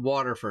or the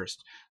water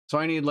first. So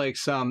I need like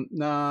some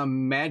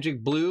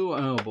magic blue.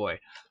 Oh boy.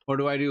 Or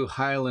do I do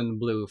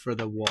Highland blue for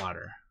the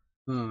water?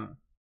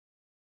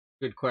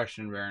 Good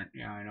question, Baron.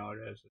 Yeah, I know it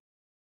is.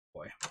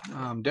 Boy,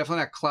 definitely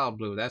not cloud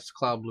blue. That's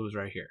cloud blues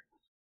right here.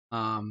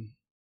 I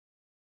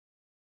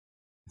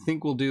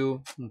think we'll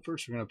do. Well,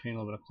 first, we're going to paint a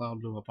little bit of cloud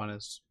blue up on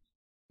this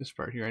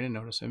part here. I didn't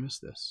notice. I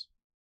missed this.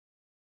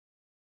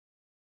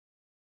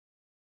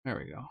 There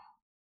we go.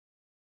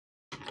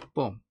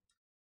 Boom.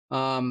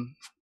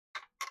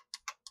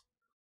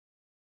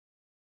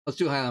 Let's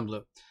do Highland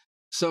blue.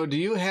 So, do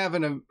you have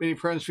any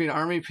preference between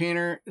Army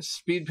Painter,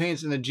 Speed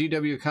Paints, and the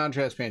GW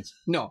Contrast Paints?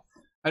 No,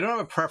 I don't have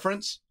a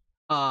preference.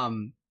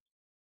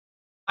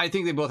 I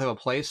think they both have a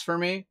place for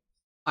me.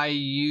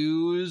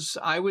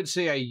 I would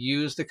say I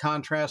use the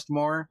contrast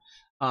more.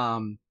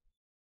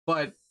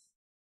 But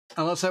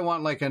unless I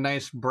want like a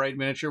nice bright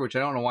miniature, which I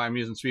don't know why I'm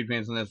using speed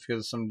paints on this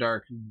because it's some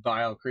dark,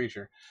 vile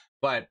creature.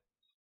 But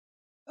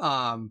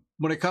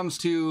when it comes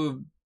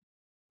to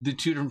the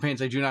two different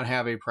paints, I do not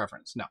have a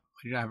preference. No,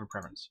 I do not have a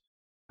preference.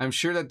 I'm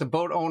sure that the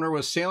boat owner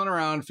was sailing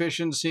around,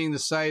 fishing, seeing the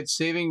sights,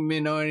 saving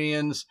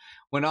Minoanians,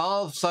 when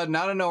all of a sudden,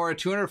 out of nowhere, a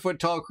 200-foot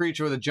tall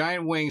creature with a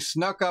giant wing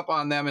snuck up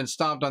on them and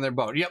stomped on their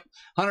boat. Yep,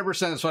 100%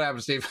 that's what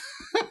happened, Steve.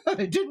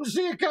 They didn't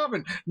see it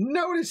coming.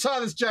 Nobody saw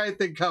this giant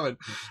thing coming.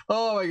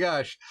 Oh, my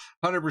gosh.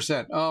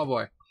 100%. Oh,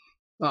 boy.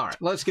 All right,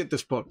 let's get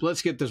this boat.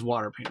 Let's get this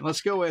water paint.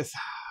 Let's go with,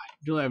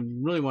 I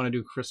really want to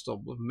do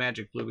crystal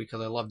magic blue because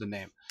I love the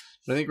name.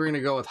 But I think we're going to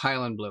go with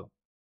Highland blue.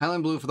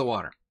 Highland blue for the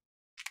water.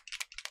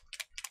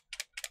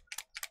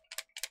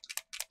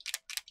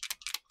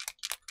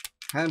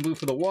 Highland blue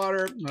for the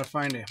water. I'm going to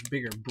find a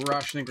bigger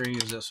brush. I think we're going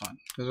to use this one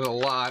because there's a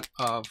lot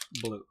of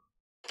blue.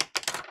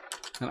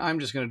 And I'm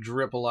just going to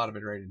drip a lot of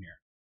it right in here.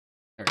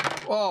 There we go.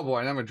 Oh boy,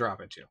 and I'm going to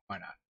drop it too. Why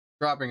not?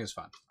 Dropping is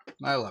fun.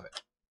 I love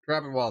it.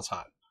 Drop it while it's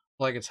hot.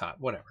 Like it's hot.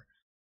 Whatever.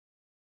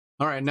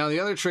 All right, now the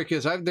other trick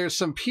is there's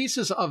some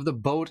pieces of the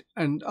boat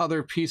and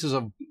other pieces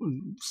of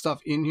stuff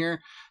in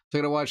here, so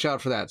I gotta watch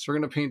out for that. So we're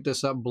gonna paint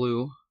this up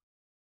blue.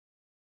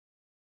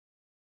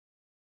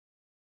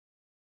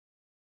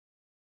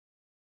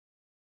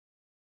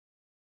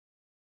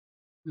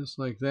 Just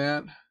like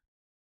that.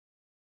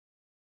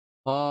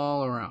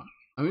 All around.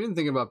 I'm even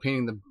thinking about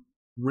painting the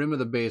rim of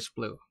the base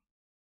blue.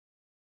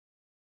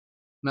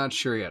 Not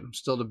sure yet. I'm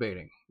still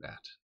debating that.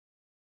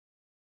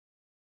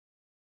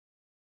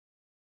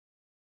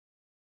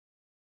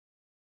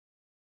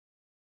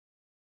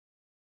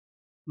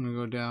 I'm gonna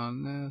go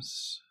down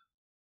this.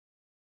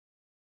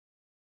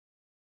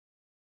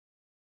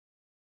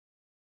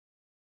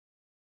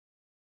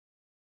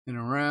 And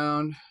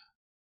around.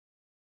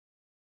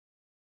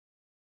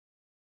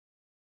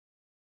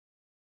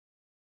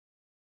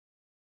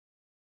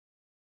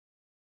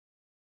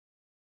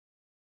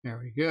 There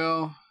we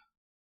go.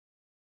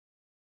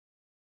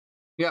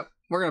 Yep,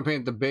 we're gonna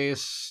paint the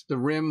base, the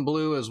rim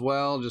blue as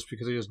well, just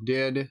because I just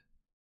did.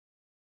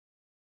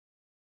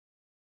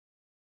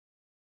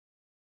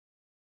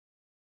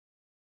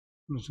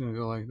 I'm just gonna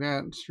go like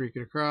that and streak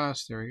it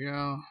across. There we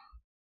go.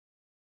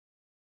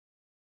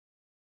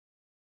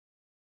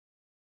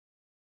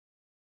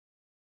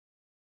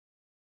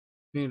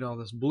 Paint all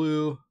this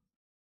blue.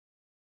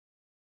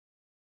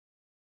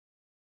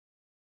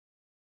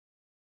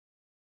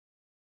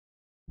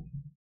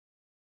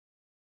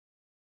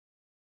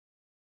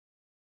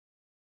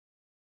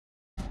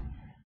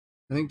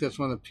 I think that's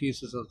one of the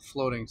pieces of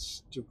floating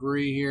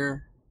debris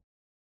here.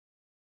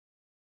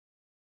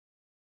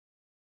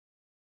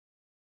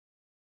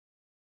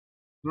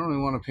 I don't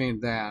really want to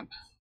paint that.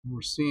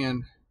 We're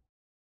seeing,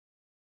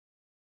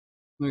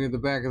 look at the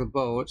back of the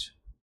boat.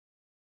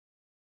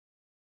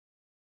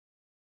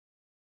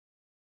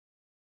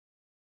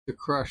 The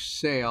crushed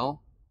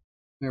sail.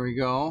 There we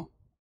go.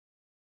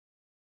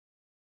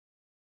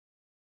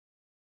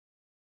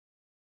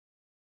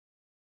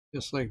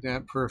 Just like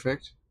that,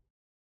 perfect.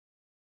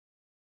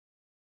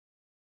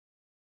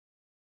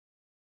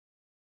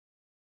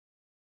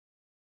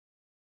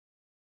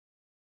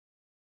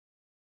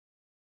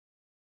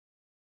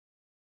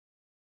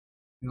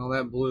 And all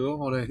that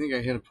blue. Oh, I think I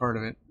hit a part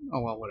of it.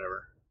 Oh, well,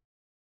 whatever.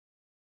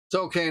 It's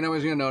okay.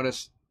 Nobody's going to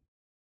notice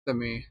than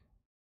me.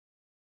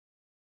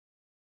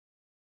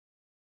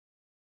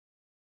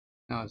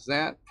 Now, is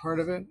that part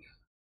of it?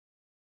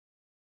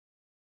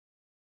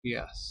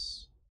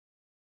 Yes.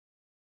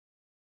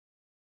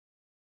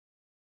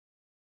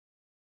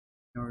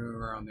 Now we're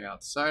over on the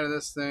outside of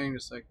this thing,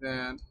 just like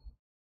that.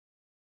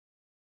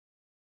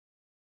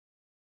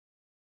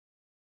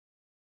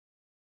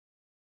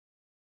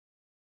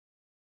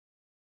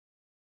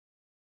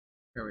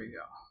 There we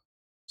go.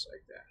 Just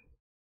like that.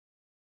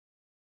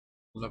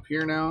 It's up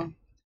here now.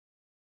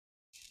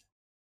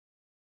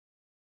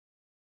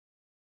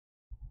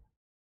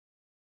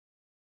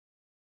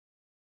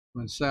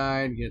 One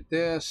side, get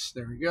this.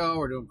 There we go.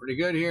 We're doing pretty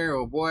good here.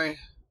 Oh boy.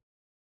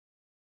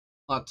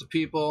 Lots of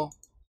people.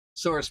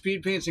 So are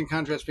speed paints and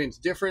contrast paints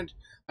different?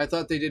 I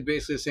thought they did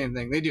basically the same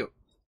thing. They do.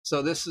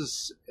 So this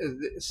is,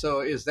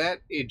 so is that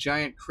a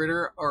giant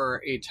critter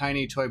or a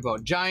tiny toy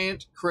boat?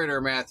 Giant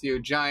critter,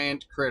 Matthew.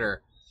 Giant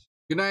critter.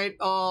 Good night,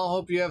 all.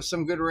 Hope you have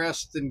some good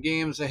rest and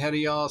games ahead of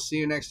y'all. See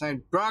you next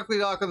time. Broccoli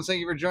Dawkins, thank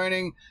you for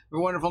joining. Have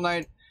a wonderful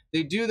night.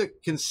 The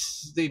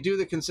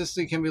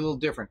consistency can be a little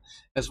different,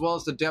 as well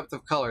as the depth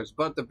of colors.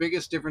 But the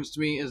biggest difference to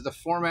me is the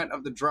format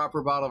of the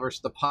dropper bottle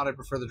versus the pot. I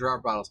prefer the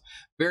dropper bottles.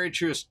 Very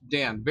true,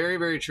 Dan. Very,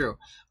 very true.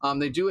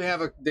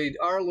 They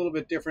are a little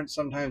bit different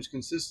sometimes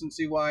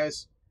consistency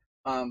wise,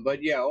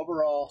 but yeah,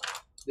 overall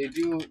they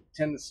do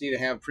tendency to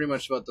have pretty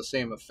much about the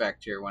same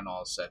effect here when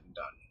all is said and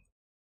done.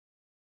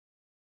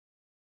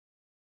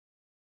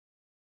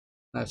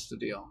 That's the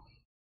deal.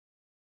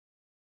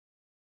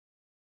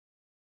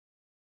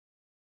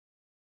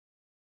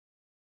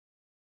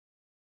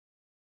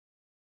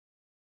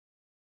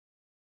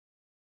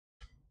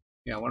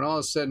 Yeah, when all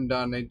is said and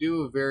done, they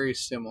do very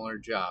similar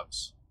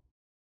jobs.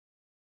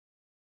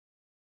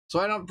 So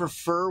I don't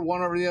prefer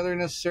one over the other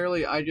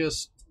necessarily. I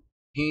just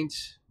paint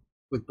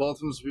with both of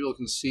them so people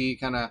can see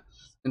kind of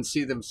and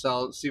see for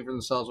themselves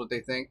what they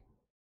think.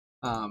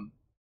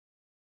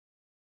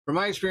 From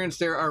my experience,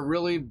 there are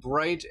really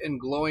bright and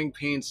glowing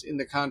paints in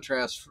the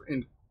contrast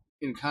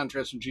in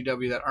contrast from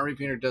GW that Army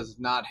Painter does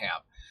not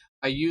have.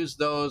 I use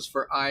those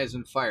for eyes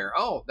and fire.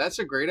 Oh, that's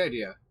a great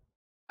idea.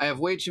 I have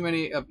way too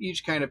many of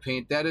each kind of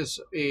paint. That is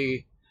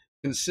a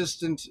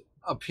consistent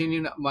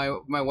opinion of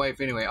my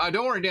wife anyway.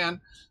 Don't worry,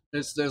 Dan.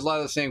 There's a lot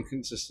of the same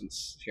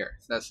consistency here.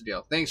 That's the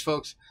deal. Thanks,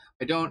 folks.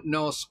 I don't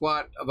know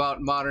squat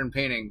about modern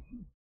painting.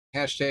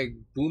 Hashtag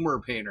boomer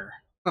painter.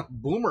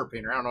 Boomer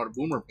painter. I don't know what a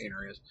boomer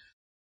painter is.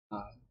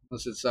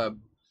 Unless it's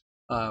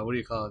what do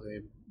you call it?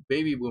 A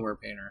baby boomer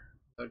painter.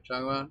 Is that what you're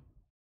talking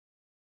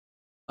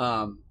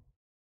about?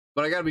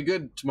 But I gotta be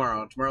good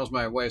tomorrow. Tomorrow's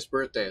my wife's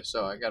birthday,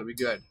 so I gotta be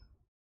good.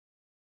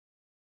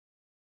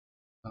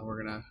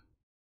 We're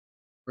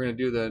gonna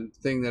do the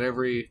thing that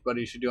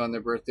everybody should do on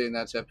their birthday, and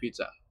that's have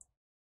pizza.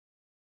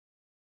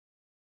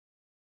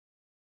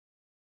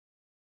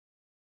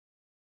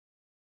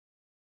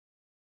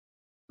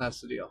 That's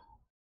the deal.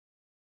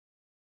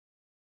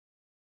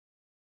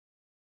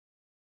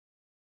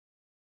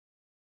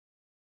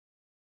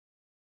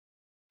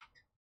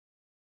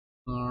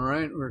 All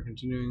right, we're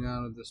continuing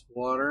on with this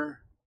water.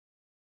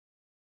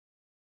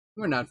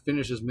 We're not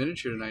finished this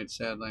miniature tonight,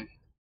 sadly.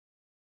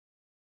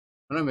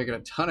 I'm making a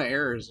ton of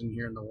errors in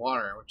here in the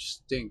water, which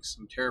stinks.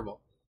 I'm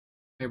terrible.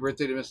 Happy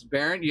birthday to Mrs.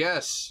 Barron.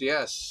 Yes,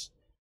 yes.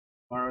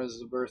 Tomorrow is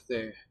the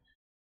birthday.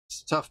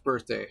 It's a tough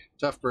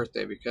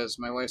birthday because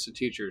my wife's a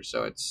teacher,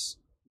 so it's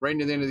right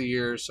near the end of the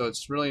year, so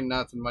it's really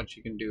nothing much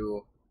you can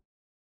do.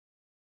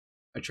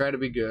 I try to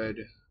be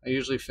good. I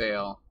usually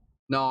fail.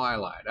 No, I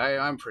lied.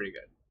 I'm pretty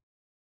good.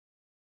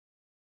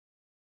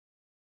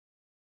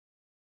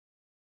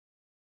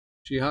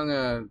 She hung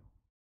a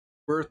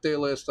birthday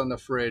list on the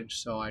fridge,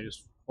 so I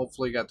just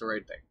hopefully got the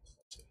right thing.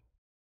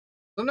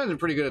 Sometimes I'm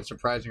pretty good at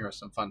surprising her with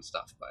some fun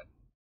stuff, but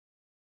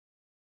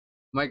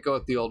might go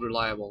with the old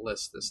reliable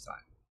list this time.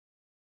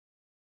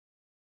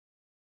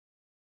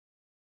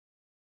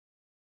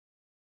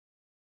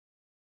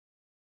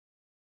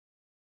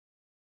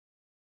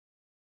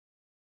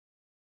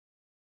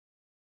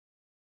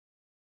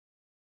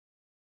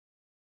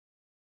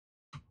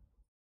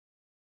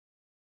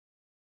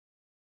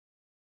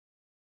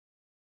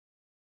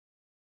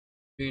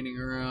 Painting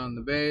around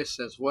the base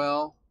as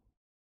well.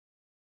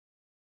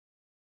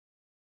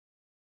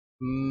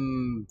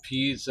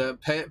 Pizza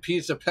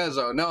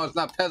pezzo. No, it's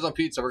not pezzo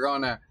pizza. We're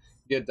going to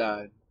get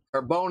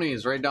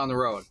Carboni's right down the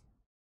road.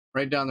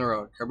 Right down the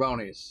road,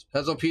 Carboni's.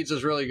 Pezzo pizza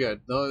is really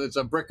good. It's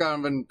a brick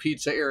oven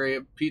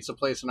pizza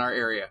place in our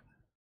area,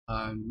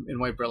 in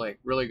White Bear Lake.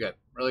 Really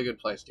good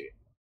place to eat.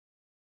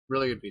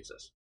 Really good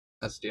pizzas.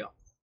 That's the deal.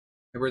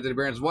 Happy birthday to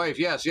Barron's wife.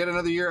 Yes, yet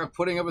another year of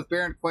putting up with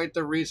Barron. Quite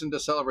the reason to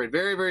celebrate.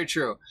 Very, very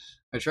true.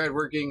 I tried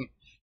working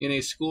in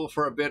a school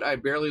for a bit. I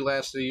barely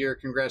lasted a year.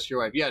 Congrats to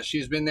your wife. Yes,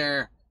 she's been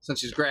there since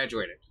she's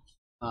graduated.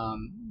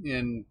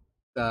 In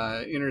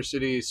inner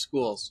city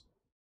schools,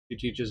 she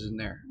teaches in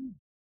there.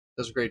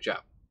 Does a great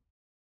job.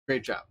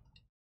 Great job.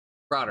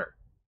 Proud her.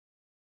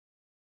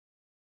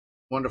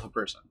 Wonderful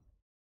person.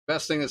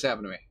 Best thing that's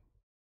happened to me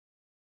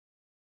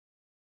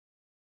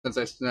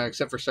since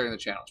except for starting the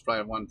channel. It's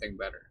probably one thing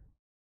better.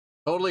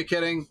 Totally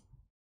kidding.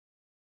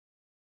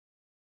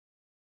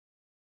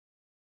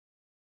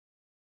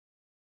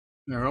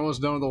 We're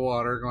almost done with the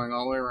water, going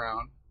all the way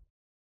around.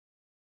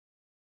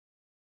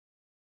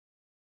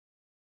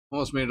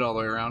 Almost made it all the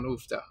way around.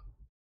 Oofta.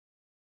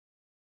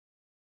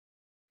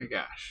 My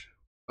gosh.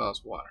 Oh,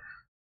 it's water.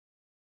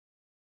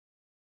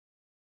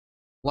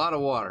 A lot of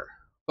water.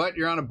 But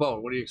you're on a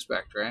boat. What do you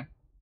expect, right?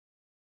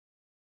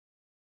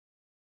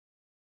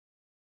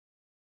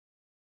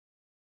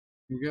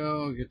 Here we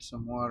go. Get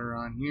some water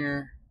on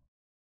here.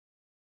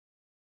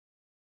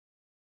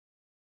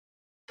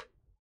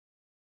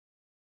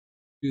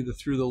 Do the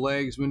through the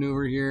legs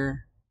maneuver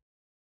here.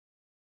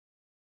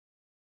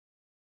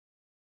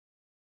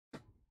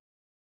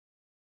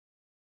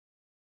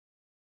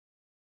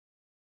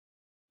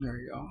 There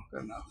we go.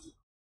 Good enough.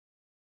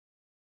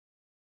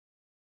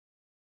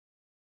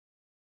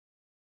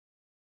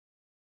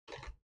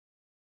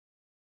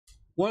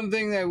 One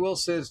thing that I will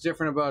say is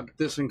different about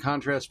this and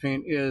contrast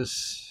paint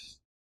is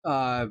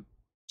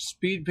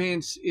speed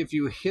paints. If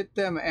you hit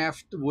them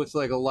after with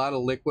like a lot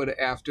of liquid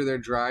after they're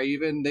dry,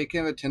 even they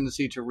can have a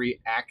tendency to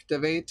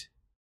reactivate.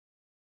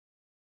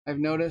 I've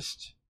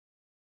noticed.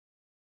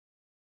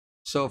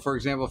 So, for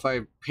example, if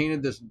I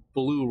painted this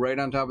blue right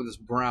on top of this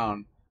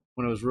brown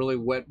when it was really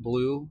wet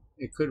blue,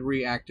 it could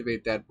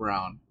reactivate that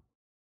brown.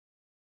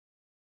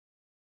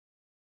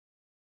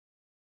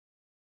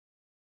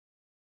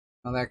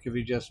 Now that could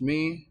be just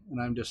me,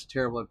 and I'm just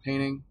terrible at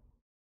painting.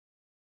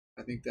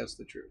 I think that's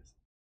the truth.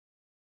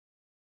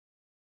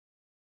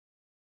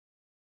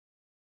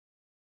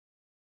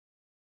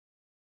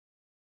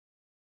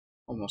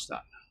 Almost done.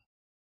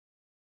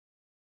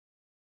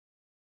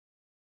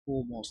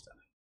 Almost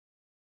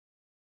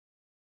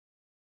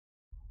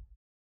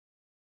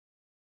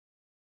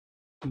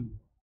done.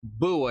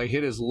 Boo, I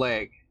hit his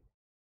leg.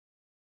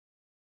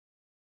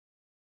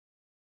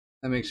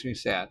 That makes me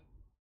sad.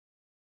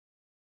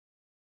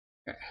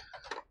 Okay.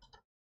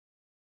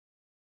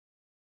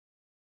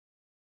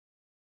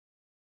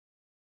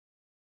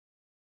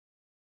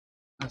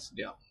 That's the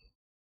deal.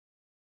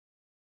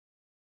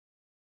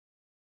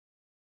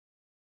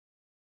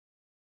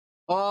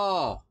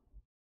 Oh!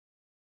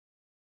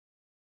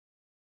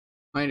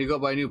 I need to go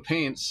buy new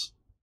paints.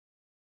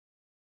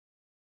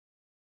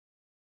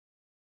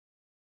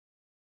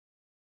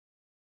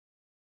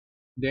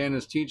 Dan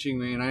is teaching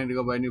me, and I need to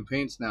go buy new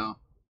paints now.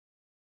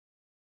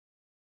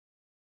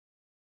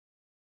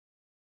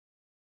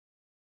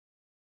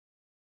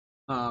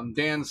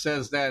 Dan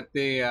says that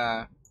the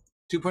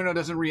 2.0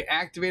 doesn't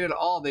reactivate at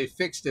all. They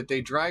fixed it.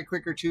 They dry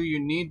quicker too. You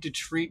need to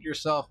treat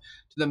yourself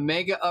to the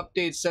mega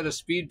update set of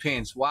speed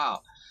paints.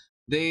 Wow.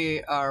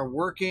 They are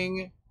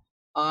working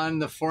on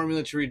the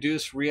formula to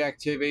reduce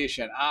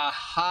reactivation.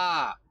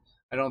 Aha!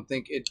 I don't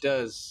think it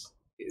does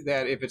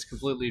that if it's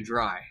completely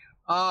dry.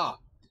 Oh,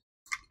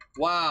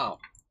 wow.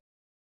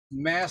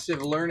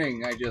 Massive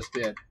learning I just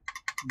did.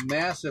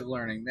 Massive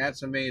learning.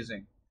 That's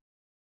amazing.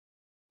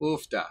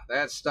 Oofda.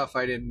 That's stuff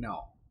I didn't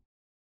know.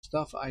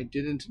 Stuff I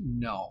didn't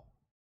know.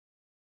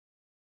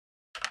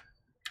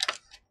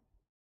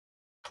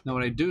 Now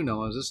what I do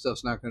know is this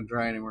stuff's not going to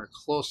dry anywhere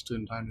close to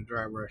in time to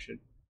dry brush it.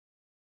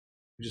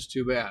 Which is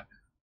too bad.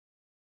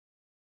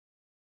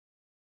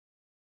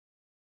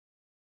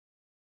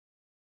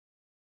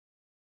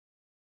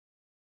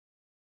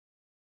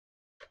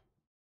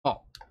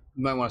 Oh,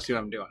 you might want to see what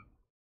I'm doing.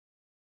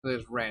 I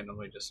just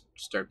randomly just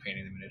start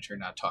painting the miniature,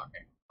 not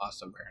talking.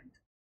 Awesome, Baron.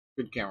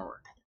 Good camera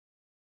work.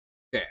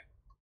 Okay.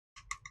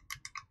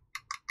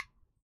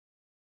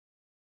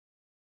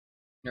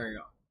 There you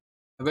go.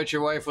 I bet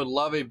your wife would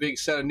love a big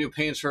set of new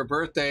paints for her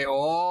birthday.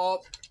 Oh,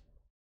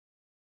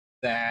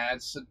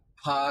 that's a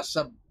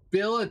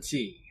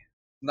possibility.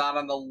 Not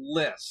on the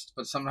list,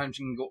 but sometimes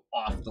you can go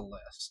off the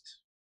list.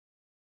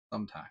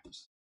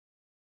 Sometimes.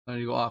 When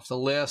you go off the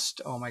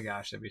list, oh my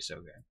gosh, that'd be so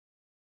good.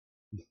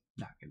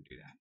 Not going to do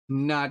that.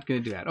 Not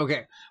going to do that.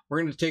 Okay,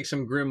 we're going to take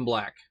some Grim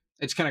Black.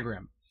 It's kind of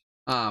grim.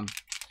 I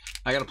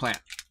got a plan.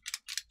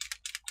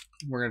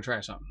 We're going to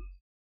try something.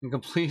 I'm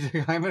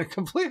in a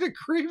complete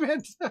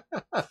agreement.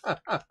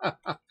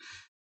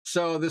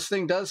 So this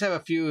thing does have a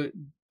few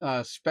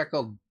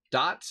speckled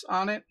dots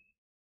on it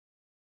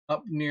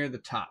up near the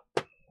top.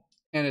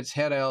 And its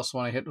head I also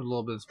want to hit with a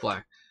little bit of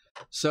black.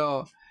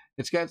 So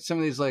it's got some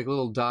of these like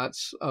little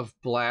dots of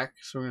black.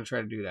 So we're going to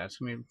try to do that. It's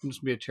going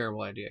to be a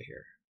terrible idea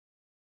here.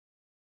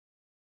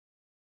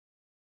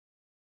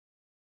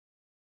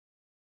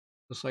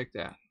 Just like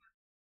that.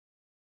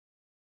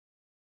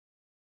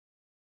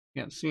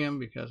 Can't see them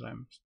because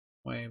I'm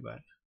away, but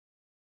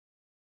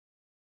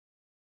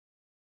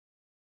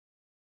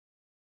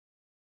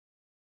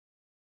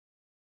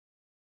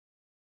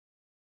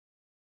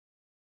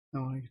I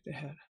want to get the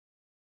head.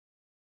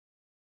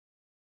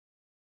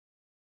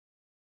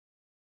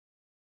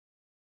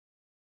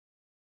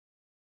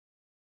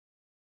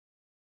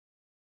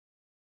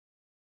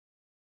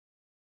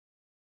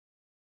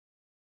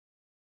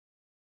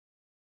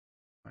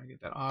 I want to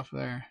get that off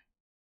there.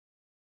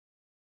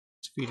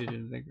 Just feed it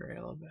into the gray a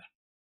little bit.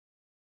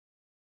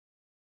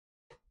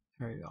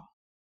 There you go.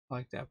 I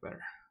like that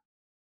better.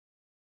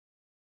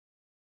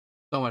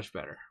 So much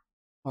better.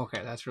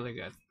 Okay, that's really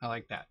good. I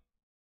like that.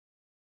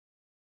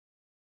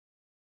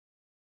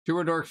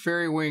 Turbo Dork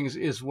Fairy Wings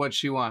is what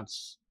she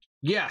wants.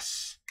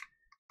 Yes!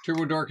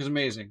 Turbo Dork is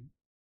amazing.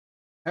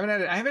 I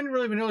haven't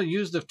really been able to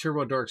use the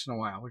Turbo Dorks in a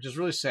while, which is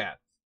really sad.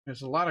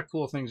 There's a lot of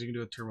cool things you can do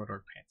with Turbo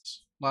Dork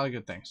paints. A lot of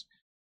good things.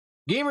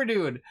 Gamer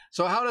Dude,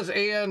 so how does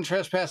AN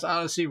Trespass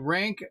Odyssey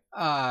rank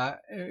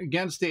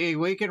against the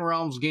Awakened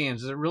Realms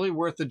games? Is it really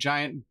worth the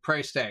giant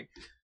price tag?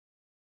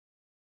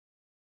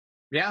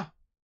 Yeah,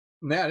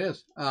 it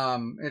is.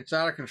 It's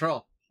out of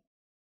control.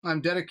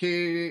 I'm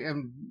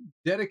dedicating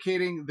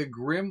the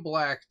Grim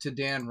Black to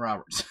Dan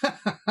Roberts.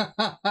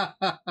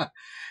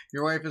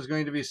 Your wife is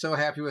going to be so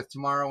happy with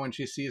tomorrow when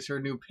she sees her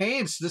new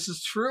paints. This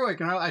is true. I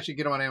can actually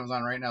get them on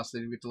Amazon right now so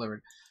they get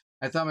delivered.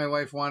 I thought my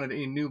wife wanted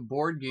a new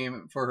board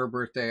game for her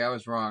birthday. I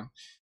was wrong.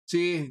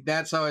 See,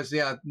 that's how it's,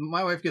 yeah,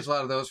 my wife gets a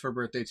lot of those for her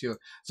birthday too.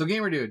 So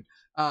Gamer Dude,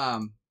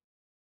 how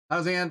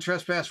does AN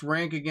Trespass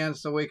rank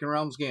against Awakened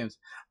Realms games?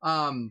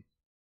 I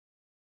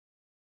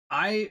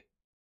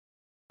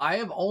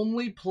have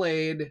only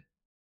played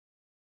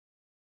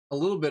a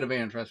little bit of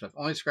AN Trespass,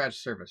 only scratched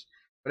the surface.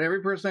 But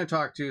every person I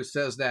talk to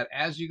says that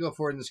as you go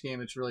forward in this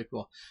game, it's really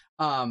cool.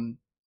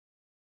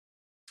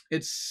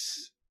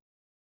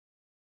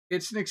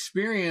 It's an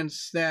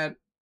experience that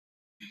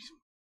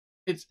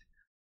it's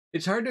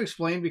hard to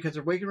explain because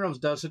Awakened Realms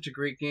does such a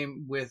great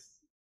game with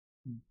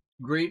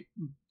great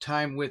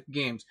time with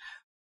games.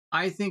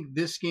 I think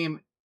this game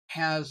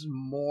has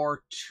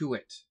more to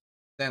it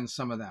than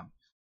some of them.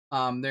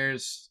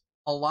 There's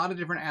a lot of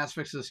different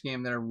aspects of this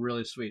game that are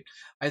really sweet.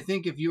 I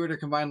think if you were to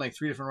combine like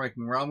 3 different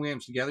Awakened Realm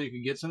games together, you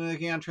could get something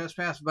like AN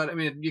Trespass. But I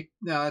mean,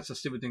 no, that's a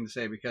stupid thing to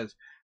say because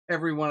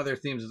every one of their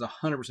themes is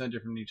 100%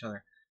 different from each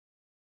other.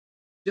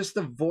 Just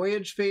the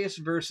voyage phase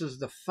versus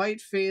the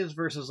fight phase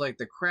versus like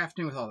the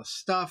crafting with all the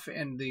stuff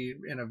and the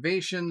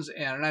innovations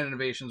and not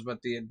innovations,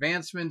 but the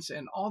advancements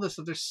and all this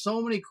stuff. There's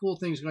so many cool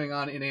things going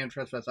on in AN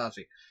Trespass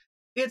Odyssey.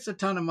 It's a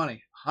ton of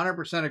money.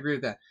 100% agree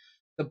with that.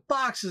 The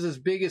box is as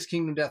big as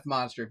Kingdom Death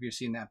Monster if you've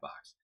seen that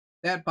box.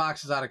 That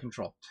box is out of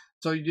control.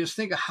 So you just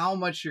think of how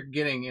much you're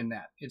getting in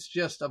that. It's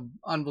just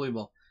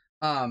unbelievable.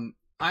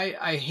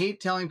 I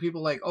hate telling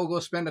people like, oh, go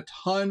spend a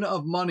ton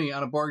of money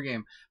on a board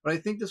game. But I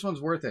think this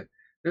one's worth it.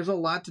 There's a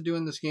lot to do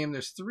in this game.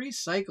 There's 3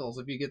 cycles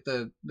if you get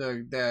the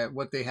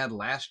what they had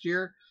last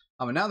year.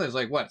 And now there's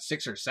like, what,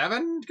 6 or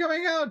 7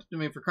 coming out? I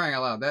mean, for crying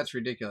out loud, that's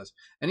ridiculous.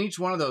 And each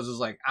one of those is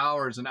like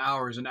hours and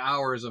hours and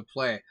hours of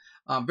play.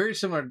 Very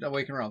similar to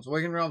Awakened Realms.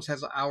 Awakened Realms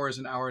has hours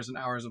and hours and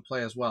hours of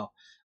play as well.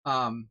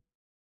 Hard.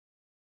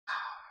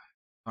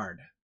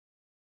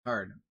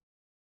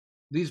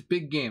 These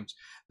big games.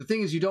 The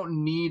thing is, you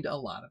don't need a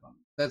lot of them.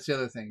 That's the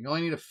other thing. You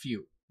only need a few.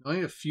 You only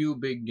need a few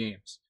big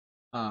games.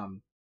 I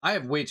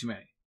have way too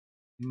many.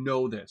 You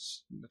know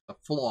this. It's a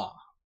flaw.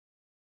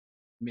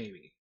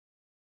 Maybe.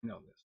 You know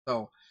this.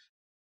 So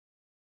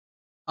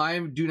I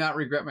do not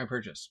regret my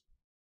purchase.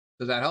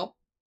 Does that help?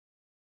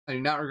 I do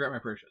not regret my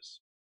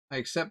purchase. I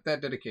accept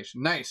that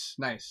dedication. Nice,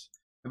 nice.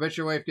 I bet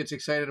your wife gets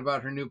excited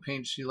about her new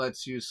paint. She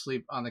lets you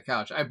sleep on the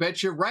couch. I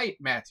bet you're right,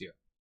 Matthew.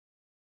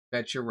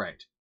 Bet you're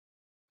right.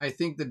 I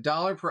think the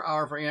 $1 per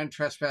hour for Aeon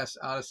Trespass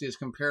Odyssey is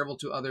comparable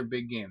to other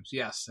big games.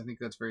 Yes, I think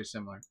that's very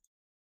similar.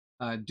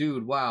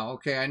 Dude, wow.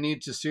 Okay, I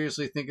need to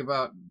seriously think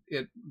about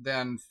it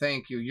then.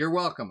 Thank you. You're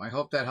welcome. I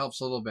hope that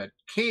helps a little bit.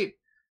 Kate,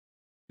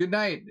 good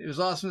night. It was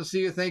awesome to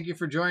see you. Thank you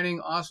for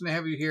joining. Awesome to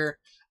have you here.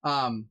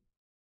 I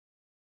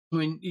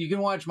mean, you can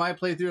watch my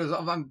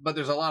playthrough, but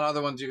there's a lot of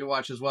other ones you can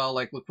watch as well.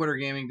 Like Loquitur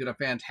Gaming did a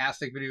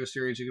fantastic video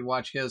series. You can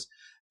watch his,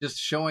 just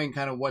showing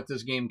kind of what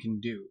this game can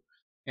do.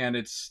 And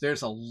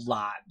there's a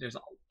lot going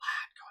on.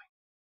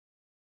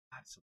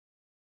 Lots of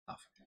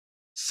stuff.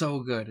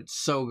 So good. It's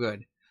so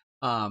good.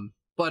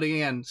 But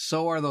again,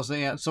 so are those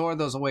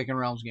Awakened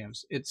Realms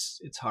games. It's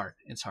hard.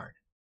 It's hard.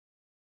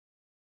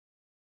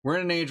 We're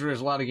in an age where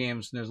there's a lot of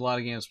games and there's a lot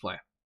of games to play.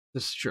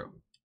 This is true.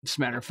 It's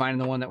a matter of finding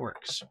the one that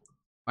works.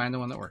 Find the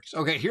one that works.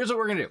 Okay, here's what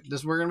we're gonna do.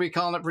 We're gonna be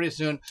calling it pretty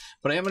soon,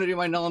 but I am gonna do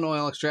my Null and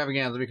Oil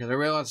extravaganza because I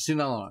really want to see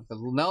Null and Oil.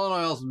 Because Null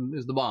and Oil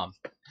is the bomb.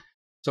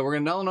 So we're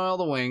gonna Null and Oil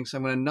the wings.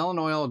 I'm gonna Null and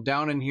Oil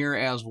down in here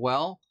as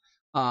well.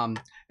 And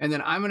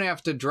then I'm gonna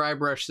have to dry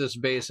brush this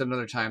base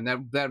another time.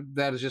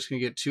 That is just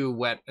gonna get too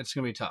wet. It's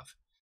gonna be tough.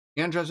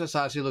 Aeon Trespass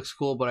Odyssey looks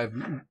cool, but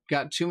I've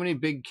got too many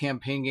big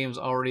campaign games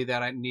already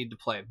that I need to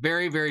play.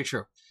 Very, very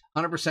true.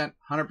 100%,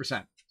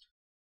 100%.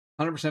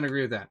 100%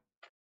 agree with that.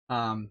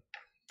 I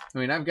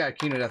mean, I've got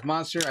Kingdom Death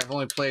Monster. I've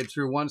only played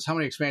through once. How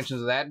many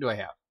expansions of that do I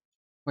have?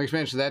 How many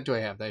expansions of that do I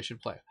have that I should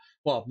play?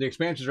 Well, the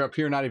expansions are up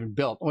here, not even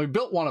built. Well, we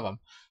built one of them.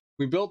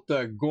 We built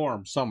the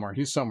Gorm somewhere.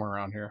 He's somewhere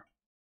around here.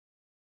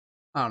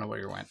 I don't know where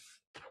he went.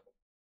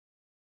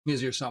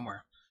 He's here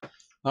somewhere.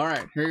 All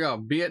right, here we go.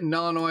 Be it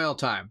Null and Oil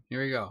time.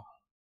 Here we go.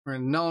 We're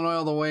going to Null and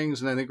Oil the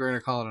wings, and I think we're going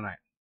to call it a night.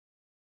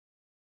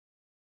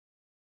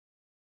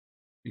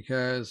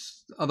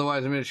 Because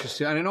otherwise, the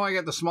miniatures. I know I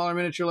got the smaller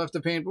miniature left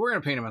to paint, but we're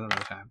going to paint them another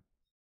time.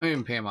 I may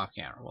even paint them off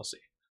camera. We'll see.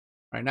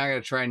 All right, now I got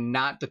to try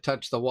not to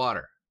touch the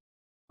water.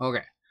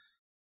 Okay.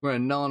 We're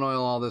going to Null and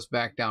Oil all this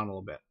back down a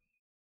little bit.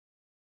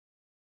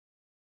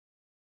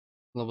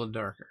 A little bit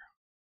darker.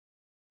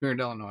 Here,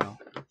 Null and Oil.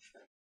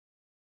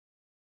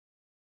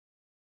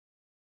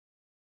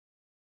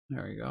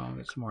 There we go.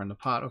 Get some more in the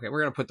pot. Okay,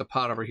 we're going to put the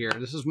pot over here.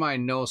 This is my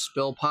no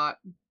spill pot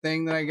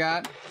thing that I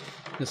got.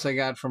 This I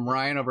got from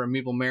Ryan over at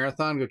Meeple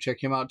Marathon. Go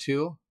check him out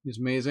too. He's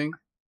amazing.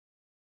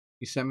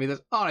 He sent me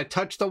this. Oh, and I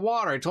touched the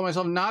water. I told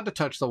myself not to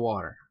touch the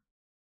water.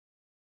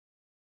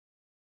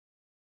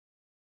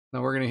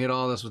 Now we're going to hit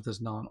all this with this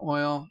Null and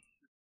Oil.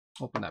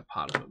 Open that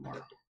pot a bit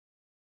more.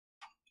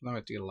 Now I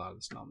have to get a lot of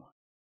this Null and Oil.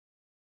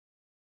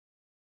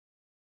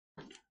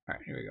 All right,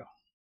 here we go.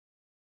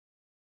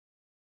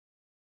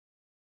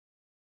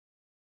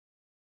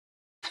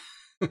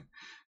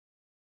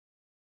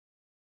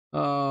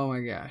 Oh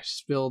my gosh,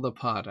 spill the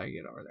pot I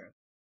get over there.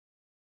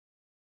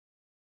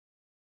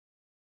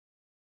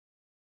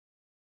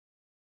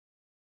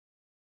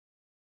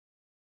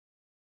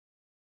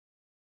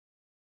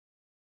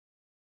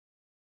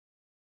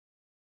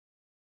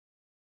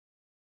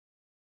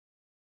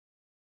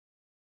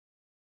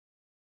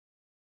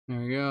 There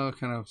we go,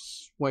 kind of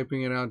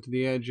wiping it out to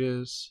the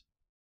edges.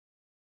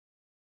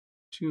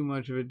 Too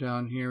much of it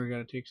down here, we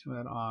got to take some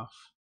of that off.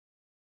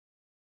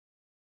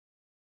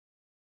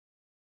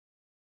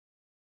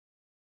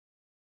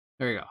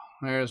 There we go.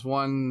 There's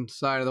one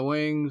side of the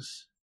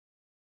wings.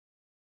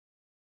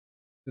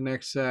 The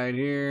next side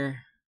here.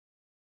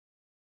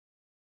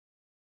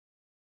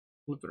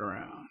 Flip it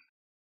around.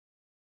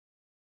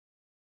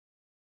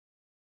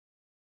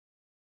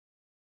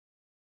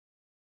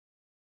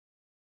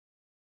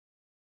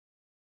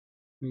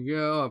 There we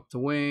go, up the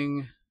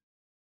wing.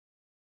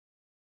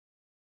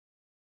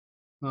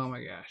 Oh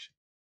my gosh.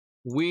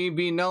 We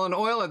be Null and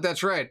Oil it,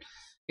 that's right.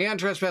 Aeon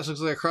Trespass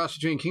looks like a cross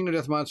between Kingdom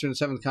Death Monster and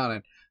Seventh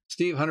Continent.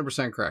 Steve,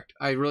 100% correct.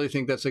 I really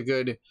think that's a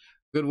good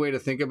way to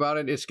think about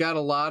it. It's got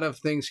a lot of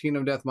things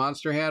Kingdom Death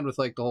Monster had with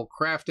like the whole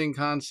crafting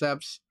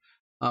concepts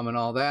and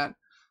all that,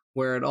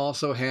 where it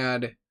also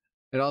has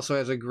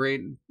a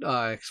great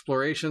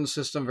exploration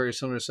system, very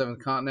similar to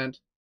Seventh Continent,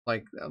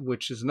 like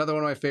which is another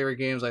one of my favorite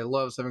games. I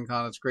love Seventh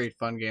Continent. It's a great,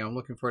 fun game. I'm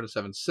looking forward to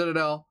Seventh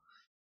Citadel.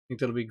 I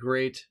think that'll be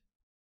great.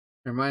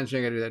 It reminds me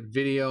I got to do that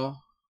video.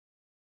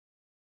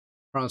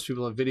 Promise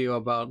people a video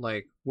about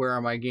like where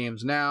are my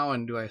games now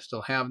and do I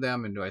still have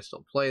them and do I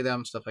still play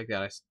them, stuff like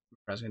that. I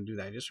was going to do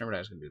that. I just remembered I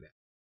was going to do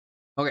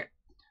that. Okay,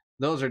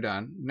 those are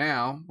done.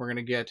 Now we're going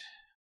to get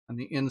on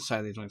the inside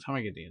of these ones. How do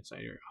I get the inside?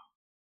 Here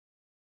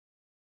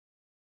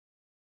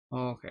we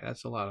go. Okay,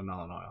 that's a lot of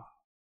Null and Oil.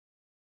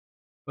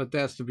 But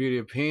that's the beauty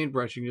of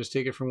paintbrush. You can just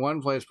take it from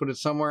one place, put it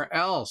somewhere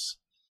else.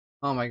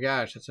 Oh my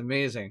gosh, that's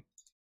amazing.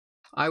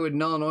 I would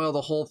Null and Oil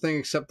the whole thing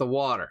except the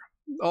water.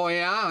 Oh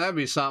yeah, that'd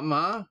be something,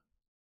 huh?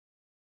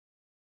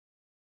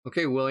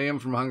 Okay, William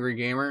from Hungry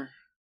Gamer.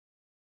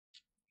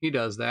 He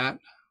does that.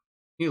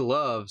 He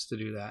loves to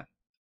do that.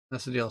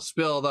 That's the deal.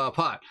 Spill the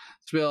pot.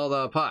 Spill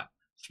the pot.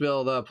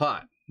 Spill the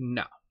pot.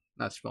 No,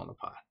 not spilling the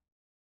pot.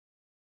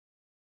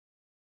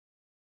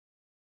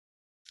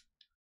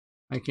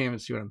 I can't even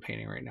see what I'm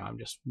painting right now. I'm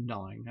just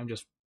nulling. I'm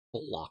just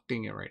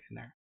blocking it right in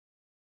there.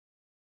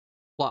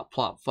 Plop,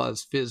 plop,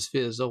 fuzz, fizz,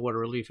 fizz. Oh, what a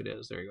relief it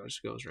is. There you go. It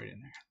just goes right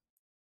in there.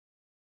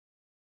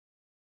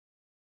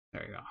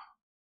 There you go.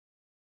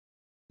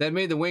 That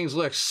made the wings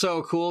look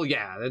so cool.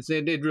 Yeah,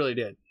 it really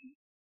did.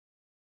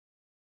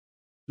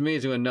 It's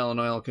amazing what null and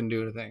oil can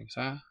do to things,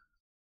 huh?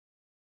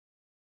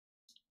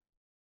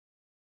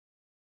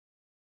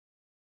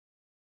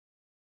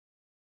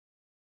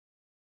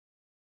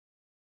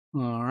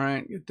 All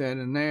right, get that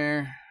in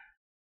there.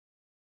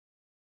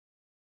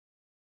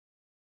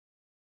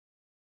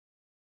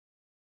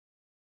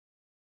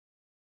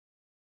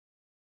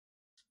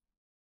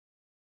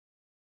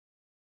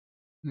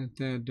 Get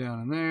that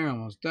down in there,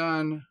 almost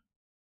done.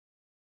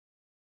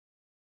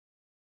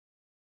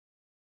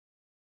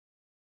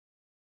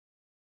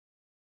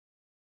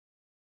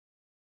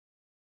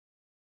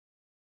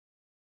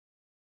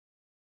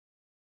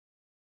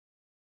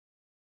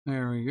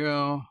 There we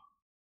go.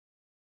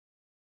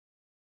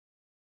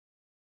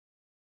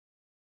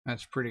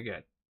 That's pretty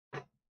good.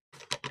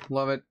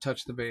 Love it.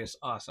 Touch the base.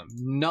 Awesome.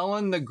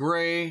 Nullin the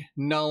gray.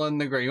 Nullin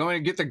the gray. You want me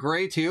to get the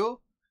gray too?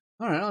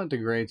 All right, I'll let the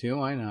gray too.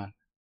 Why not?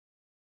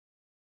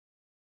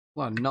 A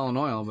lot of null and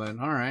oil, but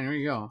all right, here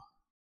you go.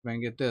 If I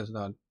can get this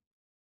done.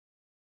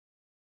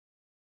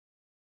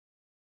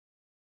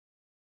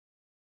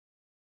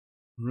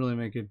 Really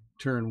make it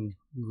turn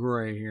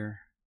gray here.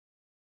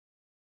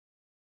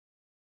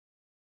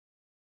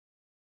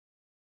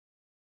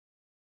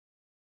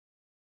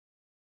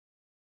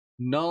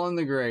 Null in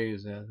the gray, he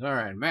says. All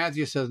right,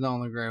 Matthew says null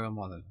in the gray. I'm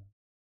on it.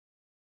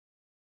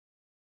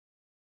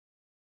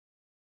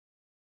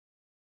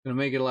 Gonna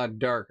make it a lot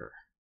darker,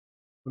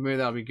 but maybe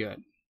that'll be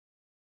good.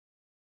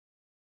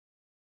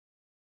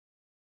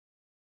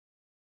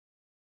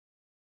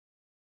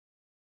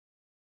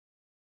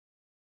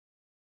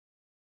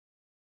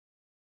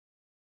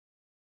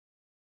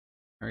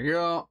 There you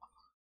go.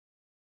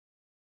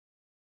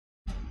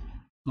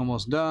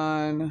 Almost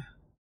done.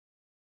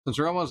 Since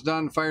we're almost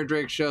done, Fire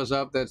Drake shows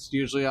up. That's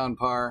usually on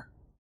par.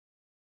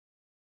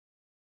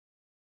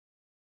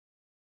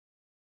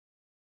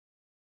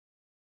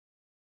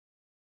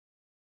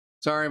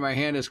 Sorry, my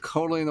hand is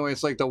totally in the way.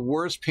 It's like the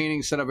worst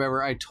painting setup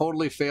ever. I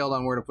totally failed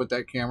on where to put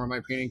that camera,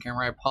 my painting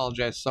camera. I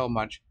apologize so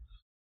much.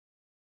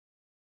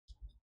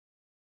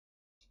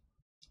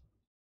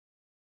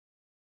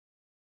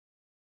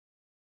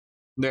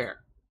 There.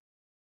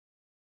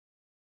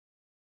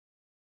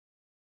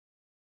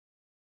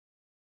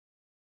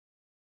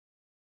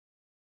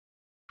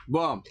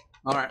 Boom.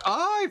 All right.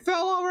 Oh, I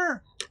fell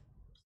over.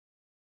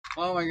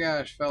 Oh my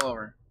gosh, fell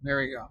over. There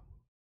we go.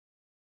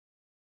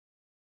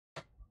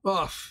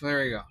 Oh,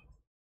 there we go.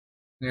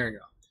 There we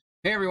go.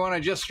 Hey everyone, I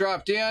just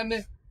dropped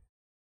in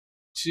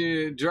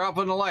to drop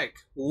on a like.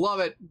 Love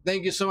it.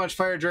 Thank you so much,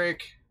 Fire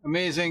Drake.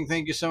 Amazing.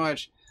 Thank you so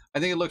much. I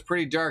think it looked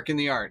pretty dark in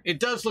the art. It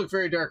does look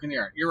very dark in the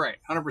art. You're right.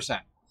 100%.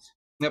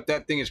 Yep,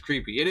 that thing is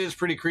creepy. It is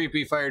pretty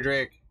creepy, Fire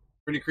Drake.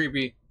 Pretty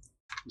creepy.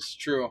 It's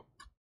true.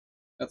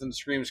 Nothing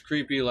screams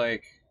creepy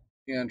like,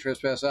 yeah, in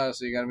Trespass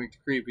Odyssey, you gotta make the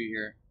creepy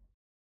here.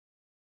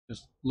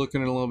 Just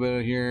looking at a little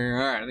bit here.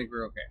 All right, I think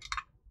we're okay.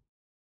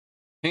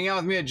 Hang out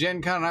with me at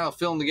Gen Con and I'll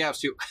fill in the gaps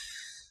too.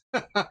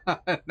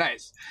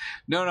 Nice.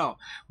 No.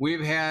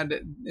 We've had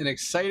an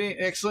exciting,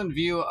 excellent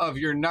view of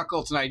your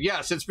knuckle tonight.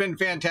 Yes, it's been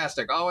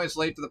fantastic. Always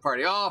late to the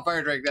party. Oh,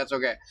 Fire Drake, that's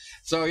okay.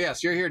 So,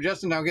 yes, you're here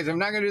just in time. Okay, so I'm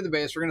not going to do the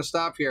base. We're going to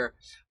stop here.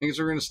 I guess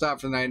we're going to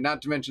stop for the night.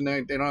 Not to mention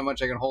they don't have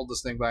much I can hold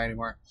this thing by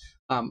anymore.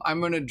 I'm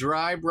going to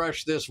dry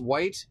brush this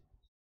white,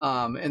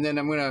 and then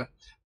I'm going to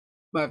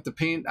have to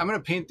paint. I'm going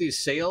to paint these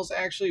sails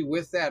actually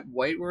with that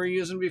white we were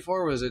using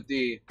before. Was it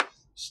the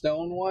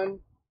stone one?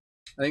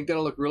 I think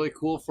that'll look really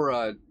cool for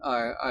a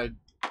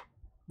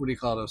what do you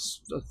call it,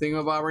 a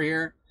thingamabobber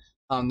here.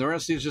 The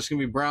rest of these just gonna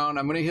be brown.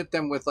 I'm gonna hit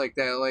them with like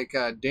that, like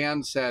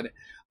Dan said.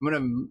 I'm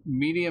gonna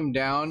medium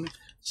down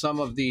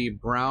some of the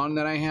brown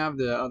that I have,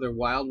 the other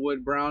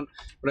wildwood brown,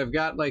 but I've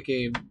got like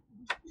a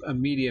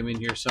medium in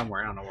here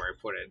somewhere. I don't know where I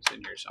put it. It's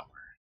in here somewhere.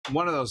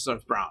 One of those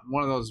stuff brown.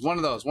 One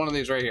of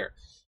these right here.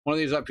 One of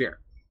these up here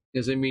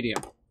is a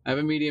medium. I have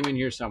a medium in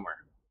here somewhere.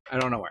 I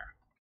don't know where.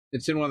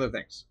 It's in one of the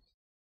things.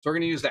 So we're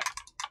gonna use that.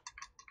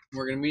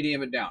 We're going to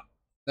medium it down.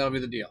 That'll be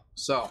the deal.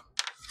 So,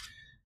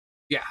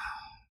 yeah.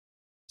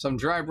 Some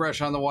dry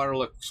brush on the water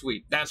look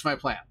sweet. That's my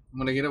plan. I'm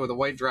going to get it with a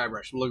white dry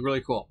brush. It'll look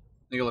really cool.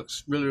 I think it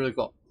looks really, really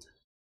cool.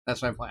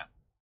 That's my plan.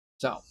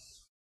 So,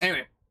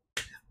 anyway,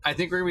 I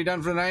think we're going to be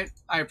done for the night.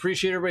 I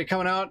appreciate everybody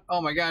coming out.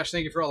 Oh my gosh,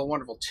 thank you for all the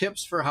wonderful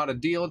tips for how to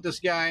deal with this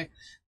guy.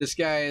 This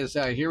guy is,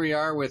 here we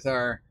are with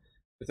our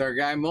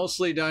guy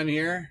mostly done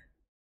here.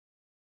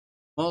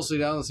 Mostly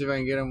done. Let's see if I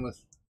can get him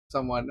with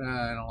somewhat.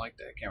 I don't like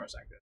that. Camera's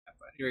not good.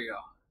 Here we go.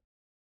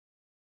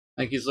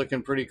 I think he's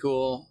looking pretty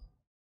cool.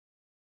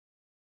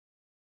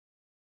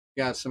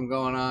 Got some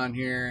going on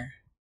here.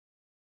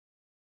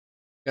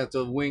 Got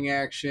the wing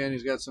action.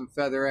 He's got some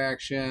feather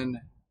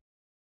action.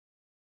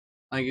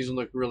 I think he's gonna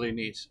look really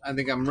neat. I'm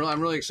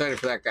really excited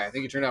for that guy. I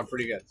think he turned out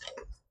pretty good.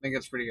 I think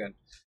it's pretty good.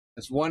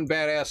 It's one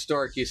badass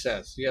stork, he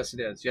says. Yes, it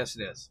is. Yes,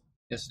 it is.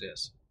 Yes, it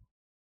is.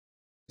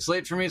 It's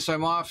late for me, so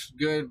I'm off.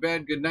 Good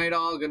bed. Good night,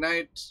 all. Good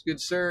night, good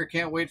sir.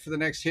 Can't wait for the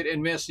next hit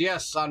and miss.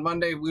 Yes, on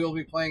Monday we will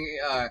be playing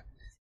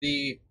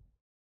the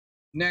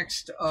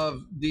next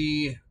of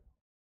the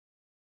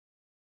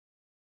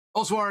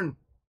Oathsworn.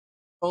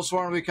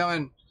 Oathsworn will be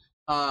coming.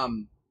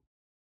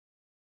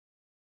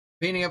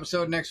 Painting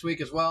episode next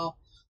week as well.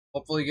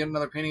 Hopefully get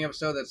another painting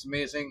episode. That's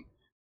amazing.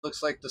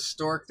 Looks like the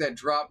stork that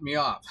dropped me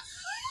off.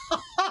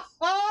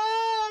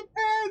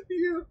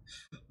 Matthew.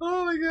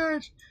 Oh my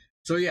gosh.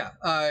 So yeah,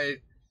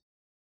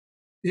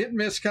 hit and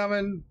miss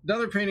coming.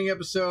 Another painting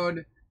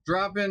episode.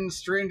 Drop in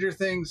Stranger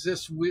Things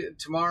this week,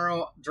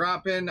 tomorrow.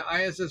 Drop in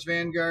ISS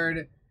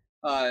Vanguard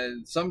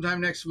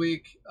sometime next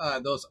week.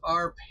 Those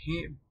are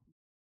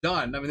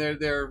done. I mean,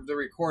 they're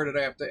recorded.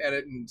 I have to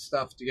edit and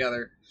stuff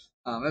together.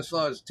 That's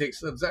what it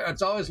takes.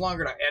 It's always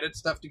longer to edit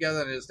stuff together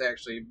than it is to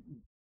actually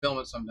film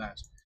it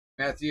sometimes.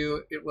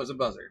 Matthew, it was a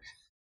buzzard.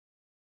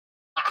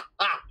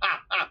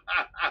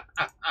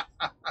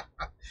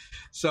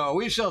 So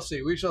we shall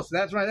see. We shall see.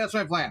 That's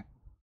my plan.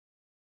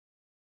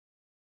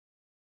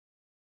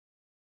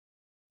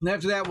 And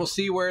after that, we'll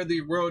see where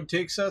the road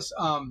takes us.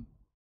 I'm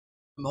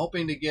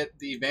hoping to get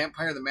the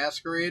Vampire the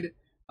Masquerade.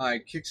 I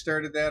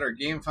kickstarted that or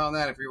game found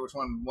that. I forget which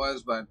one it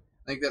was, but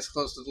I think that's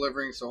close to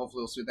delivering. So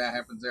hopefully we'll see what that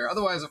happens there.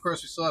 Otherwise, of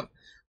course, we still have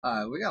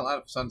we got a lot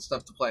of fun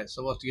stuff to play,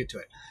 so we'll have to get to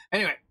it.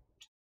 Anyway,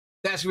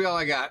 that's gonna be all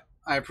I got.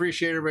 I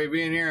appreciate everybody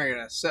being here. I'm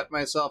gonna set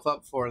myself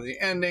up for the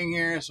ending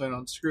here, so I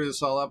don't screw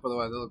this all up.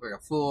 Otherwise, I look like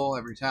a fool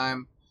every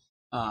time.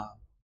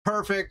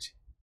 Perfect.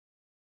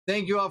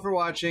 Thank you all for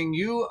watching.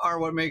 You are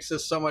what makes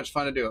this so much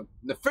fun to do.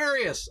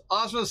 Nefarious,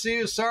 awesome to see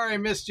you. Sorry I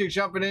missed you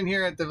jumping in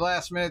here at the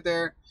last minute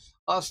there.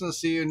 Awesome to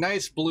see you.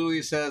 Nice blue,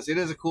 he says. It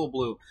is a cool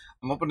blue.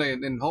 I'm hoping to,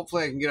 and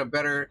hopefully I can get a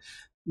better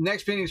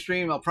next painting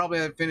stream. I'll probably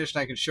have it finished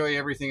and I can show you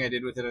everything I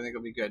did with it. I think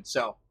it'll be good.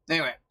 So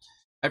anyway,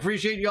 I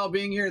appreciate you all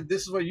being here.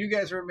 This is what you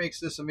guys are what makes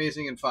this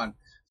amazing and fun.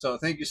 So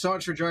thank you so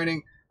much for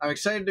joining. I'm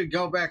excited to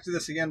go back to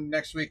this again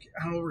next week.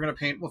 I don't know what we're going to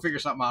paint. We'll figure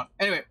something out.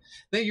 Anyway,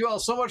 thank you all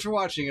so much for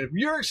watching. And if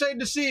you're excited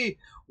to see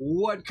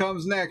what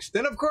comes next,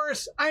 then of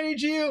course, I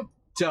need you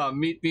to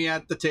meet me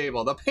at the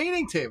table. The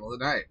painting table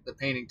tonight. The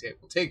painting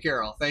table. Take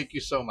care, all. Thank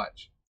you so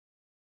much.